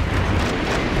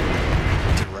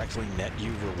directly net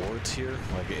you rewards here.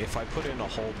 Like, if I put in a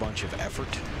whole bunch of effort,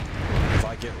 if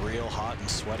I get real hot and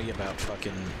sweaty about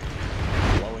fucking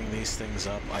blowing these things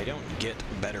up, I don't get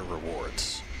better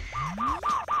rewards.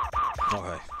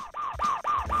 Okay.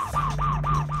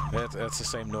 That's the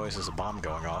same noise as a bomb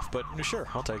going off, but sure,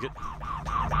 I'll take it.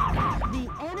 The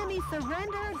enemy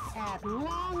surrendered at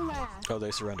long last. Oh,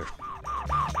 they surrendered.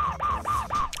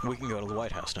 We can go to the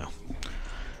White House now.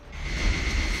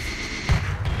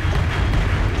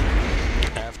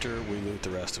 After we loot the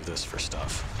rest of this for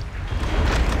stuff.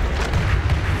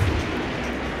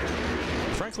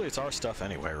 Frankly, it's our stuff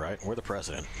anyway, right? We're the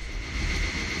president.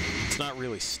 It's not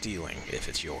really stealing if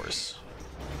it's yours.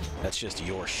 That's just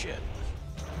your shit.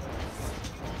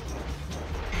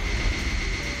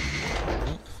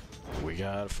 We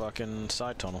got a fucking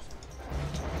side tunnel.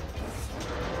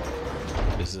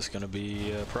 Is this gonna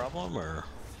be a problem, or...?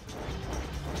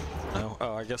 No?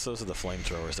 Oh, I guess those are the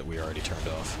flamethrowers that we already turned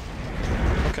off.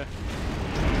 Okay.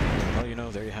 Well, you know,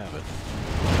 there you have it.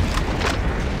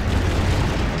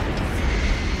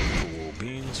 Cool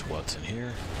beans, what's in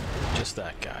here? Just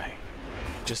that guy.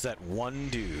 Just that one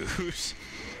dude.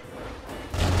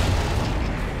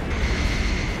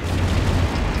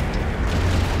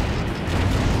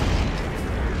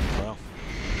 Well,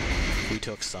 we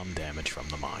took some damage from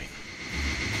the mine.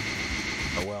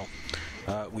 Oh well.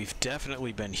 We've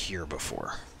definitely been here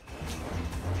before.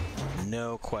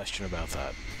 No question about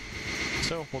that.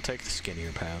 So, we'll take the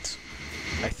skinnier paths.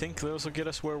 I think those will get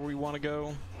us where we want to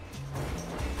go.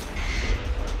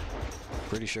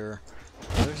 Pretty sure.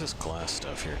 Oh, there's this glass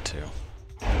stuff here, too.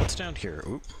 What's down here?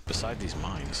 Oop, beside these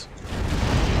mines.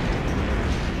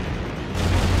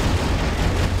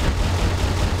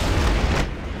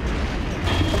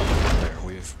 There,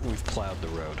 we've plowed the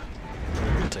road.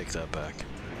 We'll take that back.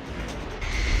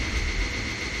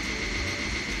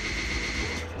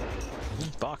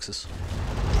 Boxes.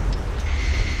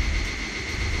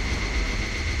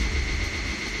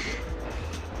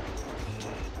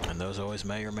 And those always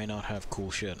may or may not have cool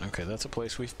shit. Okay, that's a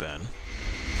place we've been.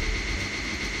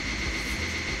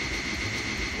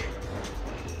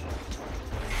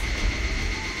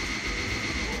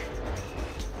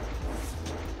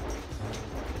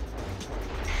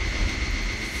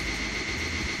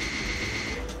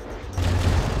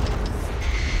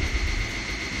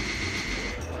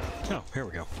 Oh, here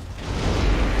we go.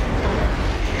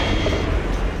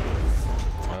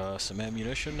 Some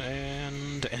ammunition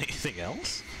and anything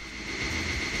else?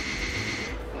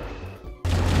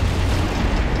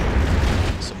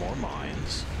 Some more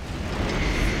mines.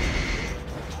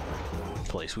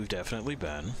 Place we've definitely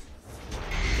been.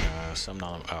 Some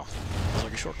non- oh, it's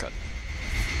like a shortcut.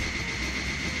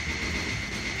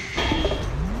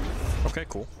 Okay,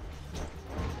 cool.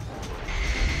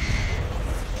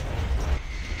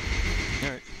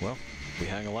 Alright, well, we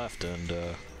hang a left and,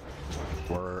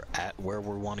 we're at where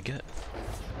we want to get.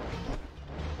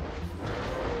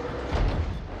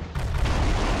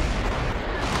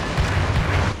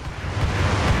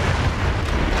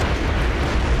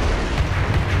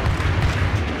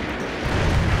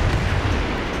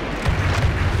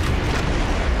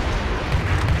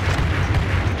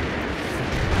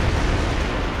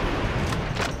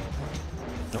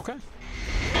 Okay.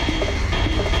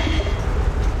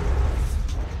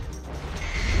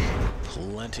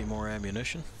 Plenty more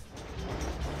ammunition.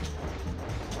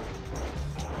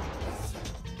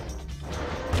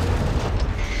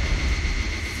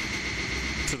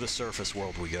 To the surface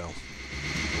world we go.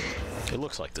 It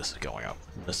looks like this is going up.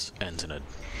 This ends in a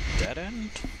dead end,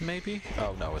 maybe?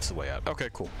 Oh no, it's the way out. Okay,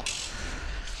 cool.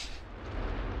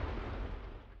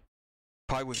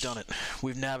 Pie, we've done it.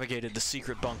 We've navigated the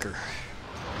secret bunker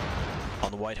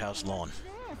on the White House lawn.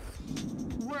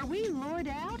 Were we lured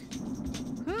out?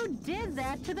 Who did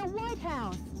that to the White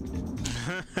House?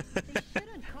 They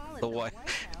shouldn't call it the White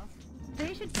House.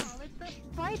 They should call it the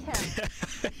Fight House.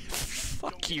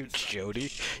 Fuck you,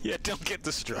 Jody. Yeah, don't get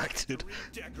distracted.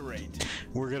 Redecorate.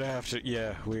 We're gonna have to.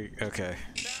 Yeah, okay.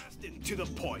 Fast and to the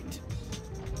point.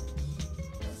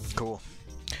 Cool.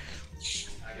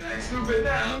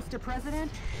 Mr.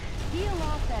 President, peel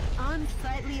off that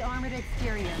unsightly armored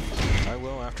exterior. I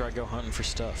will after I go hunting for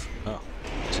stuff. Oh,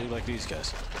 see, like these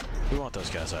guys. We want those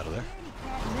guys out of there.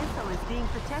 That missile is being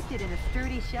protected in a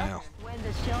sturdy shelter. Ow. When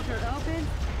the shelter opens,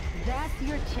 that's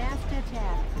your chance to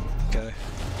attack. Okay.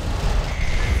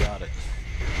 Got it.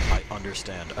 I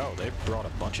understand. Oh, they brought a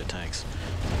bunch of tanks.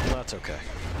 Well, that's okay.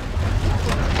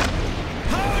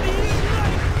 How do you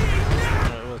like me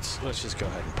now? Let's just go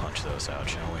ahead and punch those out,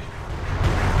 shall we?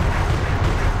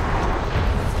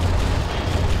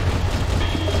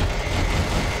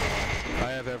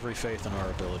 have every faith in our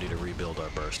ability to rebuild our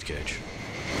burst cage.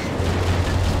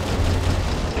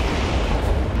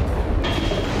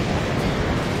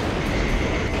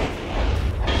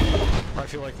 I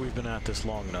feel like we've been at this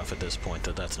long enough at this point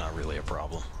that that's not really a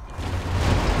problem.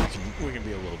 We can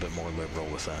be a little bit more liberal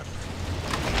with that.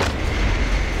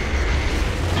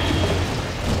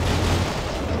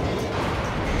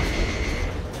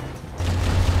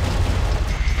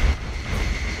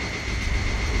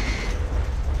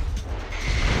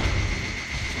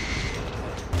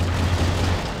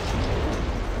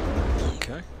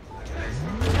 Okay.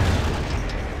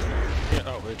 Yeah,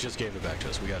 oh, it just gave it back to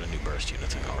us. We got a new burst unit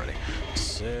thing already.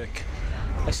 Sick.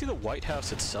 I see the White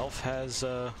House itself has,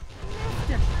 Mr.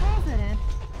 President,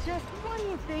 just what do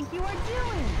you think you are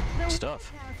doing? The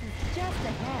stuff. White House is just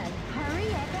ahead. Hurry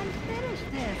up and finish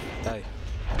this. Hey,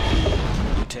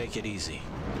 you take it easy.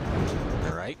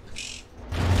 Alright?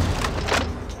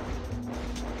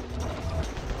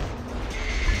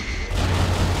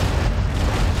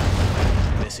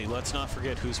 Missy, let's not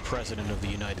forget who's President of the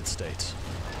United States.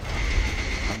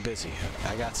 I'm busy.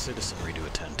 I got citizenry to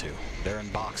attend to. They're in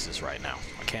boxes right now.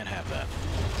 I can't have that.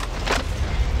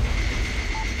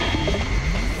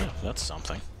 Yeah, that's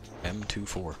something.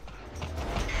 M24.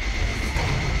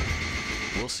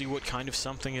 We'll see what kind of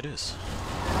something it is.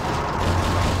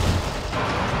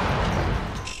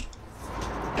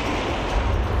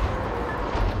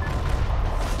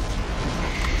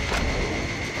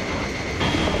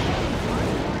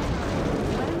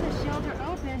 When the shelter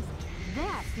opens,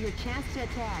 that's your chance to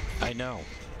attack. I know.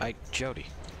 Jody,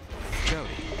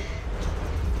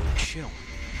 chill.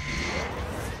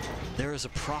 There is a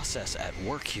process at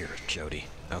work here, Jody,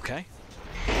 okay?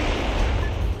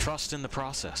 Trust in the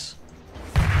process.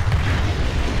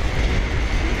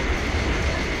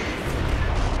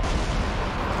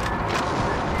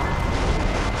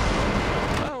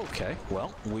 Okay,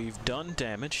 well, we've done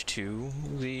damage to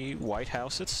the White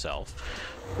House itself,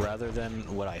 rather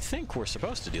than what I think we're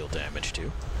supposed to deal damage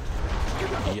to.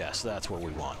 Yes, that's what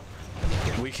we want.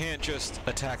 We can't just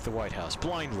attack the White House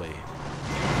blindly.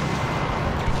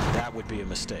 That would be a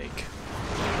mistake.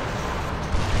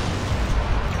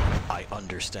 I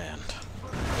understand.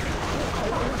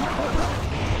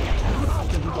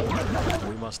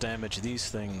 We must damage these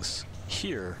things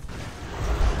here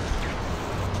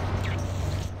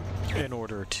in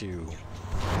order to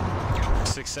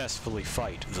successfully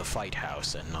fight the Fight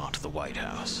House and not the White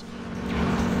House.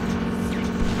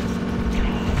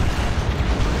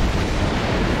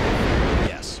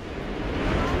 Yes.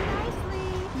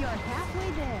 Nicely, you're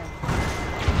halfway there.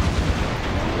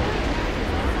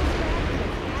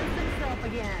 The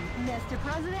again. Mr.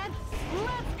 President,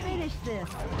 let's finish this.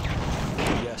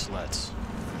 Yes, let's.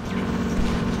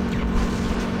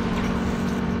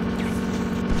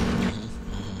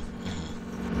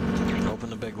 Open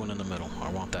the big one in the middle. I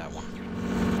want that one.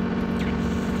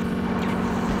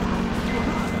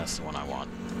 That's the one I want.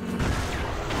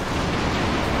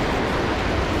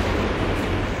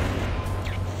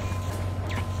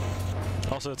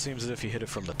 Also, it seems that if you hit it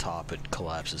from the top, it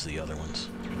collapses the other ones.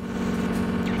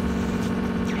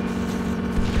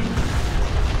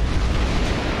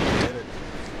 Did it.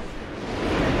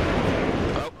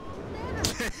 Oh.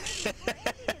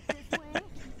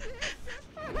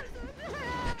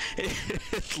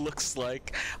 It looks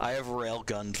like I have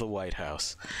railgunned the White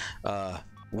House.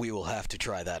 We will have to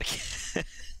try that again.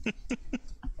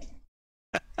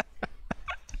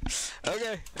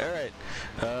 Okay, alright.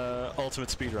 Ultimate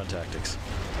speedrun tactics.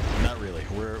 Not really.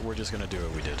 We're just gonna do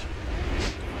what we did. The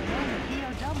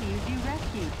POWs you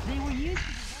rescued. They were used to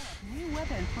develop new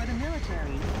weapons for the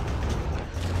military.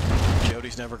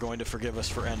 Jody's never going to forgive us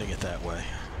for ending it that way.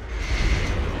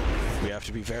 We have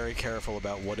to be very careful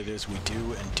about what it is we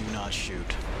do and do not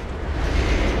shoot.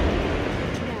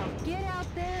 Now get out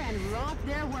there and rock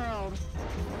their world.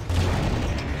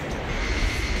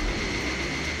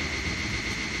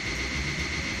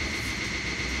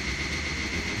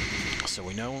 So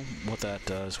we know what that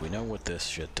does, we know what this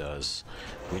shit does,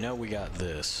 we know we got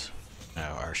this.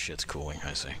 Now our shit's cooling,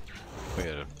 I see. We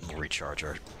gotta recharge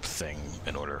our thing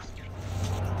in order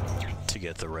to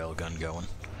get the railgun going.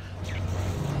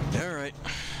 Alright.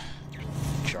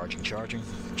 Charging, charging,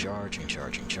 charging,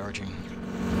 charging, charging.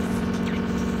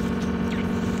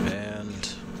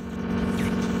 And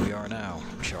we are now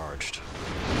charged.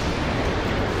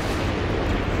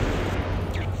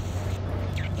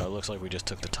 It looks like we just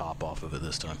took the top off of it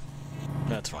this time.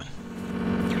 That's fine.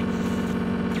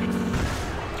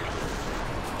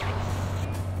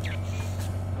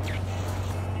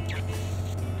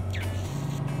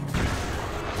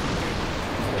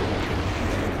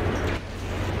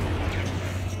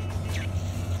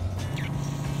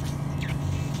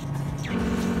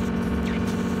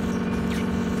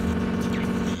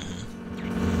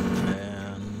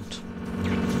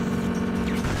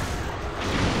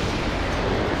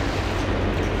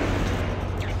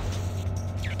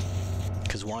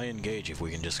 Why engage if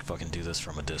we can just fucking do this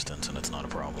from a distance and it's not a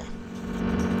problem?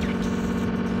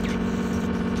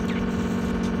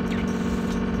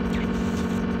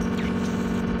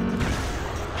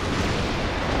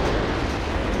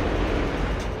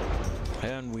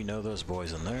 And we know those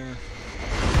boys in there.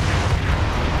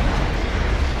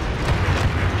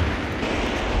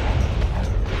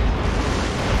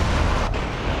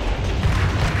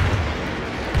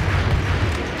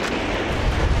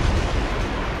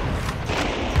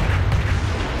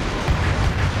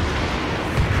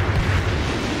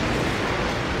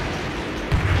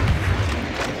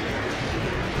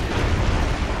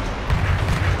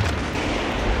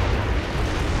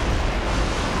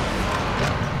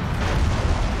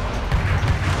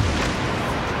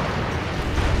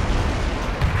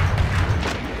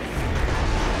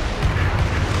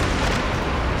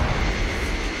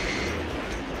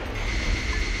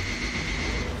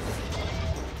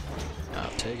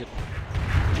 Take it.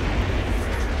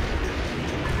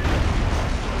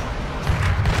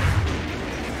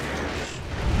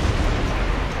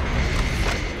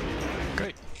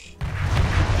 Great.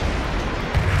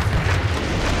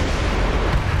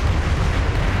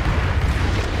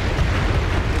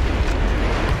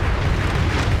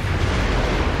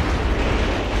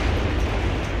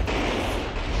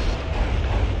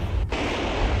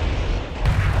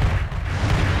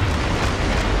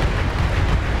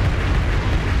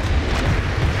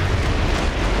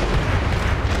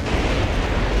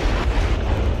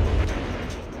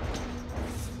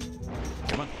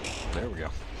 There we go.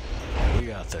 We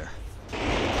got there.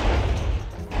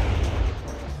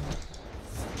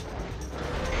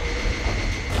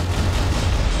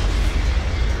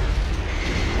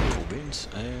 Cool beans,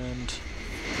 and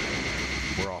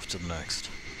we're off to the next.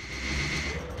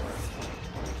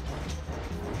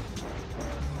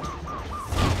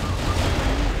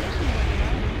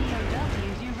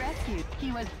 POWs you rescued.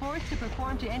 He was forced to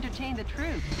perform to entertain the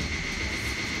troops.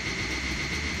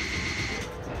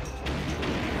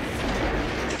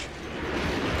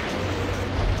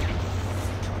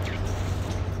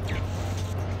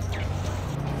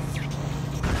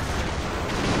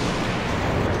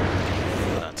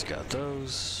 Got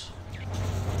those.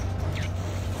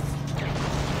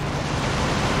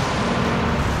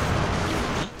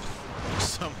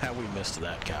 Somehow we missed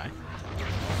that guy.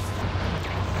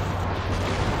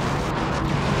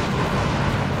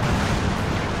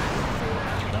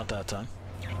 Not that time.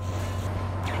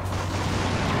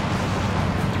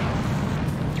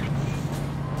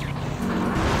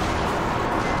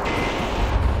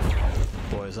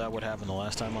 Boy, is that what happened the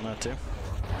last time on that too?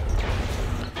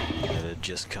 It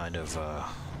just kind of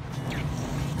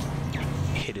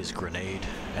hit his grenade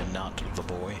and not the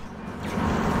boy.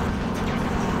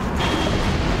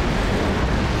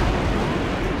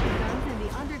 Guns in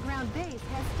the underground base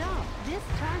has stopped. This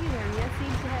target area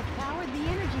seems to have powered the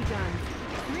energy guns.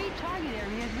 3 target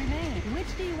areas remain.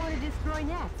 Which do you want to destroy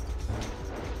next?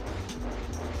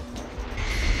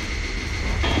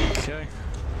 Okay.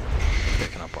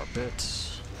 Picking up our bits.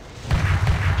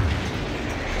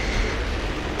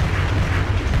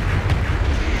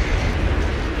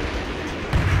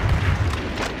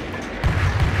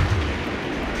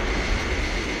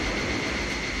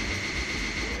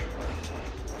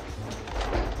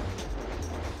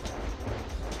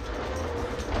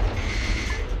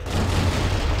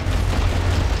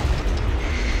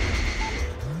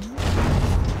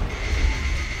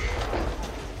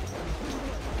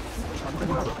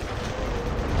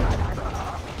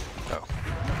 Oh,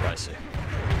 I see.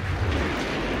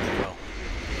 Well,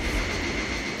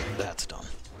 that's done.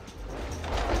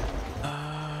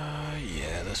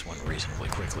 Yeah, this went reasonably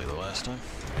quickly the last time.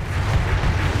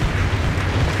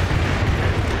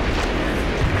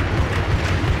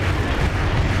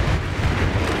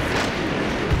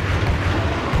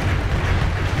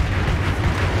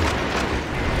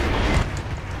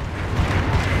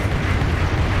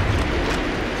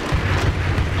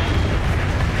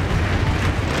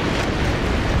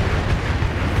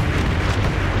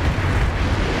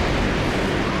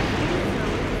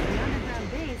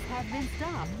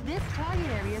 This target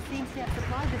area seems to have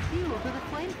supplied the fuel for the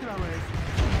flamethrowers.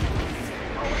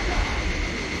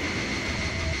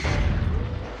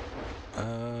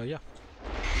 Yeah.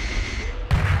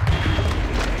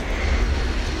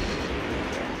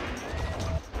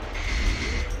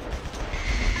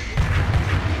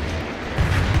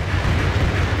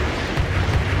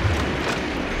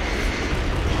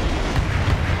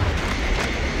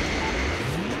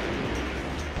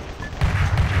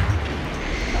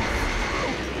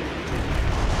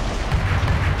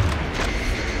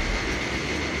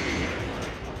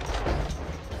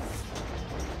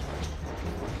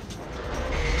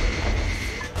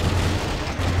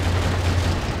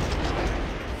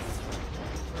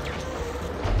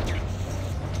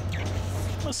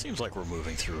 seems like we're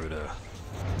moving through at a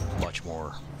much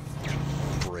more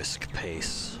brisk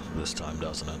pace this time,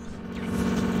 doesn't it?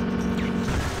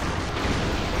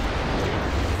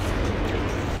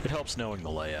 It helps knowing the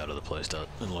layout of the place,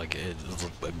 and like it's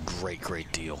a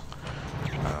great deal.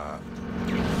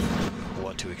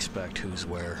 What to expect, who's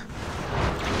where.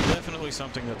 Definitely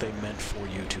something that they meant for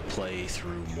you to play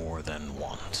through more than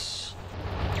once,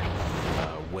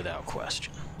 without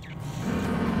question.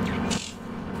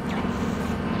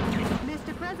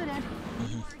 Mr. President,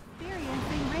 you're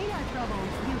experiencing radar trouble.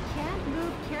 You can't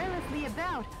move carelessly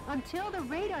about until the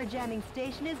radar jamming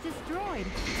station is destroyed.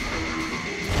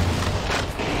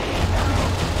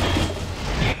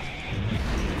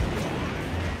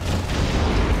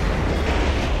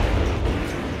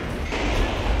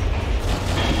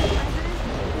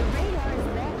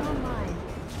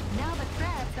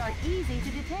 Easy to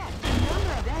detect. The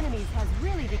number of enemies has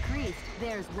really decreased.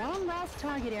 There's one last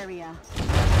target area.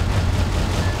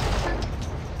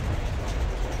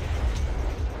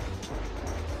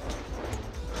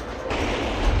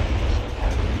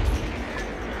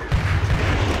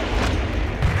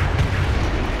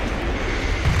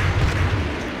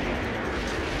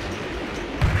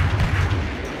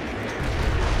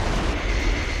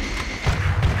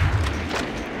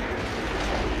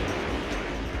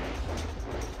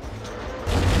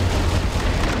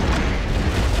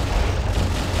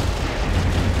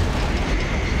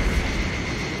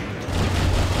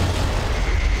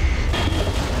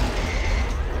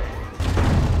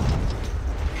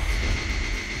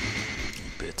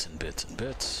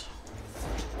 Bits.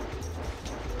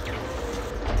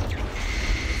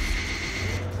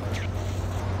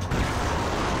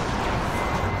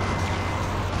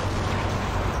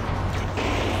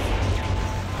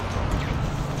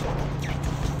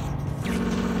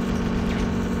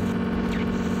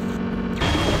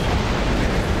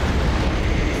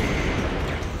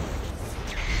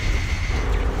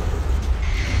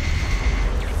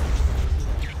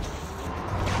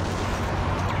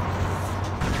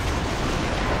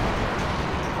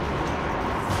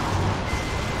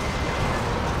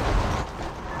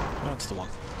 That's the one.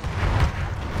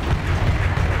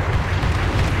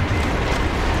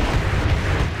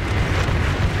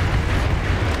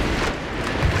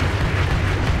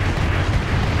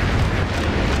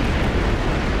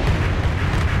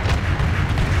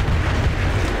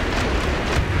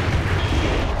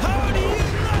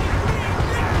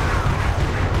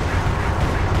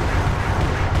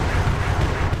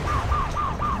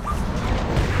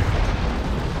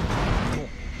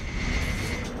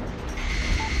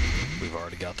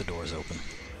 Got the doors open.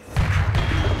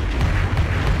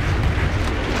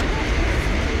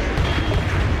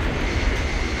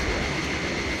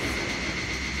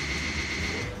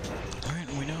 Alright,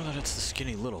 we know that it's the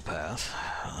skinny little path,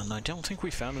 and I don't think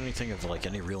we found anything of like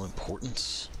any real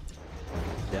importance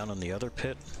down in the other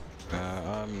pit.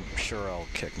 I'm sure I'll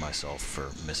kick myself for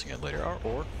missing it later,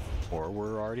 or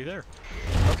we're already there.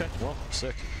 Okay, well,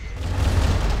 sick.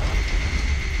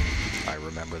 I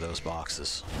remember those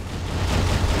boxes.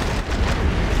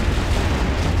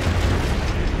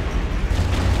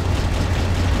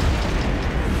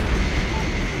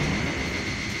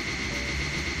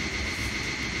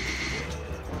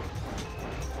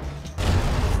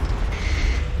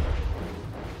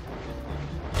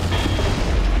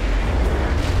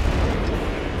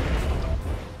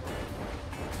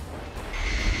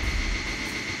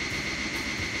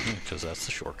 Because that's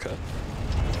the shortcut.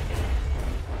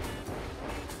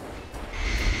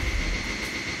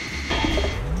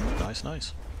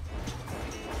 Nice.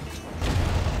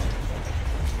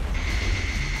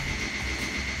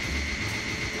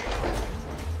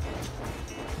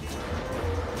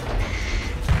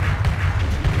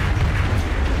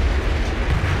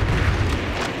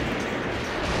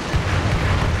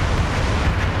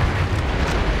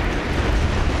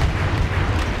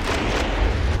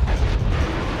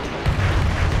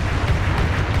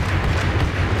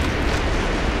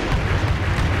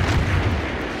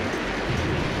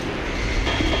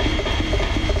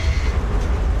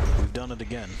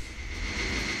 Again.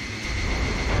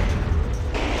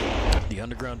 The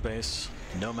underground base,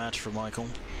 no match for Michael,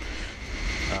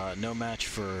 no match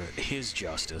for his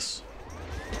justice.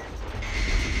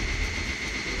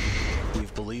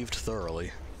 We've believed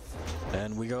thoroughly,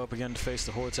 and we go up again to face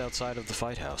the hordes outside of the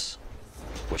Fight House,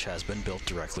 which has been built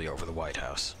directly over the White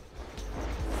House.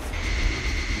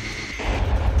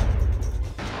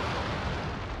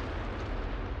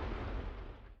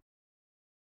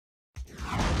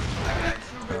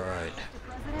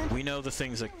 We know the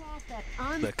things that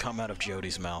come out of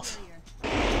Jody's mouth.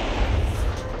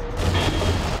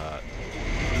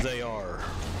 They are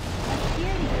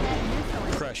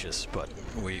wishes, but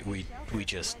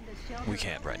we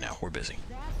can't right now. We're busy.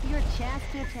 That's your chance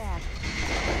to attack.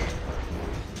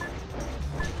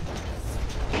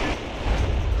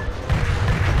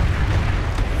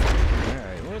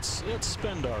 Alright, let's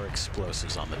spend our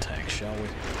explosives on the tank, shall we?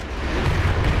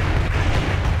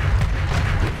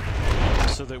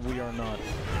 So that we are not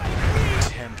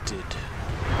tempted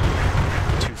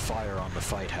to fire on the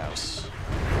fight house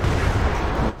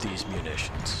with these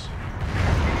munitions.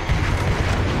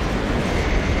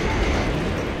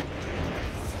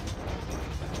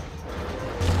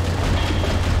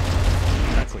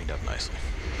 That cleaned up nicely.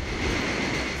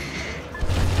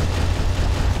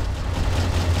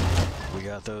 We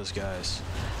got those guys.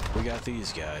 We got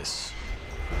these guys.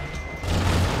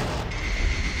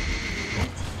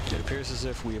 It appears as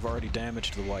if we have already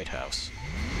damaged the White House.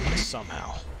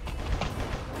 Somehow.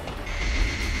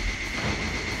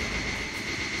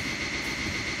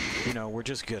 You know, we're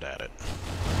just good at it.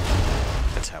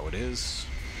 That's how it is.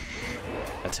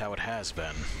 That's how it has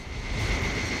been.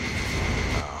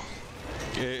 Oh.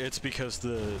 It's because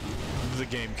the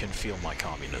game can feel my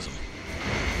communism.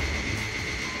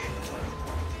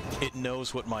 It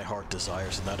knows what my heart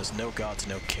desires, and that is no gods,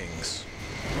 no kings.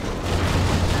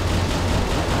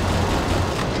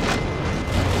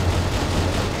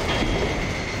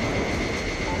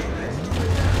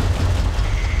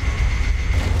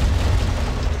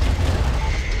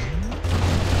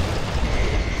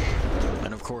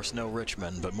 And of course, no rich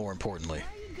men, but more importantly,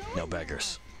 no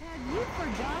beggars. Have you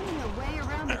forgotten your way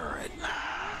around the... All right.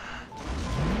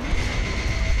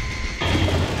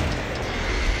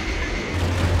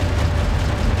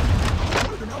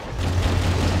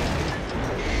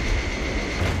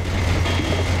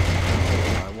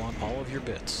 I want all of your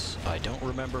bits. I don't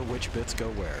remember which bits go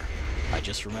where. I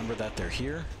just remember that they're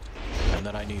here, and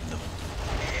that I need them.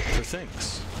 For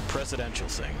things. Presidential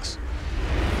things.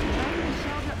 Leave the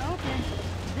shelter open.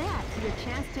 That's your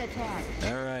chance to attack.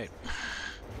 Alright.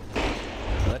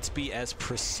 Let's be as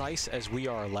precise as we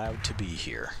are allowed to be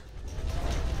here.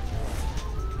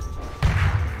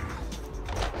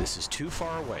 This is too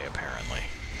far away, apparently.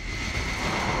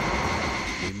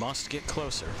 We must get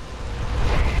closer.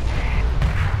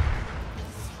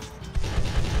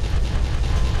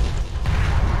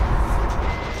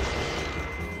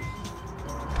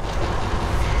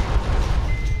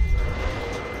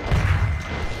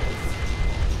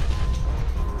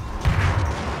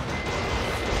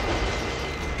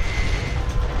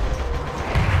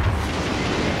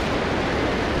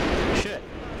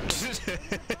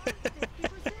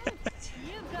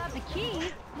 You've got the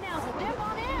key. Now step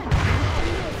on in.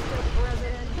 Mr.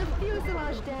 President, the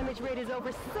fuselage damage rate is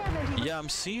over 70%. Yeah, I'm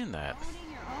seeing that.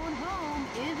 Owning your own home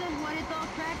isn't what it's all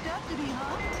cracked up to be,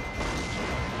 huh?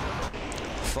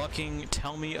 Fucking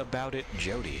tell me about it,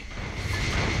 Jody.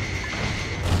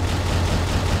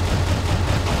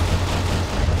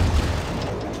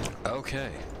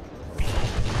 Okay.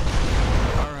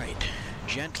 Alright.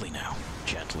 Gently now.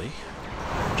 Gently.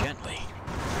 Gently.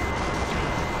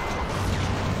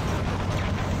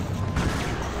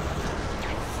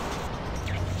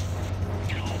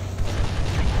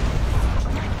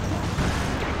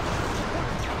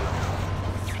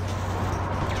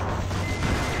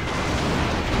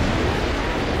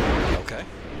 Okay.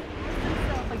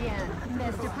 Up again.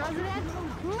 Mr. President,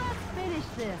 let's finish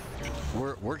this.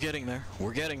 We're getting there.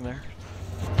 We're getting there.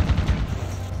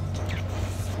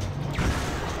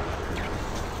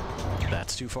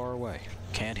 That's too far away.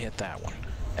 Can't hit that one.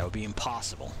 That would be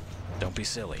impossible. Don't be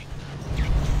silly.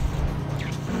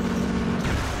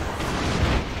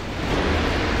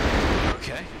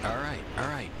 Okay. All right. All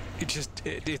right.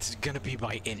 It's gonna be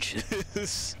by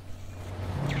inches.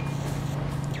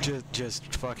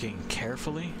 just fucking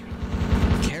carefully.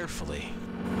 Carefully.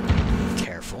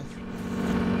 Careful.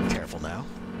 Careful now.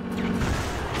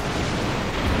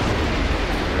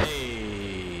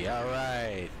 Hey. All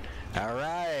right. All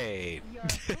right.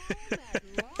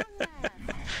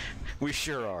 We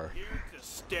sure are. Here to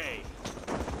stay.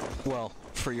 Well,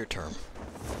 for your term,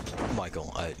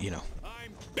 Michael, you know.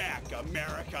 I'm back,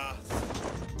 America.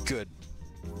 Good.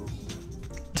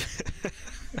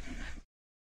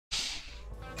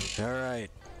 All right.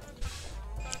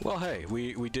 Well, hey,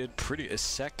 we did pretty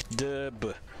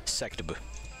sectable.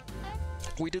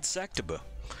 We did sectable.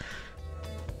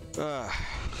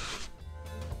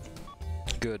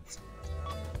 Good.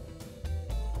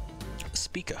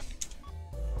 Speaker.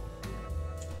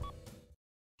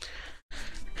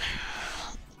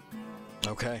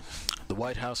 Okay. The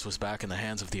White House was back in the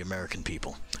hands of the American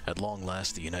people. At long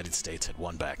last, the United States had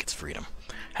won back its freedom.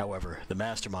 However, the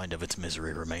mastermind of its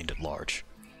misery remained at large.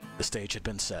 The stage had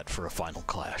been set for a final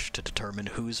clash to determine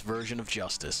whose version of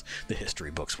justice the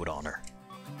history books would honor.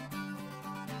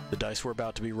 The dice were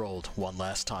about to be rolled one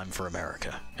last time for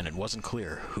America, and it wasn't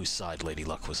clear whose side Lady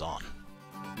Luck was on.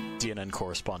 CNN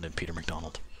correspondent Peter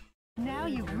McDonald. Now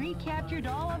you've recaptured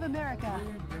all of America.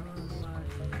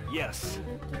 Yes.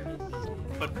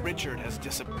 But Richard has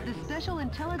disappeared. The Special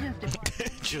Intelligence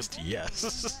Department... Just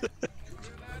yes.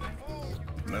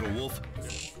 Metal Wolf,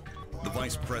 the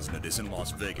Vice President is in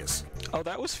Las Vegas. Oh,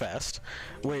 that was fast.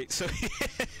 Wait, so...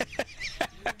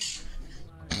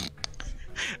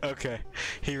 Okay,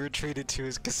 he retreated to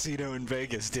his casino in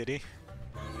Vegas, did he?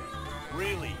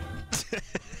 Really?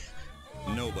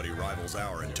 Nobody rivals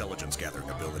our intelligence gathering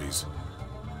abilities.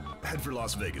 Head for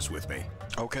Las Vegas with me.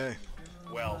 Okay.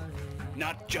 Well,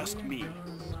 not just me.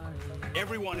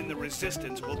 Everyone in the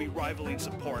Resistance will be rivaling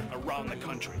support around the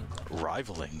country.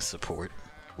 Rivaling support?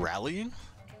 Rallying?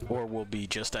 Or will be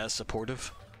just as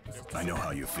supportive? I know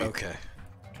how you feel. Okay.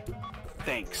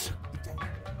 Thanks.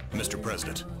 Mr.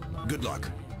 President, good luck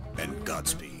and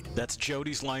Godspeed. That's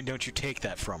Jodi's line, don't you take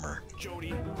that from her.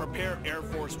 Jody, prepare Air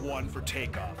Force One for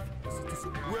takeoff.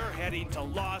 We're heading to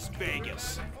Las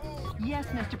Vegas. Yes,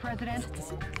 Mr. President.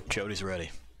 Jodi's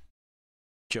ready.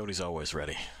 Jodi's always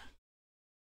ready.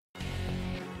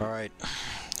 Alright,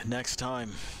 next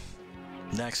time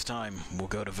we'll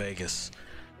go to Vegas.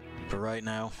 But right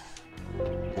now,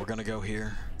 we're gonna go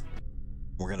here.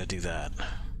 We're gonna do that.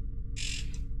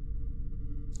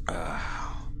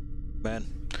 Man,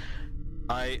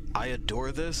 I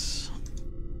adore this.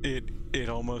 It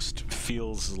almost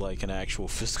feels like an actual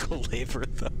physical labor,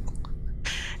 though.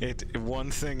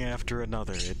 One thing after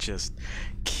another, it just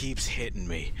keeps hitting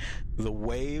me. The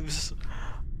waves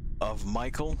of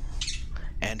Michael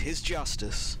and his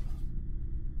justice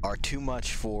are too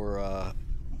much for a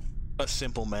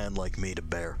simple man like me to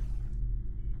bear.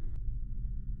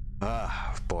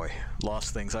 Ah, boy.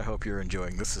 Lost Things, I hope you're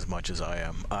enjoying this as much as I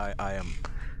am. I am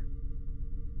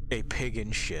a pig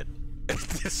in shit at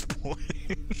this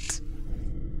point.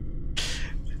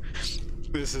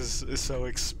 This is so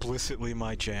explicitly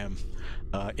my jam,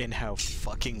 in how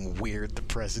fucking weird the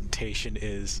presentation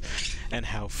is, and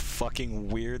how fucking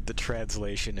weird the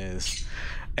translation is,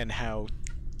 and how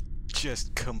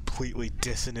just completely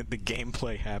dissonant the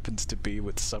gameplay happens to be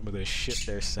with some of the shit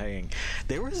they're saying.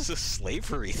 There was a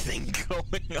slavery thing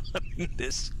going on in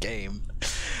this game.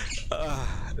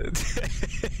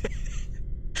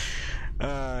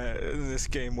 In this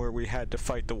game where we had to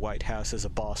fight the White House as a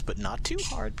boss, but not too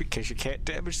hard because you can't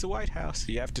damage the White House.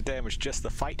 You have to damage just the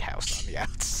fight house on the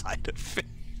outside of it.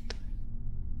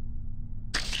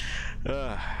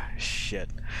 Shit.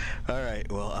 Alright,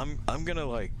 well, I'm gonna,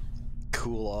 like,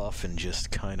 cool off and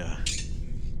just kinda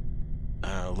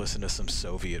listen to some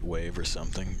Soviet Wave or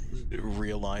something.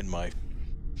 Realign my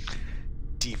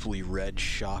deeply red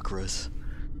chakras.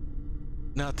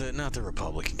 Not the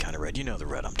Republican kind of red. You know the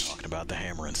red I'm talking about, the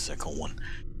hammer and sickle one.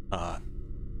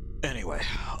 Anyway,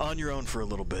 on your own for a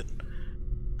little bit.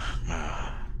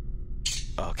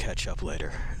 I'll catch up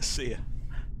later. See ya.